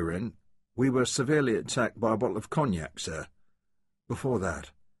Lord Killigrewen, we were severely attacked by a bottle of cognac, sir." "Before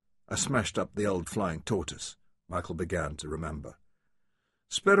that, I smashed up the old Flying Tortoise," Michael began to remember.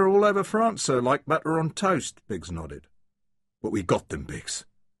 "Spread her all over France, sir, like butter on toast," Biggs nodded. "But we got them, Biggs.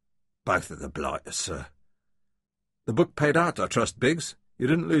 Both of the blighters, sir." "The book paid out, I trust, Biggs? You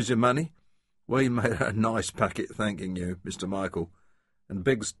didn't lose your money?" "We made a nice packet thanking you, Mr. Michael," and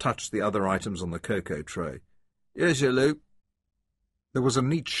Biggs touched the other items on the cocoa tray. "Here's your loot." There was a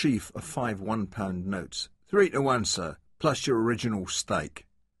neat sheaf of 5 £1 notes. 3 to 1, sir, plus your original stake."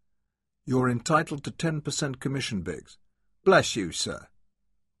 "You're entitled to 10% commission, Biggs." "Bless you, sir."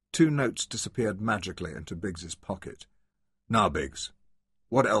 2 notes disappeared magically into Biggs's pocket. "Now, Biggs,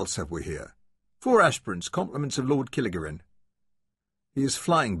 what else have we here?" 4 aspirins, compliments of Lord Killigrewen." "He is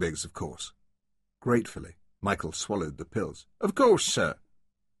flying, Biggs, of course." Gratefully, Michael swallowed the pills. "Of course, sir.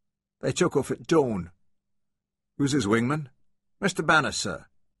 They took off at dawn." "Who's his wingman?" "Mr. Banner, sir."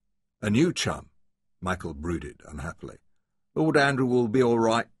 "A new chum?" Michael brooded unhappily. "Lord Andrew will be all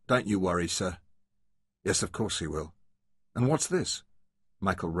right, don't you worry, sir." "Yes, of course he will. And what's this?"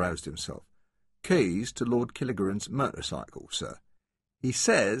 Michael roused himself. "Keys to Lord Killigrewen's motorcycle, sir. He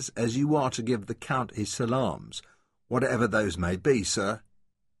says as you are to give the Count his salams, whatever those may be, sir,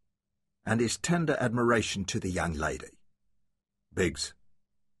 and his tender admiration to the young lady." "Biggs,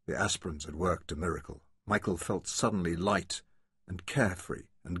 the aspirins had worked a miracle," Michael felt suddenly light and carefree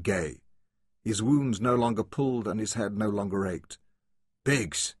and gay. His wounds no longer pulled and his head no longer ached.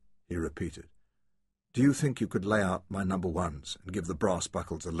 "Biggs," he repeated, "do you think you could lay out my number ones and give the brass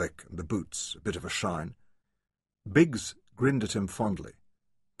buckles a lick and the boots a bit of a shine?" Biggs grinned at him fondly.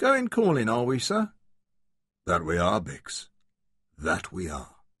 "Going calling, are we, sir?" "That we are, Biggs. That we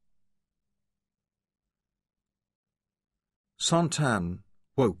are." Santan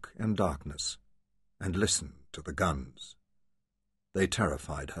woke in darkness and listened to the guns. They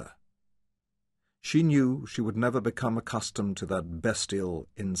terrified her. She knew she would never become accustomed to that bestial,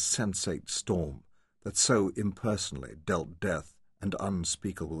 insensate storm that so impersonally dealt death and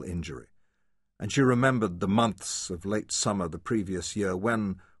unspeakable injury, and she remembered the months of late summer the previous year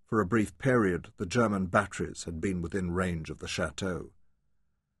when, for a brief period, the German batteries had been within range of the chateau.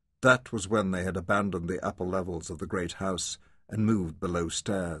 That was when they had abandoned the upper levels of the great house and moved below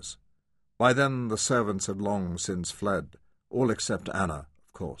stairs. By then the servants had long since fled, all except Anna,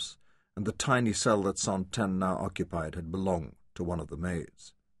 of course, and the tiny cell that Santan now occupied had belonged to one of the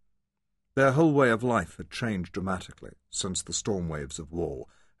maids. Their whole way of life had changed dramatically since the storm waves of war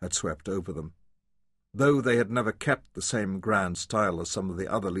had swept over them. Though they had never kept the same grand style as some of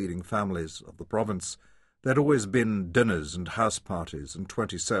the other leading families of the province, there had always been dinners and house parties and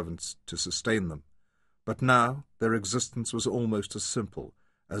 20 servants to sustain them. But now their existence was almost as simple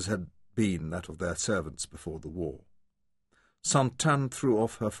as had been that of their servants before the war. Santan threw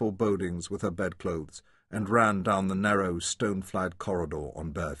off her forebodings with her bedclothes and ran down the narrow, stone-flagged corridor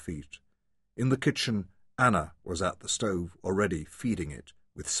on bare feet. In the kitchen, Anna was at the stove, already feeding it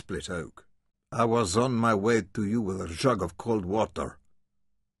with split oak. "I was on my way to you with a jug of cold water,"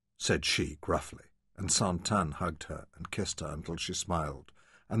 said she gruffly, and Santan hugged her and kissed her until she smiled,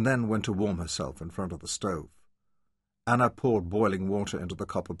 and then went to warm herself in front of the stove. Anna poured boiling water into the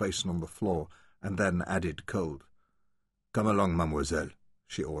copper basin on the floor, and then added cold. "Come along, mademoiselle,"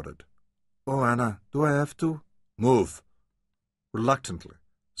 she ordered. "Oh, Anna, do I have to?" "Move." Reluctantly,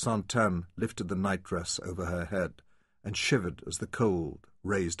 Santan lifted the nightdress over her head and shivered as the cold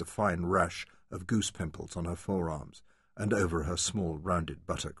raised a fine rash of goose pimples on her forearms and over her small rounded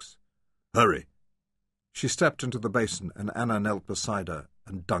buttocks. "Hurry!" She stepped into the basin, and Anna knelt beside her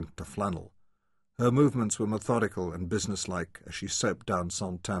and dunked a flannel. Her movements were methodical and businesslike as she soaped down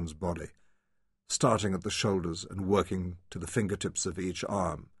Santan's body, starting at the shoulders and working to the fingertips of each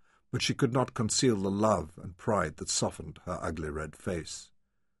arm, but she could not conceal the love and pride that softened her ugly red face.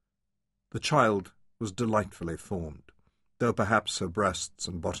 The child was delightfully formed, though perhaps her breasts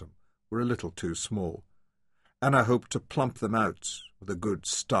and bottom were a little too small. Anna hoped to plump them out with a good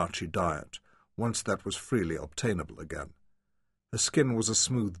starchy diet, once that was freely obtainable again. Her skin was a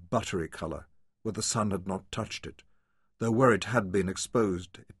smooth, buttery colour, where the sun had not touched it, though where it had been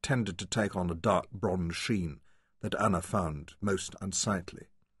exposed it tended to take on a dark bronze sheen that Anna found most unsightly.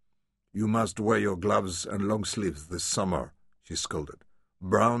 "You must wear your gloves and long sleeves this summer," she scolded.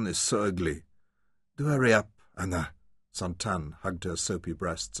 "Brown is so ugly." "Do hurry up, Anna." Santan hugged her soapy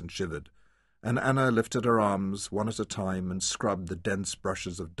breasts and shivered, and Anna lifted her arms one at a time and scrubbed the dense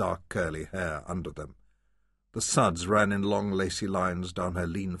brushes of dark curly hair under them. The suds ran in long lacy lines down her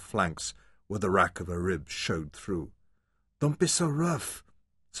lean flanks where the rack of her ribs showed through. "Don't be so rough,"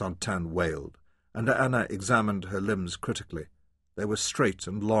 Santan wailed, and Anna examined her limbs critically. They were straight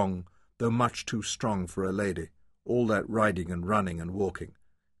and long, though much too strong for a lady, all that riding and running and walking.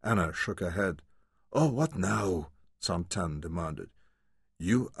 Anna shook her head. "Oh, what now?" Santan demanded.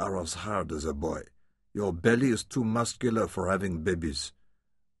 "You are as hard as a boy. Your belly is too muscular for having babies."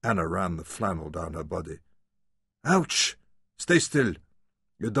 Anna ran the flannel down her body. "Ouch! Stay still.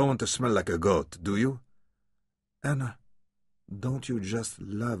 You don't want to smell like a goat, do you?" "Anna, don't you just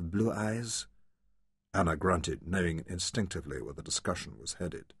love blue eyes?" Anna grunted, knowing instinctively where the discussion was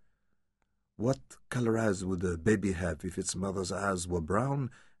headed. "What color eyes would a baby have if its mother's eyes were brown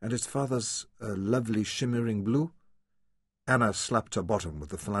and its father's a lovely shimmering blue?" Anna slapped her bottom with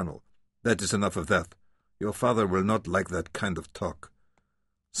the flannel. "That is enough of that. Your father will not like that kind of talk."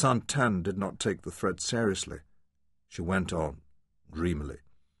 Santan did not take the threat seriously. She went on, dreamily.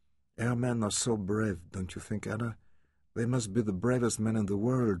 "Our men are so brave, don't you think, Anna? They must be the bravest men in the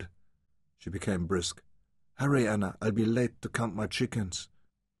world." She became brisk. "Hurry, Anna, I'll be late to count my chickens."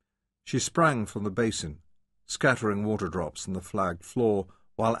 She sprang from the basin, scattering water drops on the flagged floor,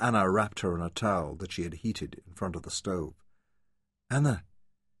 while Anna wrapped her in a towel that she had heated in front of the stove. "Anna,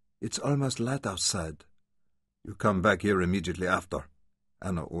 it's almost light outside." "You come back here immediately after,"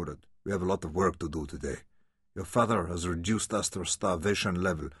 Anna ordered. "We have a lot of work to do today. Your father has reduced us to a starvation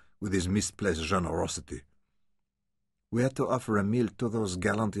level with his misplaced generosity." "We had to offer a meal to those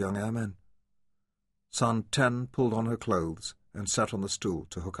gallant young airmen." Santen pulled on her clothes and sat on the stool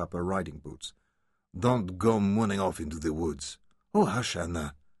to hook up her riding boots. "Don't go mooning off into the woods." "Oh, hush,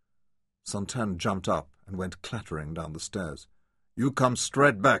 Anna." Santen jumped up and went clattering down the stairs. "You come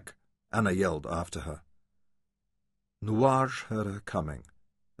straight back," Anna yelled after her. Nuage heard her coming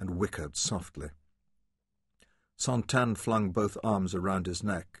and whickered softly. Santen flung both arms around his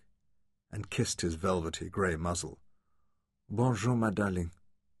neck and kissed his velvety grey muzzle. "Bonjour, my darling."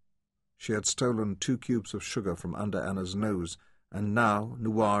 She had stolen 2 cubes of sugar from under Anna's nose, and now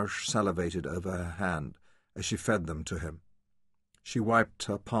Nuage salivated over her hand as she fed them to him. She wiped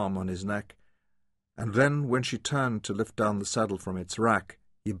her palm on his neck, and then, when she turned to lift down the saddle from its rack,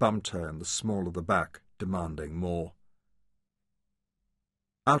 he bumped her in the small of the back, demanding more.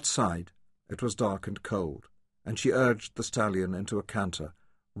 Outside, it was dark and cold, and she urged the stallion into a canter,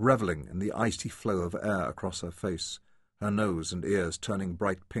 revelling in the icy flow of air across her face, her nose and ears turning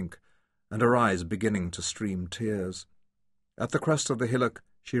bright pink, and her eyes beginning to stream tears. At the crest of the hillock,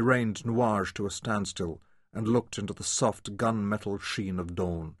 she reined Nuage to a standstill and looked into the soft gun-metal sheen of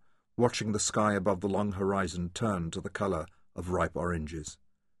dawn, watching the sky above the long horizon turn to the colour of ripe oranges.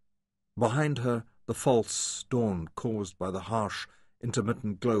 Behind her, the false dawn caused by the harsh,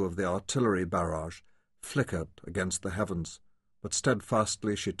 intermittent glow of the artillery barrage flickered against the heavens, but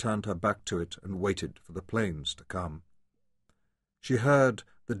steadfastly she turned her back to it and waited for the planes to come. She heard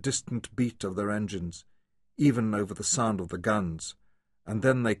the distant beat of their engines, even over the sound of the guns, and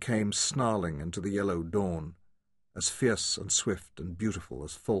then they came snarling into the yellow dawn, as fierce and swift and beautiful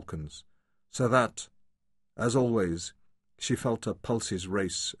as falcons, so that, as always, she felt her pulses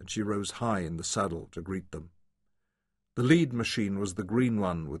race, and she rose high in the saddle to greet them. The lead machine was the green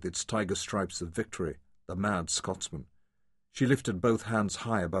one with its tiger stripes of victory, the mad Scotsman. She lifted both hands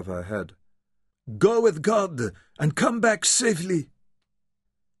high above her head. "Go with God, and come back safely!"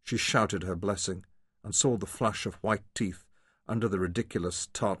 She shouted her blessing, and saw the flash of white teeth under the ridiculous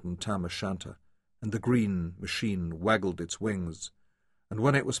tartan tam-o'-shanter, and the green machine waggled its wings, and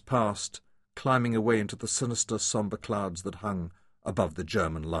when it was past, climbing away into the sinister, sombre clouds that hung above the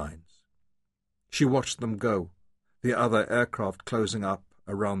German lines. She watched them go, the other aircraft closing up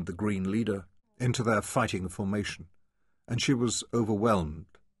around the green leader into their fighting formation, and she was overwhelmed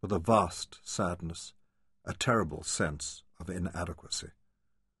with a vast sadness, a terrible sense of inadequacy.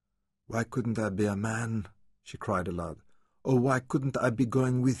 "Why couldn't I be a man?" she cried aloud. "Oh, why couldn't I be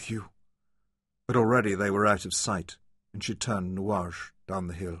going with you?" But already they were out of sight, and she turned Nuage down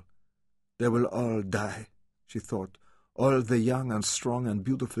the hill. "They will all die," she thought, "all the young and strong and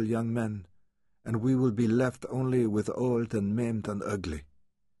beautiful young men, and we will be left only with old and maimed and ugly."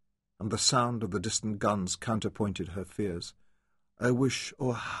 And the sound of the distant guns counterpointed her fears. "I wish,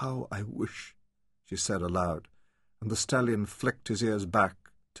 oh, how I wish," she said aloud, and the stallion flicked his ears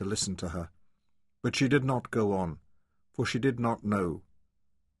back to listen to her. But she did not go on, for she did not know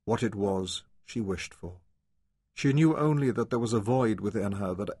what it was she wished for. She knew only that there was a void within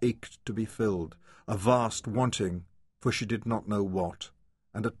her that ached to be filled, a vast wanting, for she did not know what,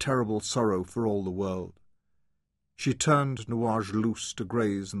 and a terrible sorrow for all the world. She turned Nuage loose to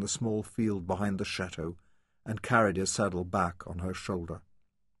graze in the small field behind the chateau, and carried his saddle back on her shoulder.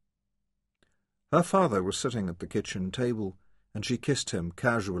 Her father was sitting at the kitchen table, and she kissed him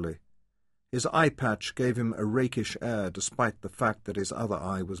casually. His eye patch gave him a rakish air despite the fact that his other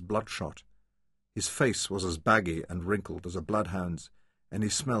eye was bloodshot. His face was as baggy and wrinkled as a bloodhound's, and he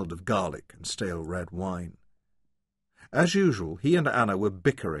smelled of garlic and stale red wine. As usual, he and Anna were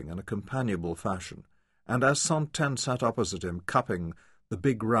bickering in a companionable fashion, and as Santen sat opposite him, cupping the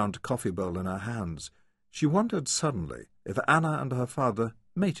big round coffee bowl in her hands, she wondered suddenly if Anna and her father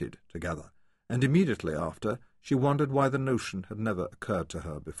mated together, and immediately after she wondered why the notion had never occurred to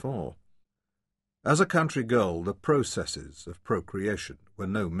her before. As a country girl, the processes of procreation were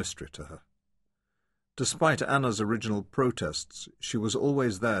no mystery to her. Despite Anna's original protests, she was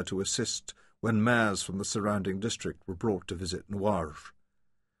always there to assist when mares from the surrounding district were brought to visit Nuage.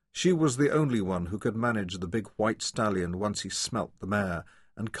 She was the only one who could manage the big white stallion once he smelt the mare,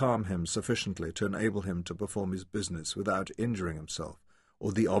 and calm him sufficiently to enable him to perform his business without injuring himself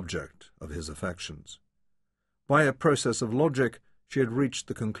or the object of his affections. By a process of logic, she had reached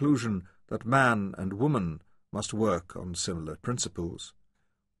the conclusion that man and woman must work on similar principles.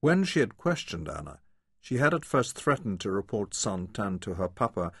 When she had questioned Anna, she had at first threatened to report Santen to her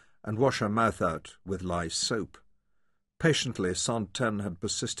papa and wash her mouth out with lye soap. Patiently Santen had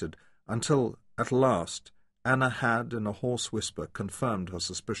persisted until, at last, Anna had, in a hoarse whisper, confirmed her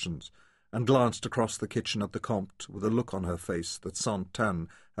suspicions, and glanced across the kitchen at the Comte with a look on her face that Santen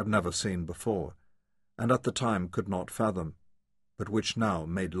had never seen before, and at the time could not fathom, but which now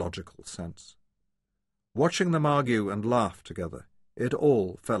made logical sense. Watching them argue and laugh together, it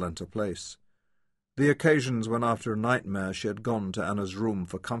all fell into place. The occasions when after a nightmare she had gone to Anna's room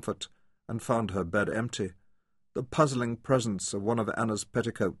for comfort and found her bed empty, the puzzling presence of one of Anna's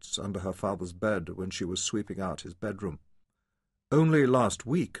petticoats under her father's bed when she was sweeping out his bedroom. Only last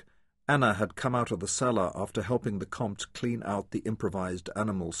week, Anna had come out of the cellar after helping the Comte clean out the improvised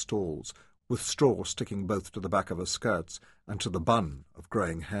animal stalls, with straw sticking both to the back of her skirts and to the bun of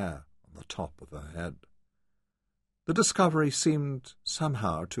greying hair on the top of her head. The discovery seemed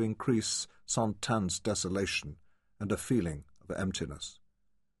somehow to increase Santin's desolation and a feeling of emptiness.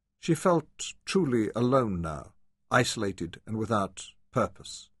 She felt truly alone now, isolated and without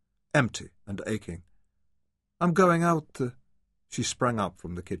purpose, empty and aching. "I'm going out to—" She sprang up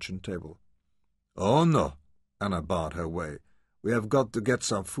from the kitchen table. "Oh, no," Anna barred her way. "We have got to get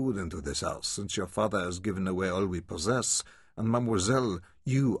some food into this house, since your father has given away all we possess, and, mademoiselle,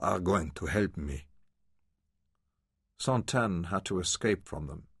 you are going to help me." Santin had to escape from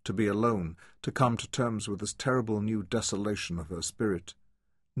them, to be alone, to come to terms with this terrible new desolation of her spirit.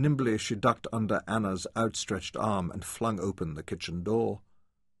 Nimbly she ducked under Anna's outstretched arm and flung open the kitchen door.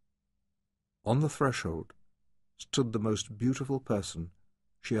 On the threshold stood the most beautiful person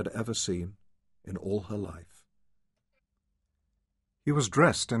she had ever seen in all her life. He was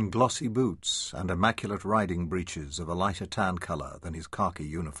dressed in glossy boots and immaculate riding breeches of a lighter tan colour than his khaki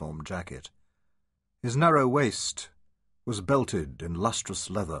uniform jacket. His narrow waist was belted in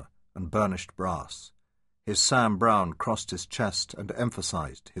lustrous leather and burnished brass. His Sam Brown crossed his chest and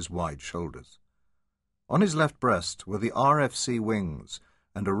emphasized his wide shoulders. On his left breast were the RFC wings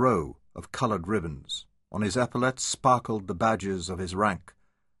and a row of coloured ribbons. On his epaulets sparkled the badges of his rank,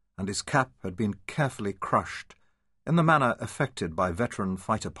 and his cap had been carefully crushed, in the manner affected by veteran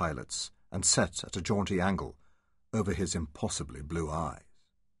fighter pilots, and set at a jaunty angle over his impossibly blue eyes.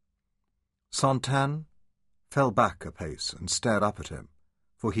 Santin fell back a pace and stared up at him,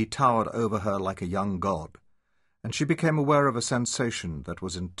 for he towered over her like a young god, and she became aware of a sensation that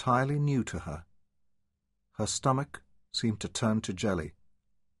was entirely new to her. Her stomach seemed to turn to jelly,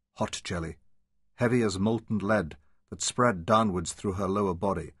 hot jelly, heavy as molten lead, that spread downwards through her lower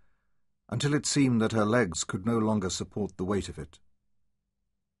body, until it seemed that her legs could no longer support the weight of it.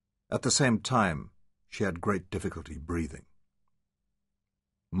 At the same time, she had great difficulty breathing.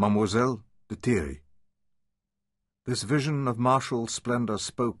 "Mademoiselle de Thierry." This vision of martial splendour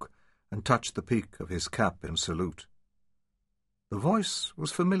spoke and touched the peak of his cap in salute. The voice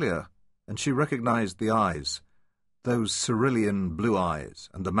was familiar, and she recognized the eyes, those cerulean blue eyes,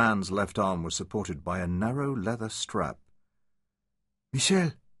 and the man's left arm was supported by a narrow leather strap.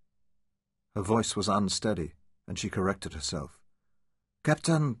 "Michel!" Her voice was unsteady, and she corrected herself.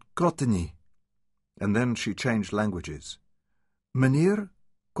 "Captain Courtenay." And then she changed languages. "Mynheer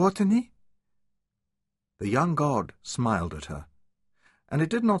Courtenay?" The young god smiled at her, and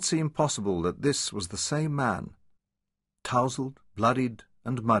it did not seem possible that this was the same man, tousled, bloodied,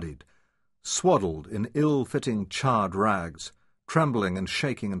 and muddied, swaddled in ill-fitting charred rags, trembling and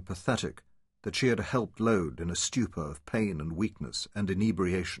shaking and pathetic, that she had helped load in a stupor of pain and weakness and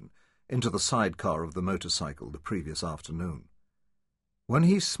inebriation into the sidecar of the motorcycle the previous afternoon. When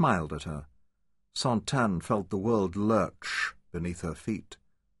he smiled at her, Santin felt the world lurch beneath her feet.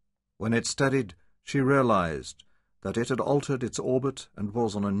 When it steadied, she realized that it had altered its orbit and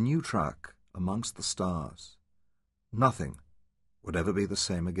was on a new track amongst the stars. Nothing would ever be the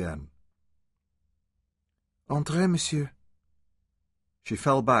same again. "Entrez, monsieur." She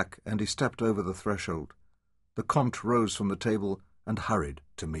fell back, and he stepped over the threshold. The Comte rose from the table and hurried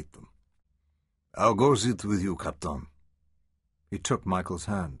to meet them. "How goes it with you, Captain?" He took Michael's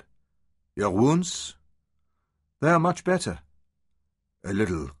hand. "Your wounds?" "They are much better." "A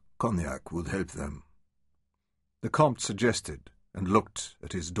little cognac would help them," the Comte suggested, and looked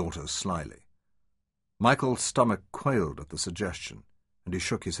at his daughter slyly. Michael's stomach quailed at the suggestion, and he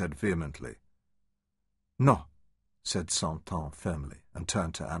shook his head vehemently. "No," said Santin firmly, and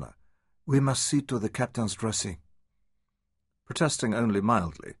turned to Anna. "We must see to the captain's dressing." Protesting only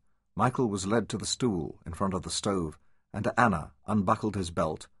mildly, Michael was led to the stool in front of the stove, and Anna unbuckled his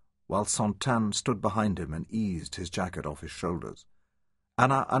belt, while Santin stood behind him and eased his jacket off his shoulders.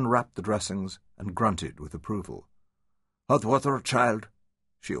 Anna unwrapped the dressings and grunted with approval. "Hot water, child,"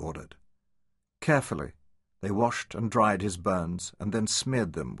 she ordered. Carefully, they washed and dried his burns and then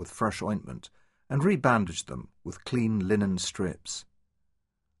smeared them with fresh ointment and rebandaged them with clean linen strips.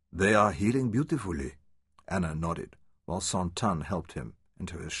 "They are healing beautifully," Anna nodded, while Santin helped him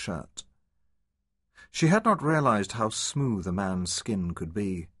into his shirt. She had not realized how smooth a man's skin could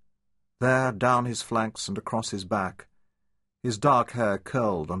be. There, down his flanks and across his back, his dark hair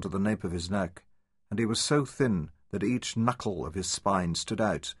curled onto the nape of his neck, and he was so thin that each knuckle of his spine stood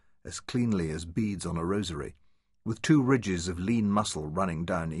out as cleanly as beads on a rosary, with 2 ridges of lean muscle running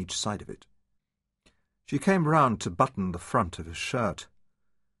down each side of it. She came round to button the front of his shirt.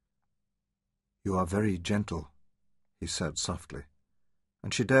 "You are very gentle," he said softly,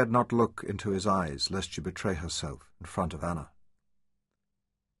 and she dared not look into his eyes lest she betray herself in front of Anna.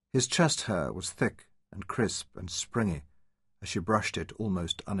 His chest hair was thick and crisp and springy as she brushed it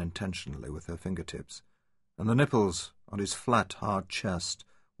almost unintentionally with her fingertips, and the nipples on his flat, hard chest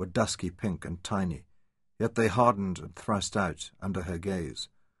were dusky pink and tiny, yet they hardened and thrust out under her gaze,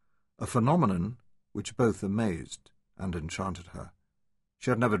 a phenomenon which both amazed and enchanted her. She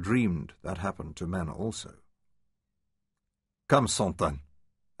had never dreamed that happened to men also. "Come, Santin,"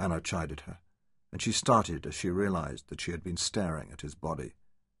 Anna chided her, and she started as she realized that she had been staring at his body.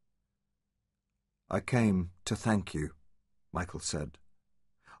 "I came to thank you," Michael said.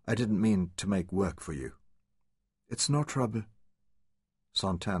 "I didn't mean to make work for you." "It's no trouble."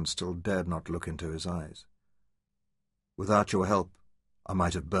 Santin still dared not look into his eyes. "Without your help, I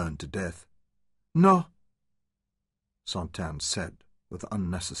might have burned to death." "No," Santin said with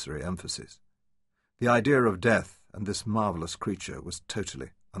unnecessary emphasis. The idea of death and this marvellous creature was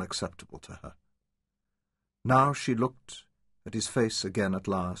totally unacceptable to her. Now she looked at his face again at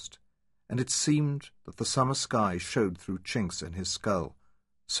last, and it seemed that the summer sky showed through chinks in his skull,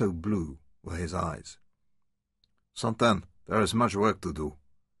 so blue were his eyes. "Santin, there is much work to do."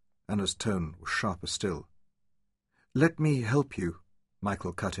 Anna's tone was sharper still. "Let me help you,"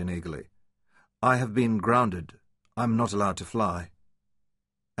 Michael cut in eagerly. "I have been grounded. I'm not allowed to fly."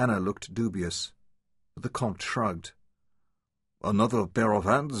 Anna looked dubious, but the Comte shrugged. "Another pair of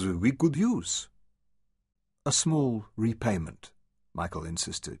hands we could use." "A small repayment," Michael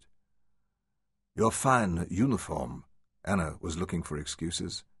insisted. "Your fine uniform." Anna was looking for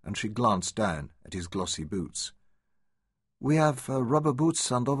excuses, and she glanced down at his glossy boots. "We have rubber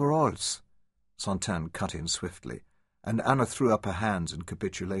boots and overalls," Santin cut in swiftly, and Anna threw up her hands in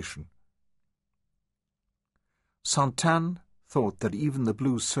capitulation. Santin thought that even the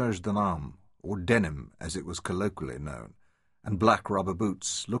blue serge d'armes, or denim as it was colloquially known, and black rubber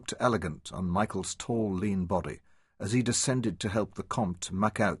boots looked elegant on Michael's tall, lean body as he descended to help the Comte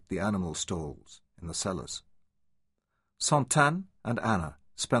muck out the animal stalls in the cellars. Santin and Anna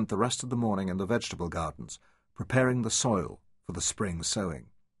spent the rest of the morning in the vegetable gardens, preparing the soil for the spring sowing.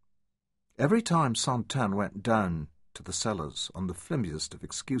 Every time Santin went down to the cellars on the flimsiest of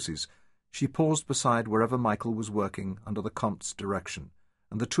excuses, she paused beside wherever Michael was working under the Comte's direction,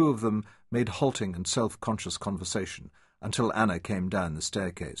 and the 2 of them made halting and self-conscious conversation until Anna came down the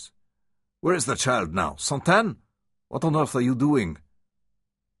staircase. "Where is the child now? Santin? What on earth are you doing?"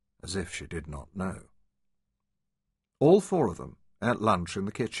 As if she did not know. All 4 of them ate lunch in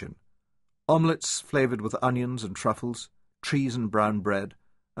the kitchen. Omelettes flavoured with onions and truffles, cheese and brown bread,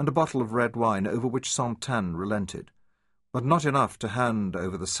 and a bottle of red wine over which Santin relented, but not enough to hand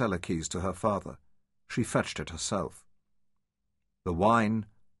over the cellar keys to her father. She fetched it herself. The wine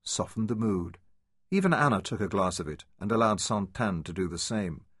softened the mood. Even Anna took a glass of it and allowed Santin to do the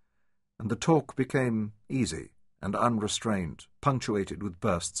same, and the talk became easy and unrestrained, punctuated with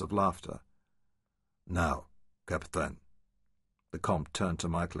bursts of laughter. "Now, Captain," the Comte turned to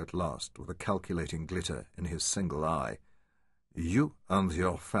Michael at last, with a calculating glitter in his single eye. "You and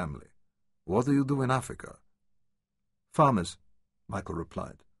your family, what do you do in Africa?" "Farmers," Michael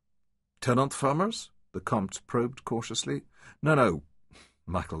replied. "Tenant farmers?" the Comte probed cautiously. No,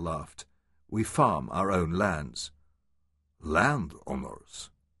 Michael laughed. "We farm our own lands."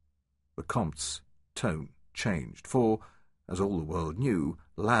 "Landowners?" The Comte's tone changed, for, as all the world knew,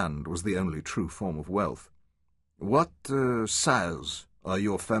 land was the only true form of wealth. "What size are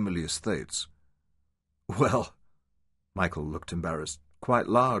your family estates?" "Well," Michael looked embarrassed, "quite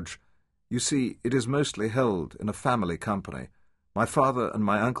large. You see, it is mostly held in a family company. My father and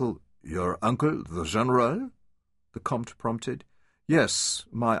my uncle—" "Your uncle, the General?" the Comte prompted. "Yes,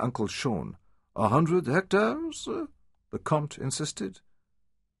 my Uncle Sean." 100 hectares? The Comte insisted.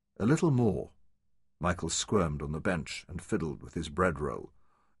 "A little more." Michael squirmed on the bench and fiddled with his bread roll.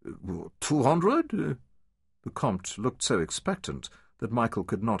 200? The Comte looked so expectant that Michael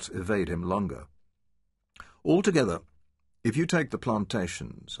could not evade him longer. "Altogether, if you take the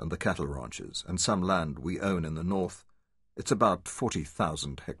plantations and the cattle ranches and some land we own in the north, it's about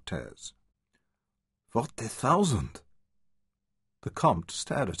 40,000 hectares. 40,000? The Comte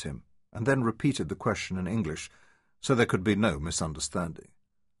stared at him, and then repeated the question in English, so there could be no misunderstanding.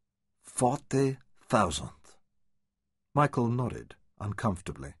 40,000. Michael nodded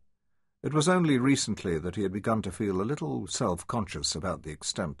uncomfortably. It was only recently that he had begun to feel a little self-conscious about the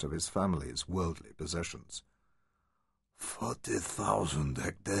extent of his family's worldly possessions. 40,000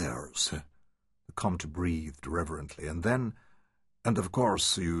 hectares, the Comte breathed reverently, and then, and of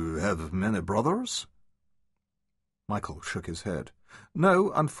course you have many brothers? Michael shook his head.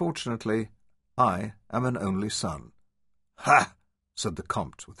 No, unfortunately, I am an only son. Ha! said the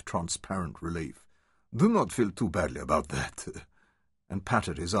Comte with transparent relief. Do not feel too badly about that. And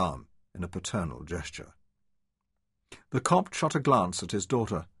patted his arm in a paternal gesture. The Comte shot a glance at his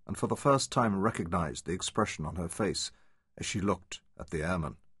daughter, and for the first time recognized the expression on her face as she looked at the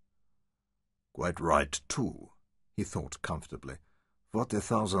airman. Quite right, too, he thought comfortably.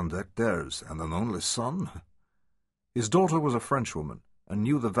 40,000 hectares and an only son? His daughter was a Frenchwoman, and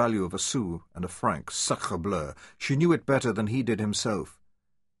knew the value of a sou and a franc, sacre bleu. She knew it better than he did himself.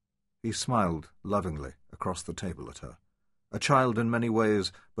 He smiled lovingly across the table at her, a child in many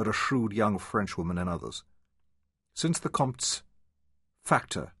ways, but a shrewd young Frenchwoman in others. Since the Comte's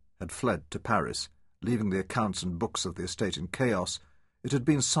factor had fled to Paris, leaving the accounts and books of the estate in chaos, it had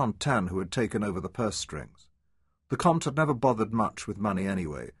been Santin who had taken over the purse strings. The Comte had never bothered much with money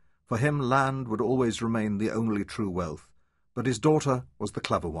anyway. For him, land would always remain the only true wealth, but his daughter was the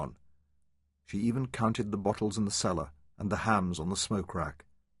clever one. She even counted the bottles in the cellar and the hams on the smoke rack.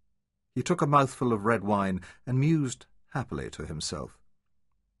 He took a mouthful of red wine and mused happily to himself.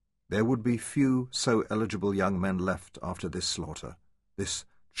 There would be few so eligible young men left after this slaughter, this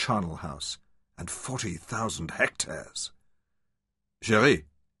charnel house, and 40,000 hectares. Chérie,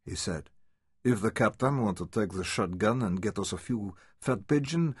 he said, if the captain want to take the shotgun and get us a few fat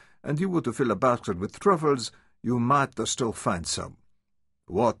pigeon, and you were to fill a basket with truffles, you might still find some.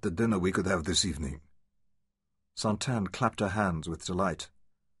 What the dinner we could have this evening. Santin clapped her hands with delight,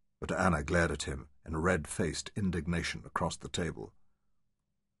 but Anna glared at him in red-faced indignation across the table.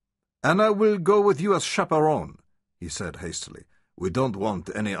 Anna will go with you as chaperone, he said hastily. We don't want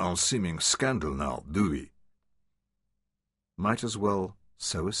any unseeming scandal now, do we? Might as well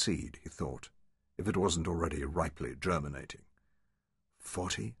sow a seed, he thought, if it wasn't already ripely germinating.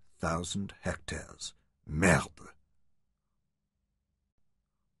 40,000 hectares. Merde!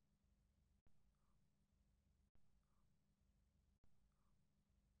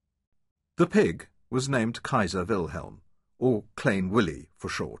 The pig was named Kaiser Wilhelm, or Klein Willy for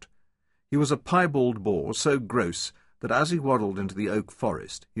short. He was a piebald boar so gross that as he waddled into the oak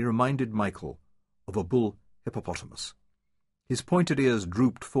forest he reminded Michael of a bull hippopotamus. His pointed ears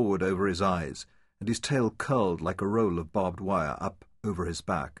drooped forward over his eyes, and his tail curled like a roll of barbed wire up over his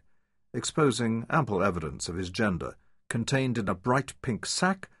back, exposing ample evidence of his gender, contained in a bright pink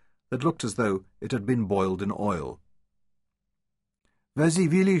sack that looked as though it had been boiled in oil. "Vas-y,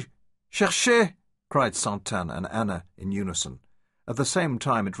 Willy, cherchez!" cried Santin and Anna in unison. At the same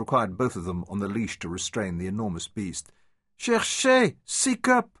time it required both of them on the leash to restrain the enormous beast. "Cherchez! Seek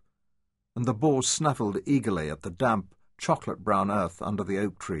up!" And the boar snuffled eagerly at the damp, chocolate-brown earth under the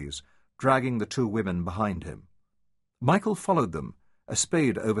oak trees, dragging the two women behind him. Michael followed them, a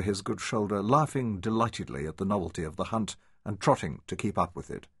spade over his good shoulder, laughing delightedly at the novelty of the hunt and trotting to keep up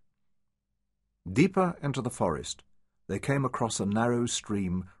with it. Deeper into the forest, they came across a narrow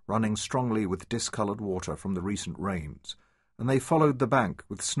stream running strongly with discoloured water from the recent rains, and they followed the bank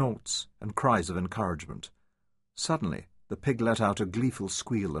with snorts and cries of encouragement. Suddenly the pig let out a gleeful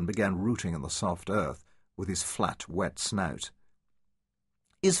squeal and began rooting in the soft earth with his flat, wet snout.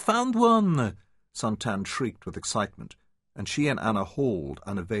 "He's found one!" Santin shrieked with excitement, and she and Anna hauled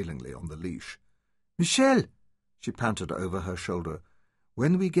unavailingly on the leash. "Michel!" she panted over her shoulder.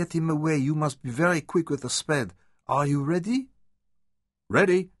 "When we get him away, you must be very quick with the spade. Are you ready?"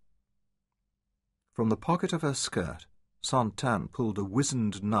 "Ready." From the pocket of her skirt, Santin pulled a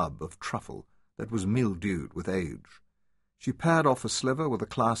wizened nub of truffle that was mildewed with age. She pared off a sliver with a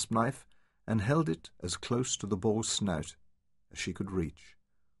clasp knife and held it as close to the boar's snout as she could reach.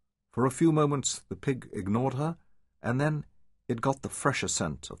 For a few moments the pig ignored her, and then it got the fresher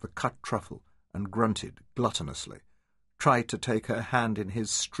scent of the cut truffle and grunted gluttonously, tried to take her hand in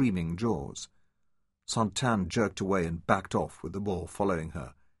his streaming jaws. Santin jerked away and backed off with the boar following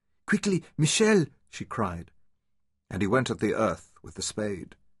her. "Quickly, Michel!" she cried, and he went at the earth with the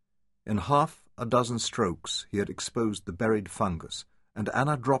spade. In half a dozen strokes he had exposed the buried fungus, and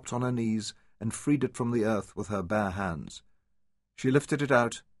Anna dropped on her knees and freed it from the earth with her bare hands. She lifted it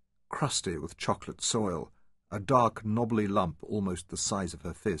out, crusty with chocolate soil, a dark, knobbly lump almost the size of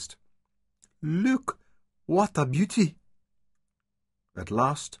her fist. "Look, what a beauty!" At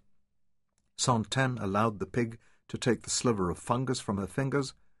last, Santin allowed the pig to take the sliver of fungus from her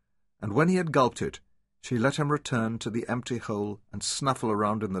fingers, and when he had gulped it, She let him return to the empty hole and snuffle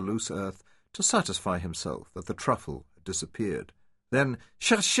around in the loose earth to satisfy himself that the truffle had disappeared. Then,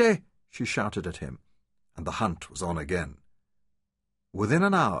 "Cherchez!" she shouted at him, and the hunt was on again. Within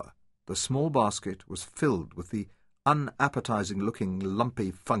an hour, the small basket was filled with the unappetizing-looking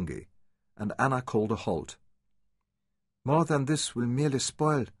lumpy fungi, and Anna called a halt. "More than this will merely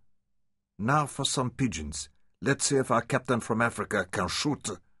spoil. Now for some pigeons. Let's see if our captain from Africa can shoot."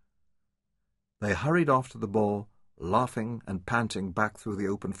 They hurried after the boar, laughing and panting back through the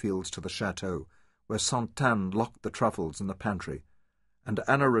open fields to the chateau, where Santin locked the truffles in the pantry, and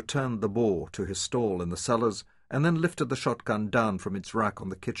Anna returned the boar to his stall in the cellars and then lifted the shotgun down from its rack on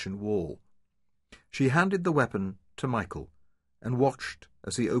the kitchen wall. She handed the weapon to Michael and watched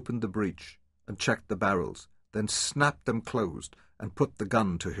as he opened the breech and checked the barrels, then snapped them closed and put the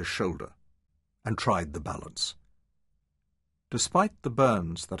gun to his shoulder, and tried the balance. Despite the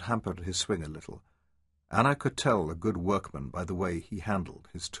burns that hampered his swing a little, Anna could tell a good workman by the way he handled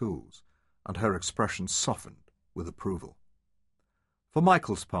his tools, and her expression softened with approval. For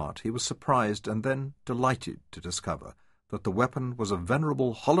Michael's part, he was surprised and then delighted to discover that the weapon was a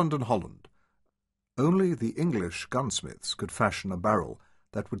venerable Holland and Holland. Only the English gunsmiths could fashion a barrel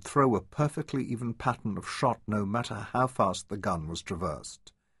that would throw a perfectly even pattern of shot no matter how fast the gun was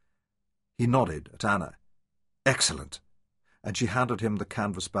traversed. He nodded at Anna. "Excellent," and she handed him the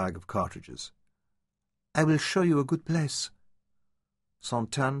canvas bag of cartridges. "I will show you a good place."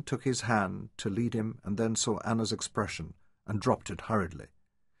 Santin took his hand to lead him and then saw Anna's expression and dropped it hurriedly.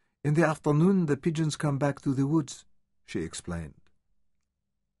 "In the afternoon the pigeons come back to the woods," she explained.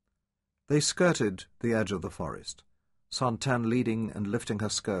 They skirted the edge of the forest, Santin leading and lifting her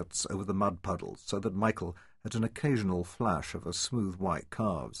skirts over the mud puddles so that Michael had an occasional flash of her smooth white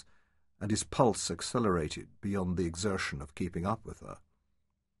calves, and his pulse accelerated beyond the exertion of keeping up with her.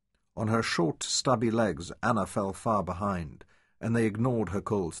 On her short, stubby legs, Anna fell far behind, and they ignored her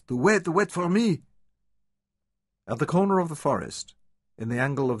calls, the wet for me!" At the corner of the forest, in the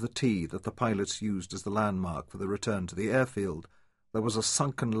angle of the T that the pilots used as the landmark for the return to the airfield, there was a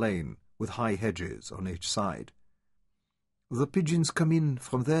sunken lane with high hedges on each side. "The pigeons come in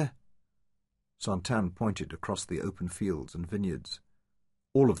from there." Santin pointed across the open fields and vineyards,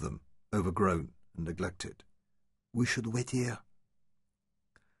 all of them overgrown and neglected. "We should wait here."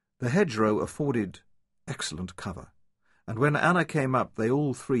 The hedgerow afforded excellent cover, and when Anna came up they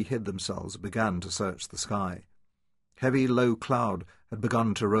all three hid themselves and began to search the sky. Heavy low cloud had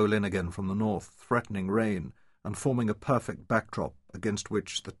begun to roll in again from the north, threatening rain, and forming a perfect backdrop against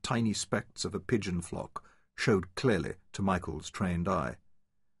which the tiny specks of a pigeon flock showed clearly to Michael's trained eye.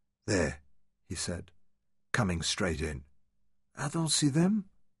 "There," he said, "coming straight in." "I don't see them."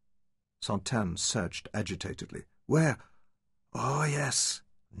 Santin searched agitatedly. "Where?" "Oh, yes,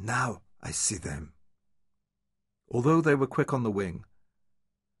 now I see them." Although they were quick on the wing,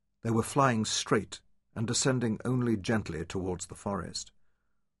 they were flying straight and descending only gently towards the forest.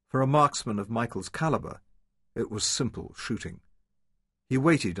 For a marksman of Michael's caliber, it was simple shooting. He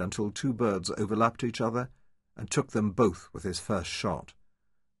waited until two birds overlapped each other and took them both with his first shot.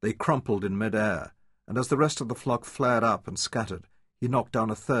 They crumpled in mid-air, and as the rest of the flock flared up and scattered, he knocked down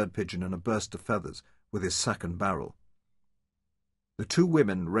a third pigeon in a burst of feathers with his second barrel. The two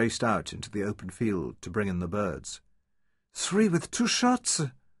women raced out into the open field to bring in the birds. "3 with 2 shots!"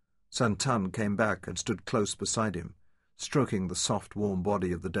 Santin came back and stood close beside him, stroking the soft, warm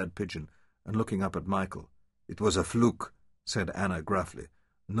body of the dead pigeon and looking up at Michael. "It was a fluke," said Anna gruffly.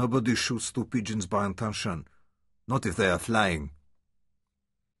 "Nobody shoots 2 pigeons by intention, not if they are flying."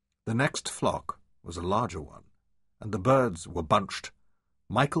 The next flock was a larger one, and the birds were bunched.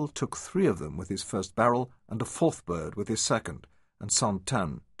 Michael took 3 of them with his first barrel and a 4th bird with his second, and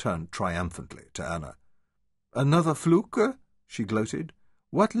Santin turned triumphantly to Anna. "Another fluke?" she gloated.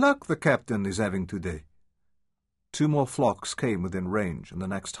 "What luck the captain is having today." 2 more flocks came within range in the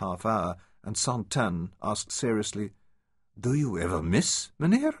next half hour, and Santin asked seriously, "Do you ever miss,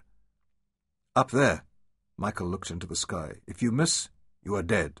 mynheer?" "Up there." Michael looked into the sky. "If you miss, you are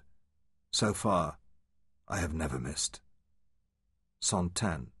dead. So far, I have never missed."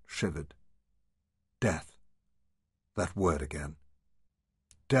 Santin shivered. Death. That word again.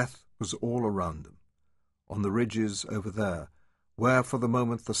 Death was all around them, on the ridges over there, where for the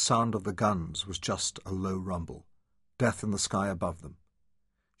moment the sound of the guns was just a low rumble. Death in the sky above them.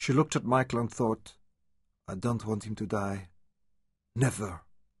 She looked at Michael and thought, "I don't want him to die. Never.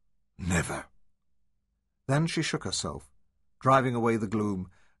 Never." Then she shook herself, driving away the gloom,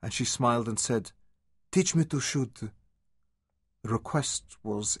 and she smiled and said, "Teach me to shoot." The request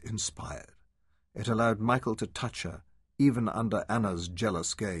was inspired. It allowed Michael to touch her, even under Anna's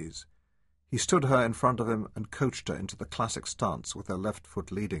jealous gaze. He stood her in front of him and coached her into the classic stance with her left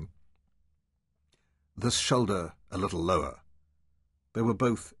foot leading. This shoulder a little lower. They were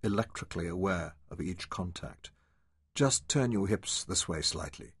both electrically aware of each contact. Just turn your hips this way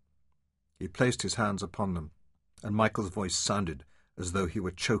slightly. He placed his hands upon them, and Michael's voice sounded as though he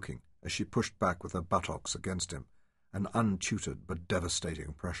were choking as she pushed back with her buttocks against him, an untutored but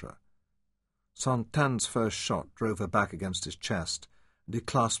devastating pressure. Santan's first shot drove her back against his chest, and he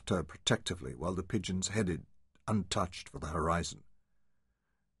clasped her protectively while the pigeons headed, untouched, for the horizon.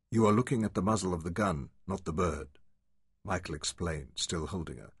 "You are looking at the muzzle of the gun, not the bird," Michael explained, still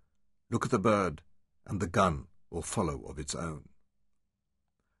holding her. "Look at the bird, and the gun will follow of its own."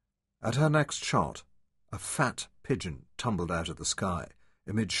 At her next shot, a fat pigeon tumbled out of the sky,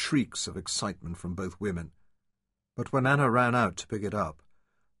 amid shrieks of excitement from both women. But when Anna ran out to pick it up,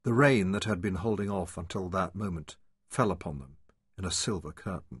 the rain that had been holding off until that moment fell upon them in a silver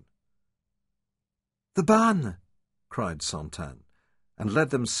curtain. "The barn!" cried Santan, and led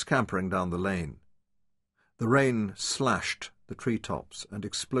them scampering down the lane. The rain slashed the treetops and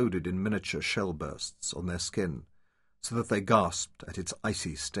exploded in miniature shell bursts on their skin, so that they gasped at its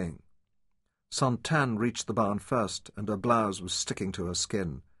icy sting. Santan reached the barn first, and her blouse was sticking to her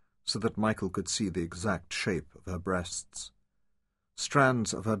skin, so that Michael could see the exact shape of her breasts.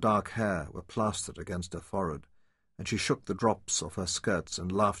 Strands of her dark hair were plastered against her forehead, and she shook the drops off her skirts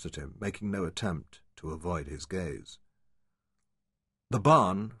and laughed at him, making no attempt to avoid his gaze. The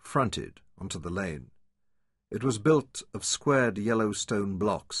barn fronted onto the lane. It was built of squared yellow stone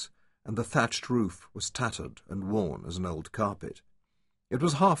blocks, and the thatched roof was tattered and worn as an old carpet. It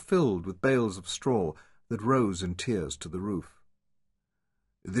was half filled with bales of straw that rose in tiers to the roof.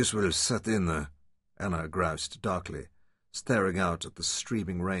 "This will set in," Anna groused darkly, staring out at the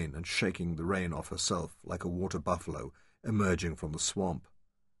streaming rain and shaking the rain off herself like a water buffalo emerging from the swamp.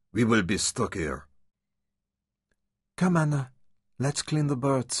 "We will be stuck here." "Come, Anna, let's clean the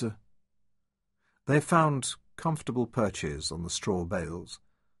birds." They found comfortable perches on the straw bales,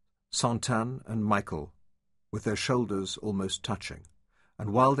 Santan and Michael, with their shoulders almost touching,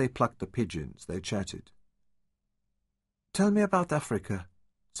 and while they plucked the pigeons, they chatted. "Tell me about Africa,"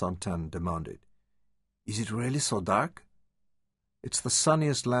 Santan demanded. "Is it really so dark?" "It's the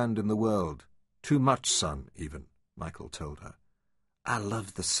sunniest land in the world. Too much sun, even," Michael told her. "I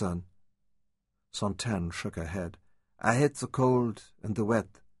love the sun." Santan shook her head. "I hate the cold and the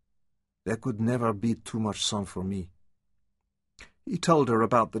wet. There could never be too much sun for me." He told her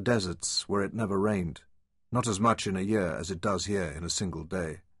about the deserts where it never rained, not as much in a year as it does here in a single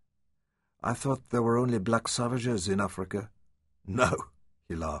day. "I thought there were only black savages in Africa." "No,"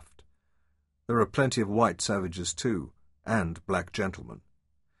 he laughed. "There are plenty of white savages too, and black gentlemen."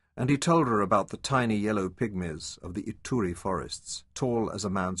 And he told her about the tiny yellow pygmies of the Ituri forests, tall as a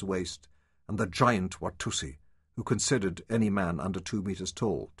man's waist, and the giant Watusi, who considered any man under 2 meters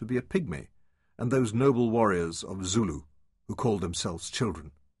tall to be a pygmy, and those noble warriors of Zulu, who called themselves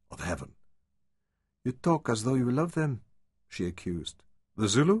children of heaven. "You talk as though you love them," she accused. "The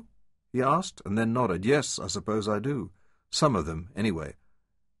Zulu?" he asked, and then nodded. "Yes, I suppose I do. Some of them, anyway.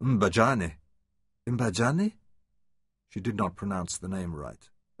 Mbajane." "Mbajane?" She did not pronounce the name right.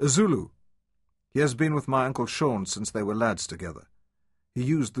 "A Zulu. He has been with my Uncle Sean since they were lads together." He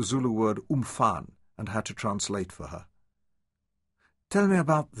used the Zulu word umfan and had to translate for her. "Tell me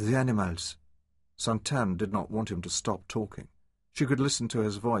about the animals." Santan did not want him to stop talking. She could listen to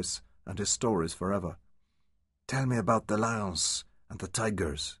his voice and his stories forever. "Tell me about the lions and the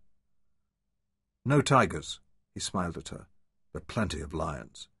tigers." "No tigers," he smiled at her, "but plenty of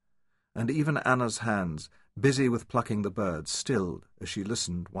lions." And even Anna's hands, busy with plucking the birds, stilled as she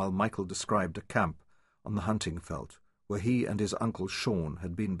listened while Michael described a camp on the hunting veldt where he and his Uncle Sean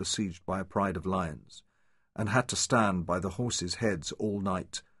had been besieged by a pride of lions, and had to stand by the horses' heads all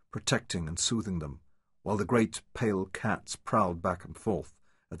night, protecting and soothing them, while the great pale cats prowled back and forth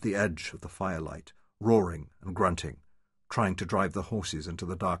at the edge of the firelight, roaring and grunting, trying to drive the horses into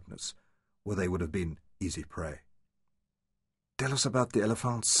the darkness, where they would have been easy prey. "Tell us about the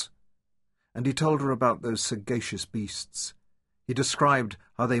elephants." And he told her about those sagacious beasts. He described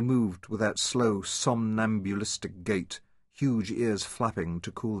how they moved with that slow, somnambulistic gait, huge ears flapping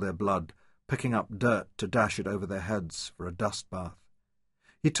to cool their blood, picking up dirt to dash it over their heads for a dust bath.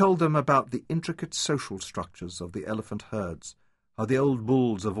 He told them about the intricate social structures of the elephant herds, how the old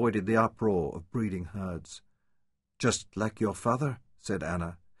bulls avoided the uproar of breeding herds. "Just like your father," said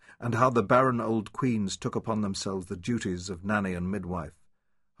Anna, and how the barren old queens took upon themselves the duties of nanny and midwife,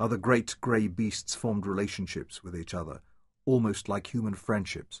 how the great grey beasts formed relationships with each other, almost like human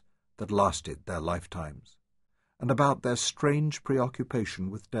friendships that lasted their lifetimes, and about their strange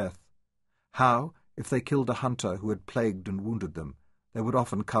preoccupation with death, How, if they killed a hunter who had plagued and wounded them, they would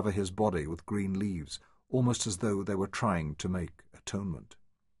often cover his body with green leaves, almost as though they were trying to make atonement.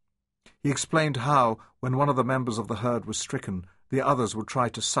 He explained how, when one of the members of the herd was stricken, the others would try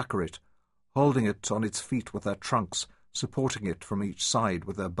to succour it, holding it on its feet with their trunks, supporting it from each side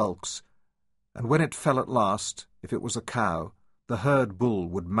with their bulks, and when it fell at last, if it was a cow, the herd bull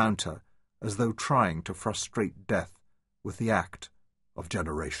would mount her, as though trying to frustrate death with the act of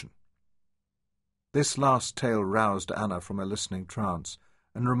generation. This last tale roused Anna from a listening trance,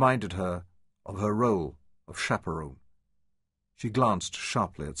 and reminded her of her role of chaperone. She glanced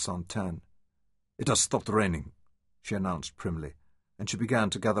sharply at Santin. "It has stopped raining," she announced primly, and she began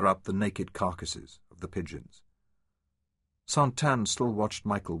to gather up the naked carcasses of the pigeons. Santin still watched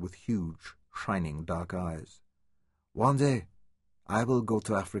Michael with huge, shining dark eyes. "One day I will go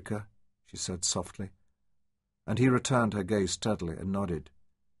to Africa," she said softly, and he returned her gaze steadily and nodded.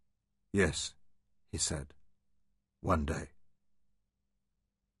 "Yes," he said, "one day."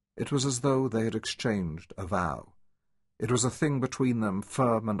 It was as though they had exchanged a vow. It was a thing between them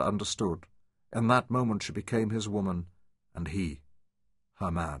firm and understood. In that moment she became his woman, and he,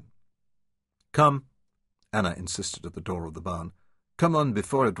 her man. "Come," Anna insisted at the door of the barn. "Come on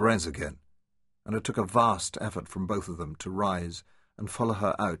before it rains again." And it took a vast effort from both of them to rise and follow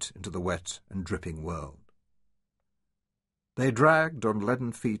her out into the wet and dripping world. They dragged on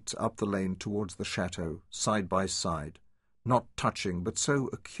leaden feet up the lane towards the chateau, side by side, not touching but so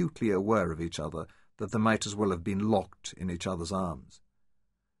acutely aware of each other that they might as well have been locked in each other's arms.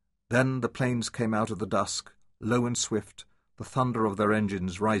 Then the planes came out of the dusk, low and swift, the thunder of their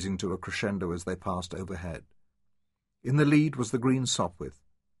engines rising to a crescendo as they passed overhead. In the lead was the green Sopwith.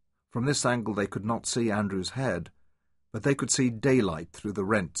 From this angle they could not see Andrew's head, but they could see daylight through the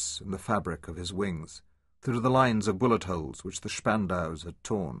rents in the fabric of his wings, through the lines of bullet holes which the Spandaus had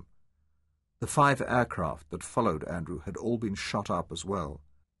torn. The 5 aircraft that followed Andrew had all been shot up as well.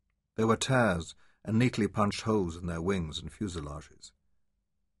 There were tears and neatly punched holes in their wings and fuselages.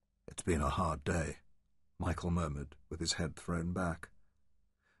 "It's been a hard day," Michael murmured, with his head thrown back.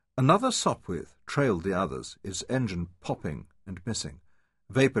 Another Sopwith trailed the others, its engine popping and missing,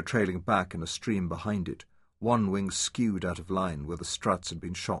 vapour trailing back in a stream behind it, one wing skewed out of line where the struts had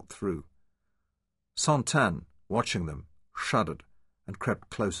been shot through. Santin, watching them, shuddered and crept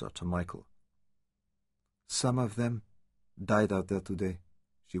closer to Michael. "Some of them died out there today,"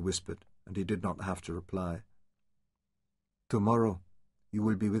 she whispered, and he did not have to reply. "Tomorrow you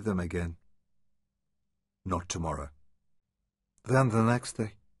will be with them again." "Not tomorrow." "Then the next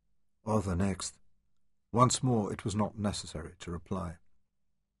day, or the next." Once more it was not necessary to reply.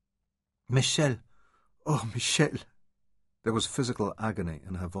 "Michel! Oh, Michel!" There was physical agony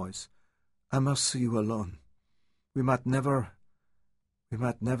in her voice. "I must see you alone. We might never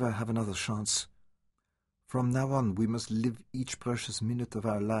have another chance. From now on we must live each precious minute of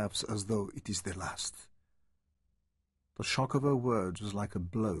our lives as though it is the last." The shock of her words was like a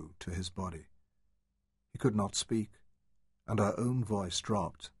blow to his body. He could not speak, and her own voice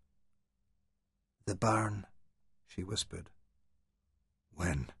dropped. "The barn," she whispered.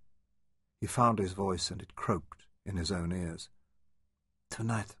 "When?" He found his voice, and it croaked in his own ears.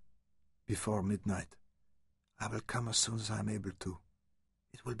 "Tonight, before midnight. I will come as soon as I am able to.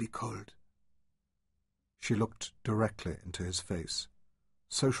 It will be cold." She looked directly into his face.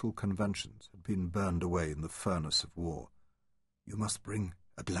 Social conventions had been burned away in the furnace of war. "You must bring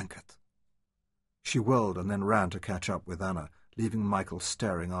a blanket." She whirled and then ran to catch up with Anna, leaving Michael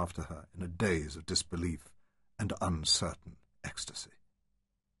staring after her in a daze of disbelief and uncertain ecstasy.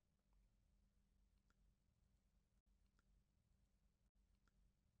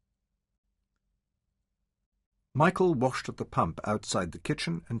 Michael washed at the pump outside the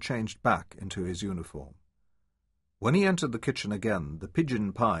kitchen and changed back into his uniform. When he entered the kitchen again, the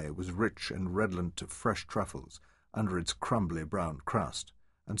pigeon pie was rich and redolent of fresh truffles under its crumbly brown crust,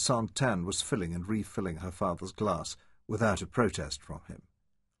 and Santin was filling and refilling her father's glass without a protest from him.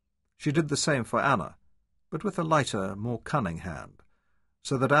 She did the same for Anna, but with a lighter, more cunning hand,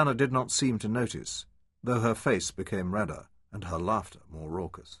 so that Anna did not seem to notice, though her face became redder and her laughter more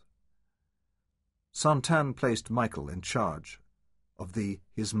raucous. Santin placed Michael in charge of the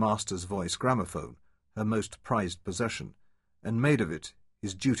His Master's Voice gramophone, her most prized possession, and made of it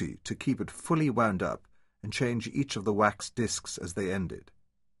his duty to keep it fully wound up and change each of the wax discs as they ended.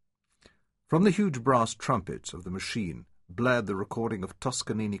 From the huge brass trumpet of the machine blared the recording of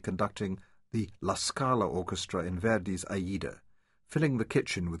Toscanini conducting the La Scala orchestra in Verdi's Aida, filling the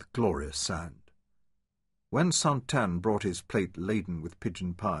kitchen with glorious sound. When Santin brought his plate laden with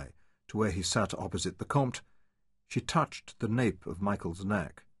pigeon pie to where he sat opposite the Comte, she touched the nape of Michael's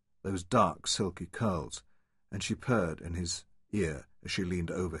neck, those dark, silky curls, and she purred in his ear as she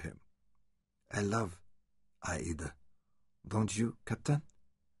leaned over him. "I love Aida. Don't you, Captain?"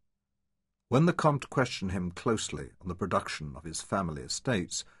 When the Comte questioned him closely on the production of his family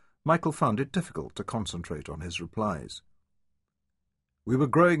estates, Michael found it difficult to concentrate on his replies. "We were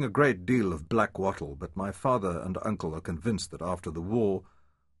growing a great deal of black wattle, but my father and uncle are convinced that after the war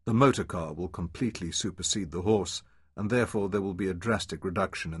the motor car will completely supersede the horse, and therefore there will be a drastic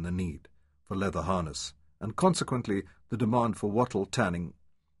reduction in the need for leather harness, and consequently the demand for wattle tanning."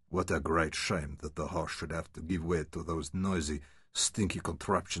 "What a great shame that the horse should have to give way to those noisy, stinky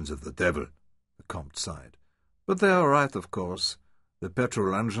contraptions of the devil," the Comte sighed. "But they are right, of course. The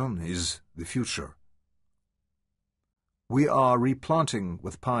petrol engine is the future." "We are replanting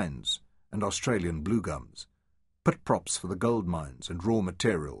with pines and Australian blue gums, pit props for the gold mines and raw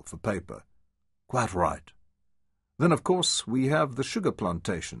material for paper." "Quite right." "Then, of course, we have the sugar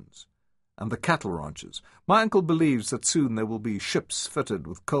plantations and the cattle ranches. My uncle believes that soon there will be ships fitted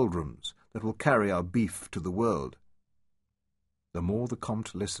with cold-rooms that will carry our beef to the world." The more the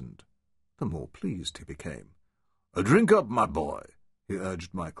Comte listened, the more pleased he became. "Drink up, my boy," he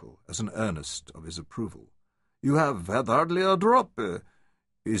urged Michael, as an earnest of his approval. "You have had hardly a drop.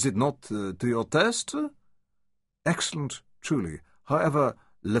 Is it not to your taste?" "Excellent, truly. However,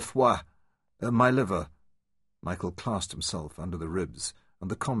 le foie, my liver—" Michael clasped himself under the ribs, and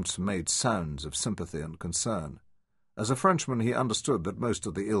the Comte made sounds of sympathy and concern. As a Frenchman he understood that most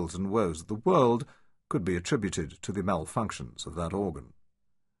of the ills and woes of the world could be attributed to the malfunctions of that organ.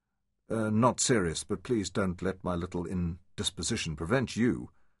 "Not serious, but please don't let my little indisposition prevent you."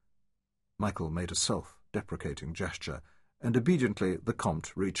 Michael made a self-deprecating gesture, and obediently the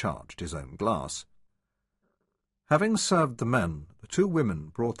Comte recharged his own glass. Having served the men, the two women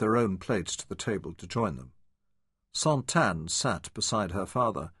brought their own plates to the table to join them. Santan sat beside her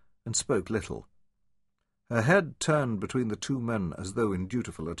father and spoke little. Her head turned between the two men as though in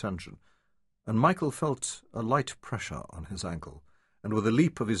dutiful attention, and Michael felt a light pressure on his ankle, and with a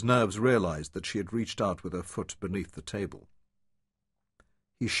leap of his nerves realized that she had reached out with her foot beneath the table.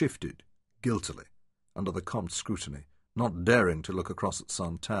 He shifted, guiltily, under the Comte's scrutiny, not daring to look across at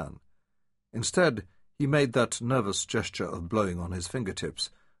Santan. Instead, he made that nervous gesture of blowing on his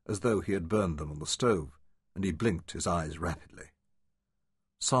fingertips, as though he had burned them on the stove, and he blinked his eyes rapidly.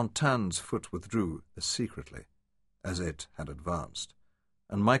 Santan's foot withdrew as secretly as it had advanced,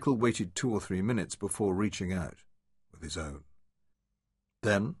 and Michael waited 2 or 3 minutes before reaching out with his own.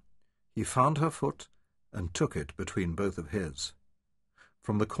 Then he found her foot and took it between both of his.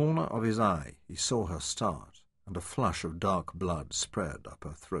 From the corner of his eye he saw her start, and a flush of dark blood spread up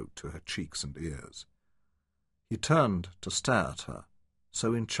her throat to her cheeks and ears. He turned to stare at her,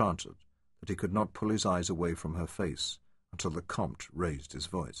 so enchanted that he could not pull his eyes away from her face until the Comte raised his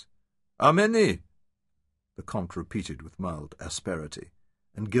voice. "How many?" the Comte repeated with mild asperity,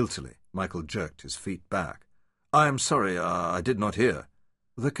 and guiltily Michael jerked his feet back. "I am sorry, I did not hear."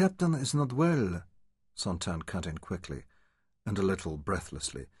 "The captain is not well," Santan cut in quickly, and a little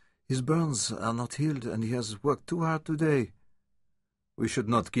breathlessly. "His burns are not healed, and he has worked too hard today." "We should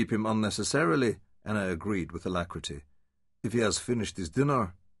not keep him unnecessarily," Anna agreed with alacrity. "If he has finished his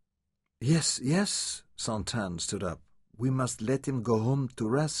dinner—" Yes, Santan stood up. "We must let him go home to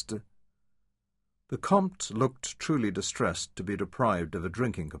rest." The Comte looked truly distressed to be deprived of a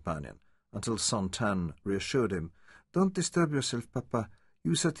drinking companion, until Santan reassured him. "Don't disturb yourself, Papa.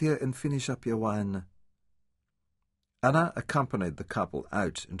 You sit here and finish up your wine." Anna accompanied the couple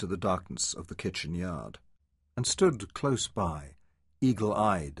out into the darkness of the kitchen yard, and stood close by,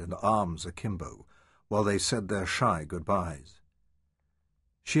 eagle-eyed and arms akimbo, while they said their shy goodbyes.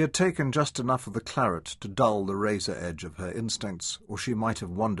 She had taken just enough of the claret to dull the razor edge of her instincts, or she might have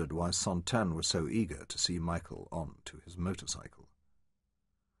wondered why Santan was so eager to see Michael on to his motorcycle.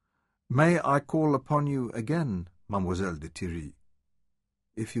 "May I call upon you again, Mademoiselle de Thierry?"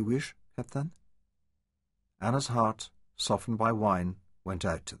 "If you wish, Captain." Anna's heart, softened by wine, went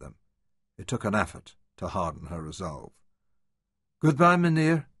out to them. It took an effort to harden her resolve. "Goodbye,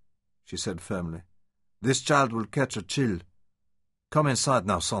 Mynheer," she said firmly. "This child will catch a chill. Come inside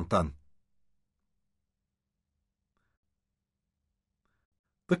now, Santan."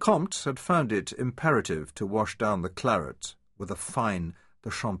 The Comte had found it imperative to wash down the claret with a fine de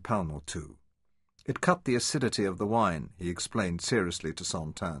champagne or two. It cut the acidity of the wine, he explained seriously to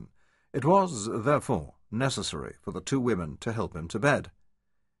Santan. It was, therefore, necessary for the two women to help him to bed.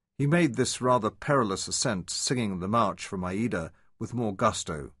 He made this rather perilous ascent, singing the march from Aida with more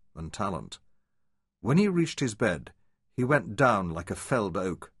gusto than talent. When he reached his bed, he went down like a felled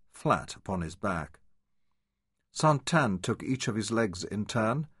oak, flat upon his back. Santan took each of his legs in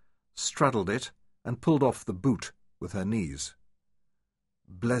turn, straddled it, and pulled off the boot with her knees.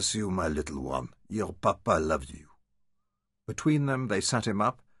 "Bless you, my little one. Your papa loves you." Between them they sat him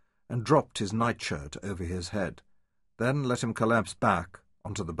up and dropped his nightshirt over his head, then let him collapse back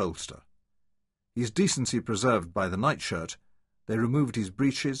onto the bolster. His decency preserved by the nightshirt, they removed his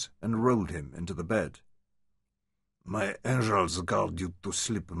breeches and rolled him into the bed. "My angels guard you to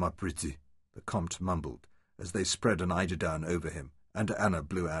sleep, my pretty," the Comte mumbled, as they spread an eiderdown over him, and Anna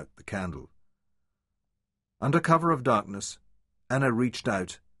blew out the candle. Under cover of darkness, Anna reached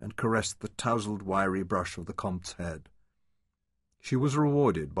out and caressed the tousled, wiry brush of the Comte's head. She was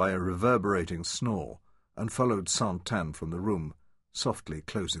rewarded by a reverberating snore, and followed Santin from the room, softly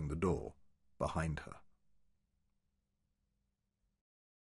closing the door behind her.